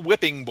eternal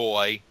whipping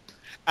boy,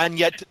 and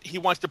yet he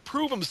wants to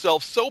prove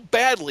himself so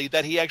badly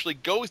that he actually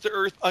goes to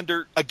Earth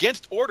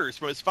against orders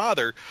from his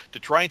father to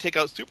try and take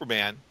out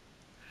Superman.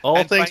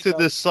 All thanks to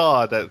this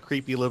Saw, that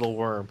creepy little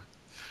worm.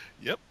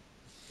 Yep.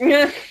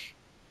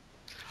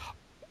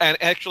 And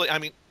actually, I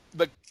mean,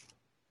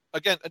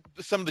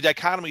 some of the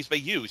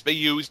dichotomies they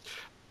used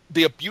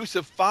the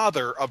abusive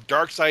father of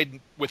Darkseid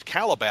with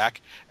Kalibak,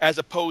 as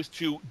opposed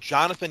to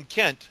Jonathan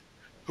Kent,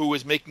 who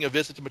was making a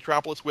visit to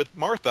Metropolis with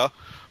Martha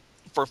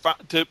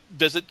to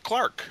visit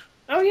Clark.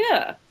 Oh,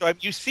 yeah. So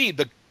you see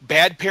the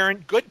bad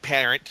parent, good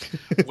parent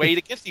weighed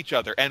against each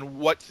other, and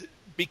what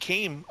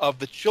became of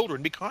the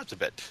children because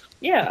of it.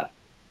 Yeah.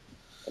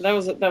 That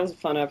was a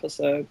fun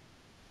episode.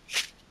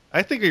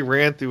 I think we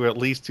ran through at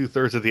least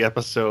 2/3 of the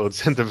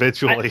episodes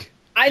individually.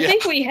 I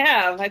think we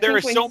have. There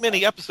are so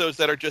many episodes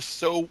that are just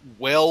so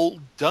well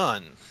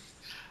done.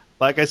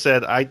 Like I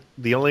said,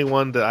 the only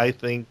one that I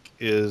think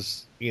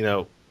is,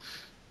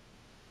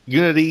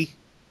 Unity,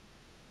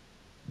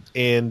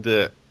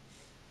 and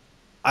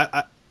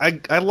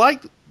I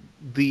liked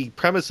the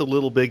premise of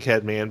Little Big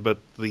Head Man, but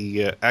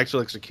the actual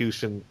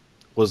execution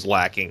was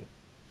lacking.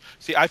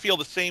 See, I feel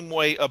the same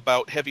way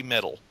about Heavy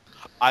Metal.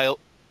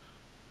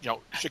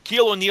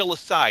 Shaquille O'Neal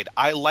aside,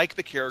 I like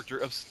the character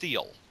of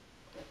Steel,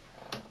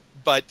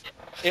 but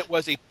it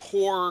was a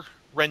poor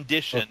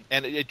rendition,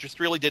 and it just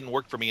really didn't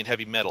work for me in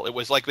Heavy Metal. It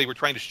was like they were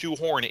trying to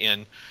shoehorn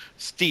in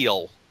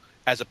Steel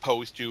as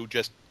opposed to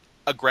just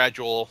a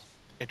gradual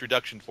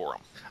introduction for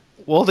him.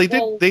 Well, they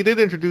did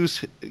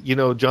introduce,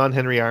 John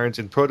Henry Irons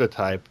in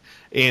Prototype,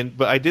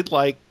 but I did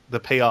like the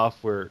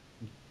payoff where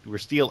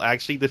Steel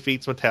actually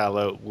defeats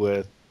Metallo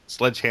with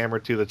Sledgehammer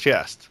to the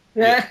chest.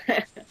 Yeah.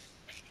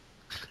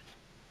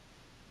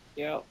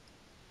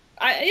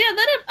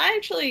 I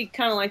actually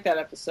kind of like that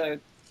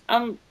episode.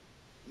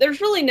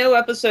 There's really no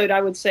episode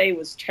I would say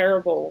was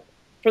terrible.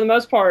 For the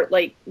most part,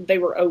 like, they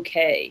were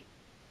okay.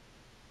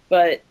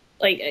 But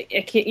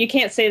you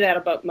can't say that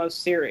about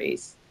most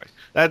series.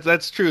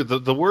 That's true.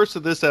 The worst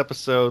of this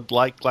episode,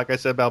 like I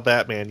said about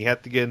Batman, you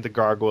have to get into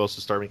Gargoyles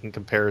to start making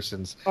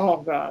comparisons. Oh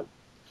God.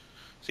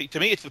 See,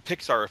 to me, it's the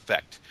Pixar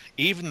effect.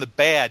 Even the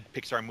bad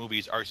Pixar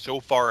movies are so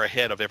far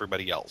ahead of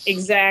everybody else.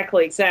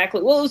 Exactly.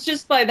 Well, it was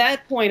just by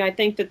that point I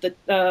think that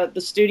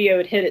the studio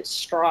had hit its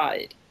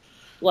stride.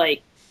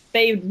 Like,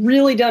 they'd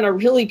really done a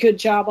really good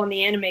job on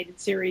the animated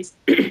series,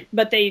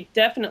 but they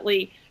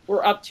definitely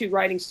were up to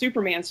writing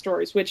Superman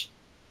stories, which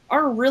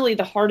are really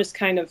the hardest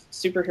kind of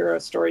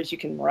superhero stories you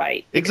can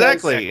write.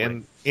 Exactly.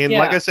 And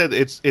like I said,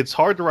 it's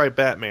hard to write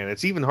Batman.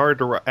 It's even hard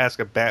to ask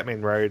a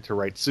Batman writer to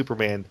write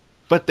Superman,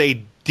 but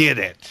they did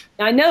it.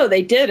 I know,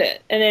 they did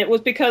it. And it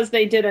was because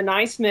they did a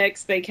nice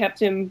mix. They kept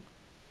him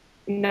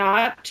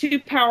not too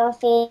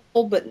powerful,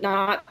 but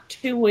not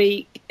too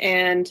weak.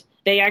 And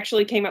they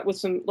actually came up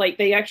with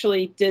they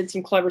actually did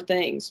some clever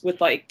things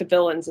with, like, the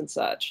villains and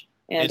such.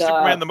 And, in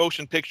Superman the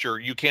Motion Picture,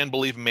 you can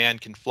believe a man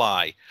can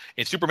fly.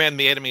 In Superman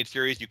the Animated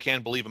Series, you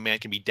can believe a man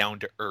can be down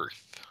to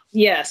earth.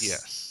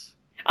 Yes.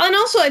 And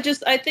also,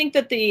 I think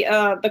that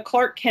the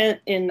Clark Kent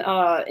in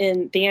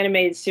the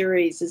animated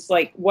series is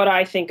like what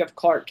I think of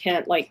Clark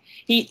Kent. Like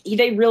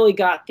they really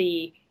got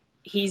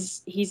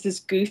he's this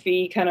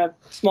goofy kind of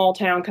small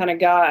town kind of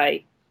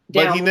guy.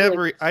 But he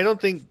never. I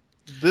don't think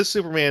this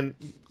Superman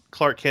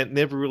Clark Kent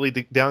never really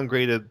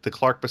downgraded the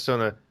Clark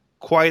persona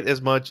quite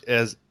as much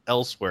as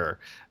elsewhere,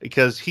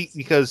 because he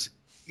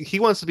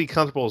wants to be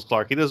comfortable as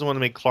Clark. He doesn't want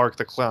to make Clark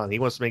the clown. He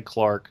wants to make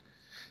Clark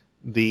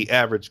the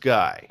average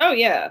guy. Oh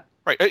yeah.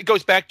 Right. It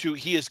goes back to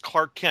he is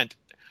Clark Kent,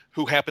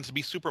 who happens to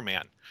be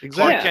Superman.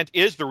 Exactly. Clark Kent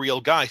is the real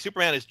guy.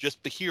 Superman is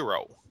just the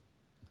hero.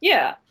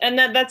 Yeah, and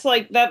that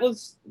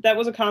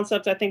was a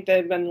concept I think that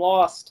had been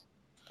lost,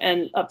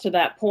 and up to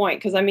that point,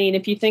 because I mean,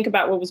 if you think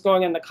about what was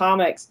going on in the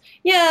comics,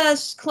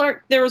 yes,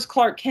 there was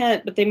Clark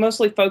Kent, but they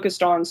mostly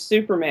focused on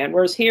Superman.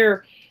 Whereas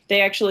here, they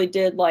actually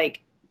did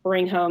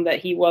bring home that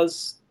he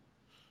was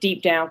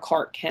deep down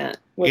Clark Kent.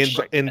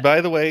 And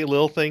by the way,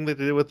 little thing that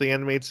they did with the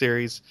animated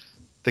series.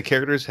 The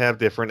characters have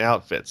different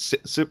outfits.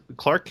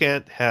 Clark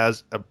Kent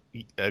has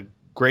a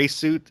gray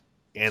suit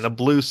and a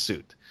blue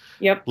suit.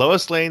 Yep.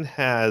 Lois Lane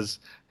has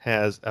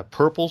a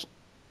purple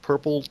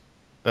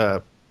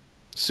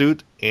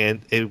suit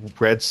and a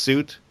red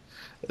suit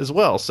as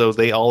well. So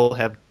they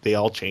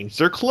all changed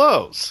their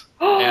clothes.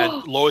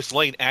 And Lois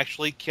Lane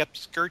actually kept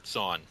skirts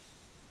on.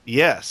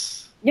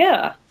 Yes.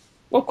 Yeah.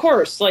 Well, of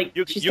course.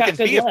 You can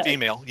be a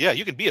female. Yeah,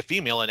 you can be a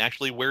female and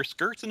actually wear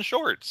skirts and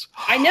shorts.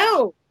 I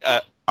know.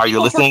 Are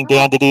you listening,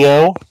 Dan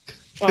DiDio?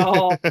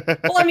 Oh,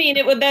 well, I mean,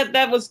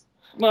 that was.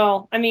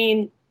 Well, I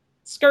mean,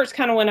 skirts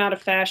kind of went out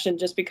of fashion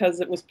just because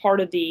it was part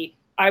of the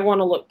I want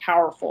to look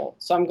powerful,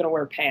 so I'm going to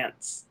wear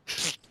pants.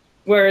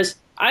 Whereas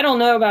I don't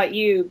know about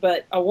you,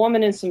 but a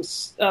woman in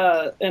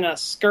in a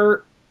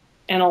skirt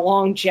and a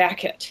long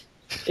jacket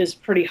is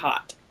pretty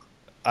hot.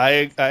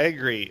 I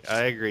agree,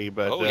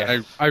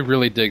 but I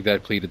really dig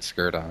that pleated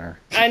skirt on her.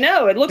 I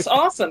know, it looks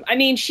awesome. I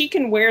mean, she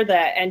can wear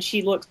that and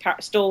she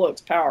still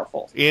looks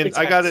powerful. And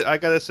I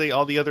gotta say,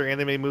 all the other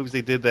anime movies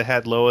they did that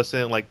had Lois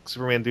in, like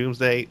Superman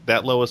Doomsday,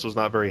 that Lois was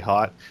not very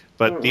hot.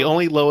 But the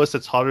only Lois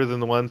that's hotter than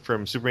the one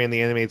from Superman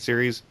the Animated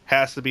Series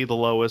has to be the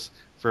Lois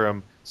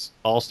from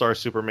All-Star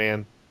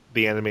Superman,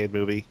 the animated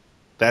movie.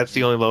 That's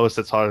the only Lois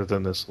that's hotter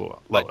than this Lois.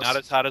 But not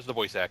as hot as the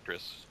voice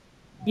actress.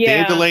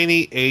 Yeah. Dana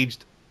Delaney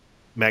aged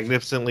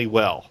magnificently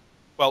well.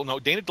 Well, no,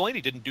 Dana Delaney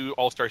didn't do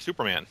All-Star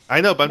Superman.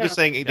 I know, but I'm just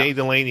saying Dana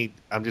Delaney.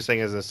 I'm just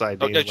saying as an aside.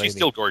 Dana Delaney, she's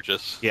still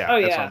gorgeous. Yeah,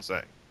 that's what I'm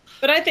saying.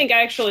 But I think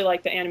I actually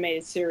like the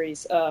animated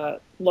series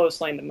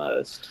Lois Lane the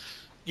most.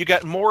 You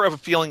got more of a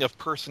feeling of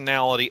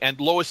personality, and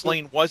Lois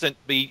Lane wasn't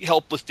the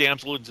helpless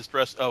damsel in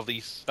distress of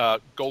the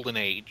Golden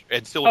Age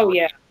and Silver. Oh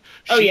yeah,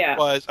 she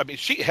was. I mean,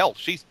 she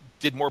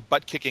did more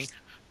butt kicking.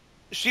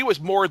 She was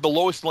more the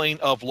Lois Lane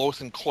of Lois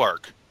and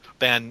Clark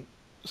than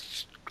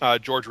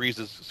George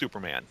Reeves'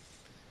 Superman.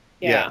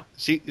 Yeah,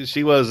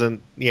 she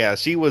wasn't. Yeah,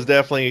 she was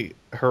definitely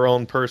her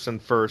own person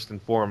first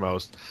and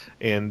foremost,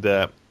 and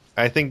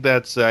I think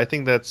that's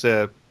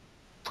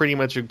pretty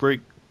much a great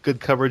good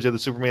coverage of the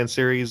Superman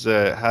series.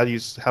 How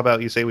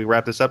about you say we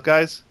wrap this up,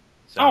 guys?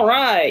 All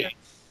right.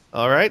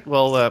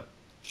 Well,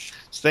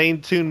 stay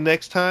tuned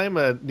next time.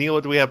 Neil,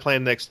 what do we have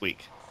planned next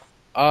week?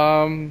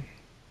 Well,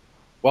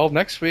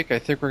 next week I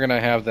think we're gonna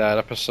have that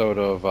episode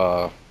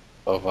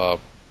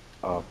of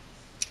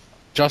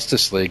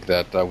Justice League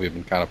that we've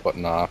been kind of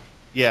putting off.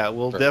 Yeah,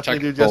 we'll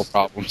definitely do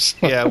problems.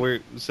 Yeah,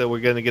 we're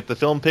gonna get the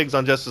film pigs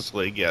on Justice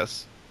League.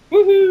 Yes.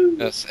 Woohoo!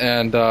 Yes,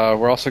 and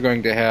we're also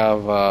going to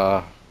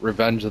have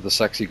Revenge of the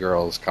Sexy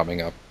Girls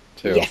coming up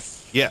too.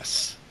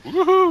 Yes.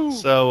 Woohoo!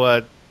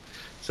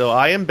 So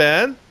I am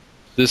Ben.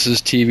 This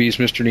is TV's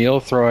Mr. Neil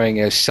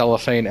throwing a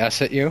cellophane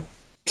S at you.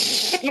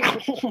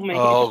 Oh, man.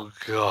 Oh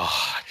God!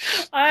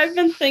 I've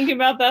been thinking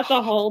about that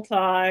the whole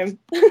time.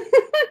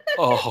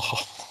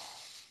 Oh.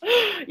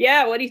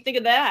 Yeah, what do you think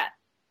of that?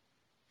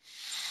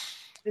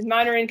 It's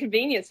minor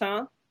inconvenience,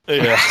 huh?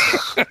 Yeah.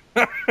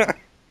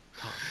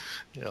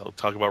 Yeah, we'll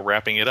talk about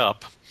wrapping it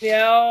up. Yo.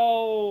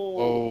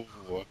 Oh.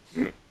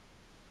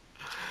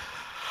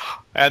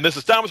 And this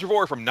is Thomas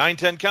Revore from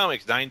 910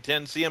 Comics,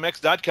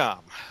 910cmx.com.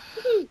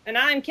 And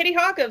I'm Kitty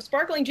Hawk of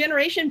Sparkling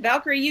Generation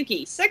Valkyrie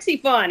Yuki. Sexy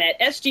fun at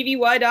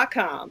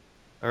sgvy.com.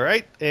 All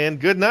right, and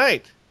good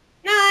night.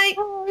 Night.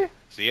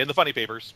 See you in the funny papers.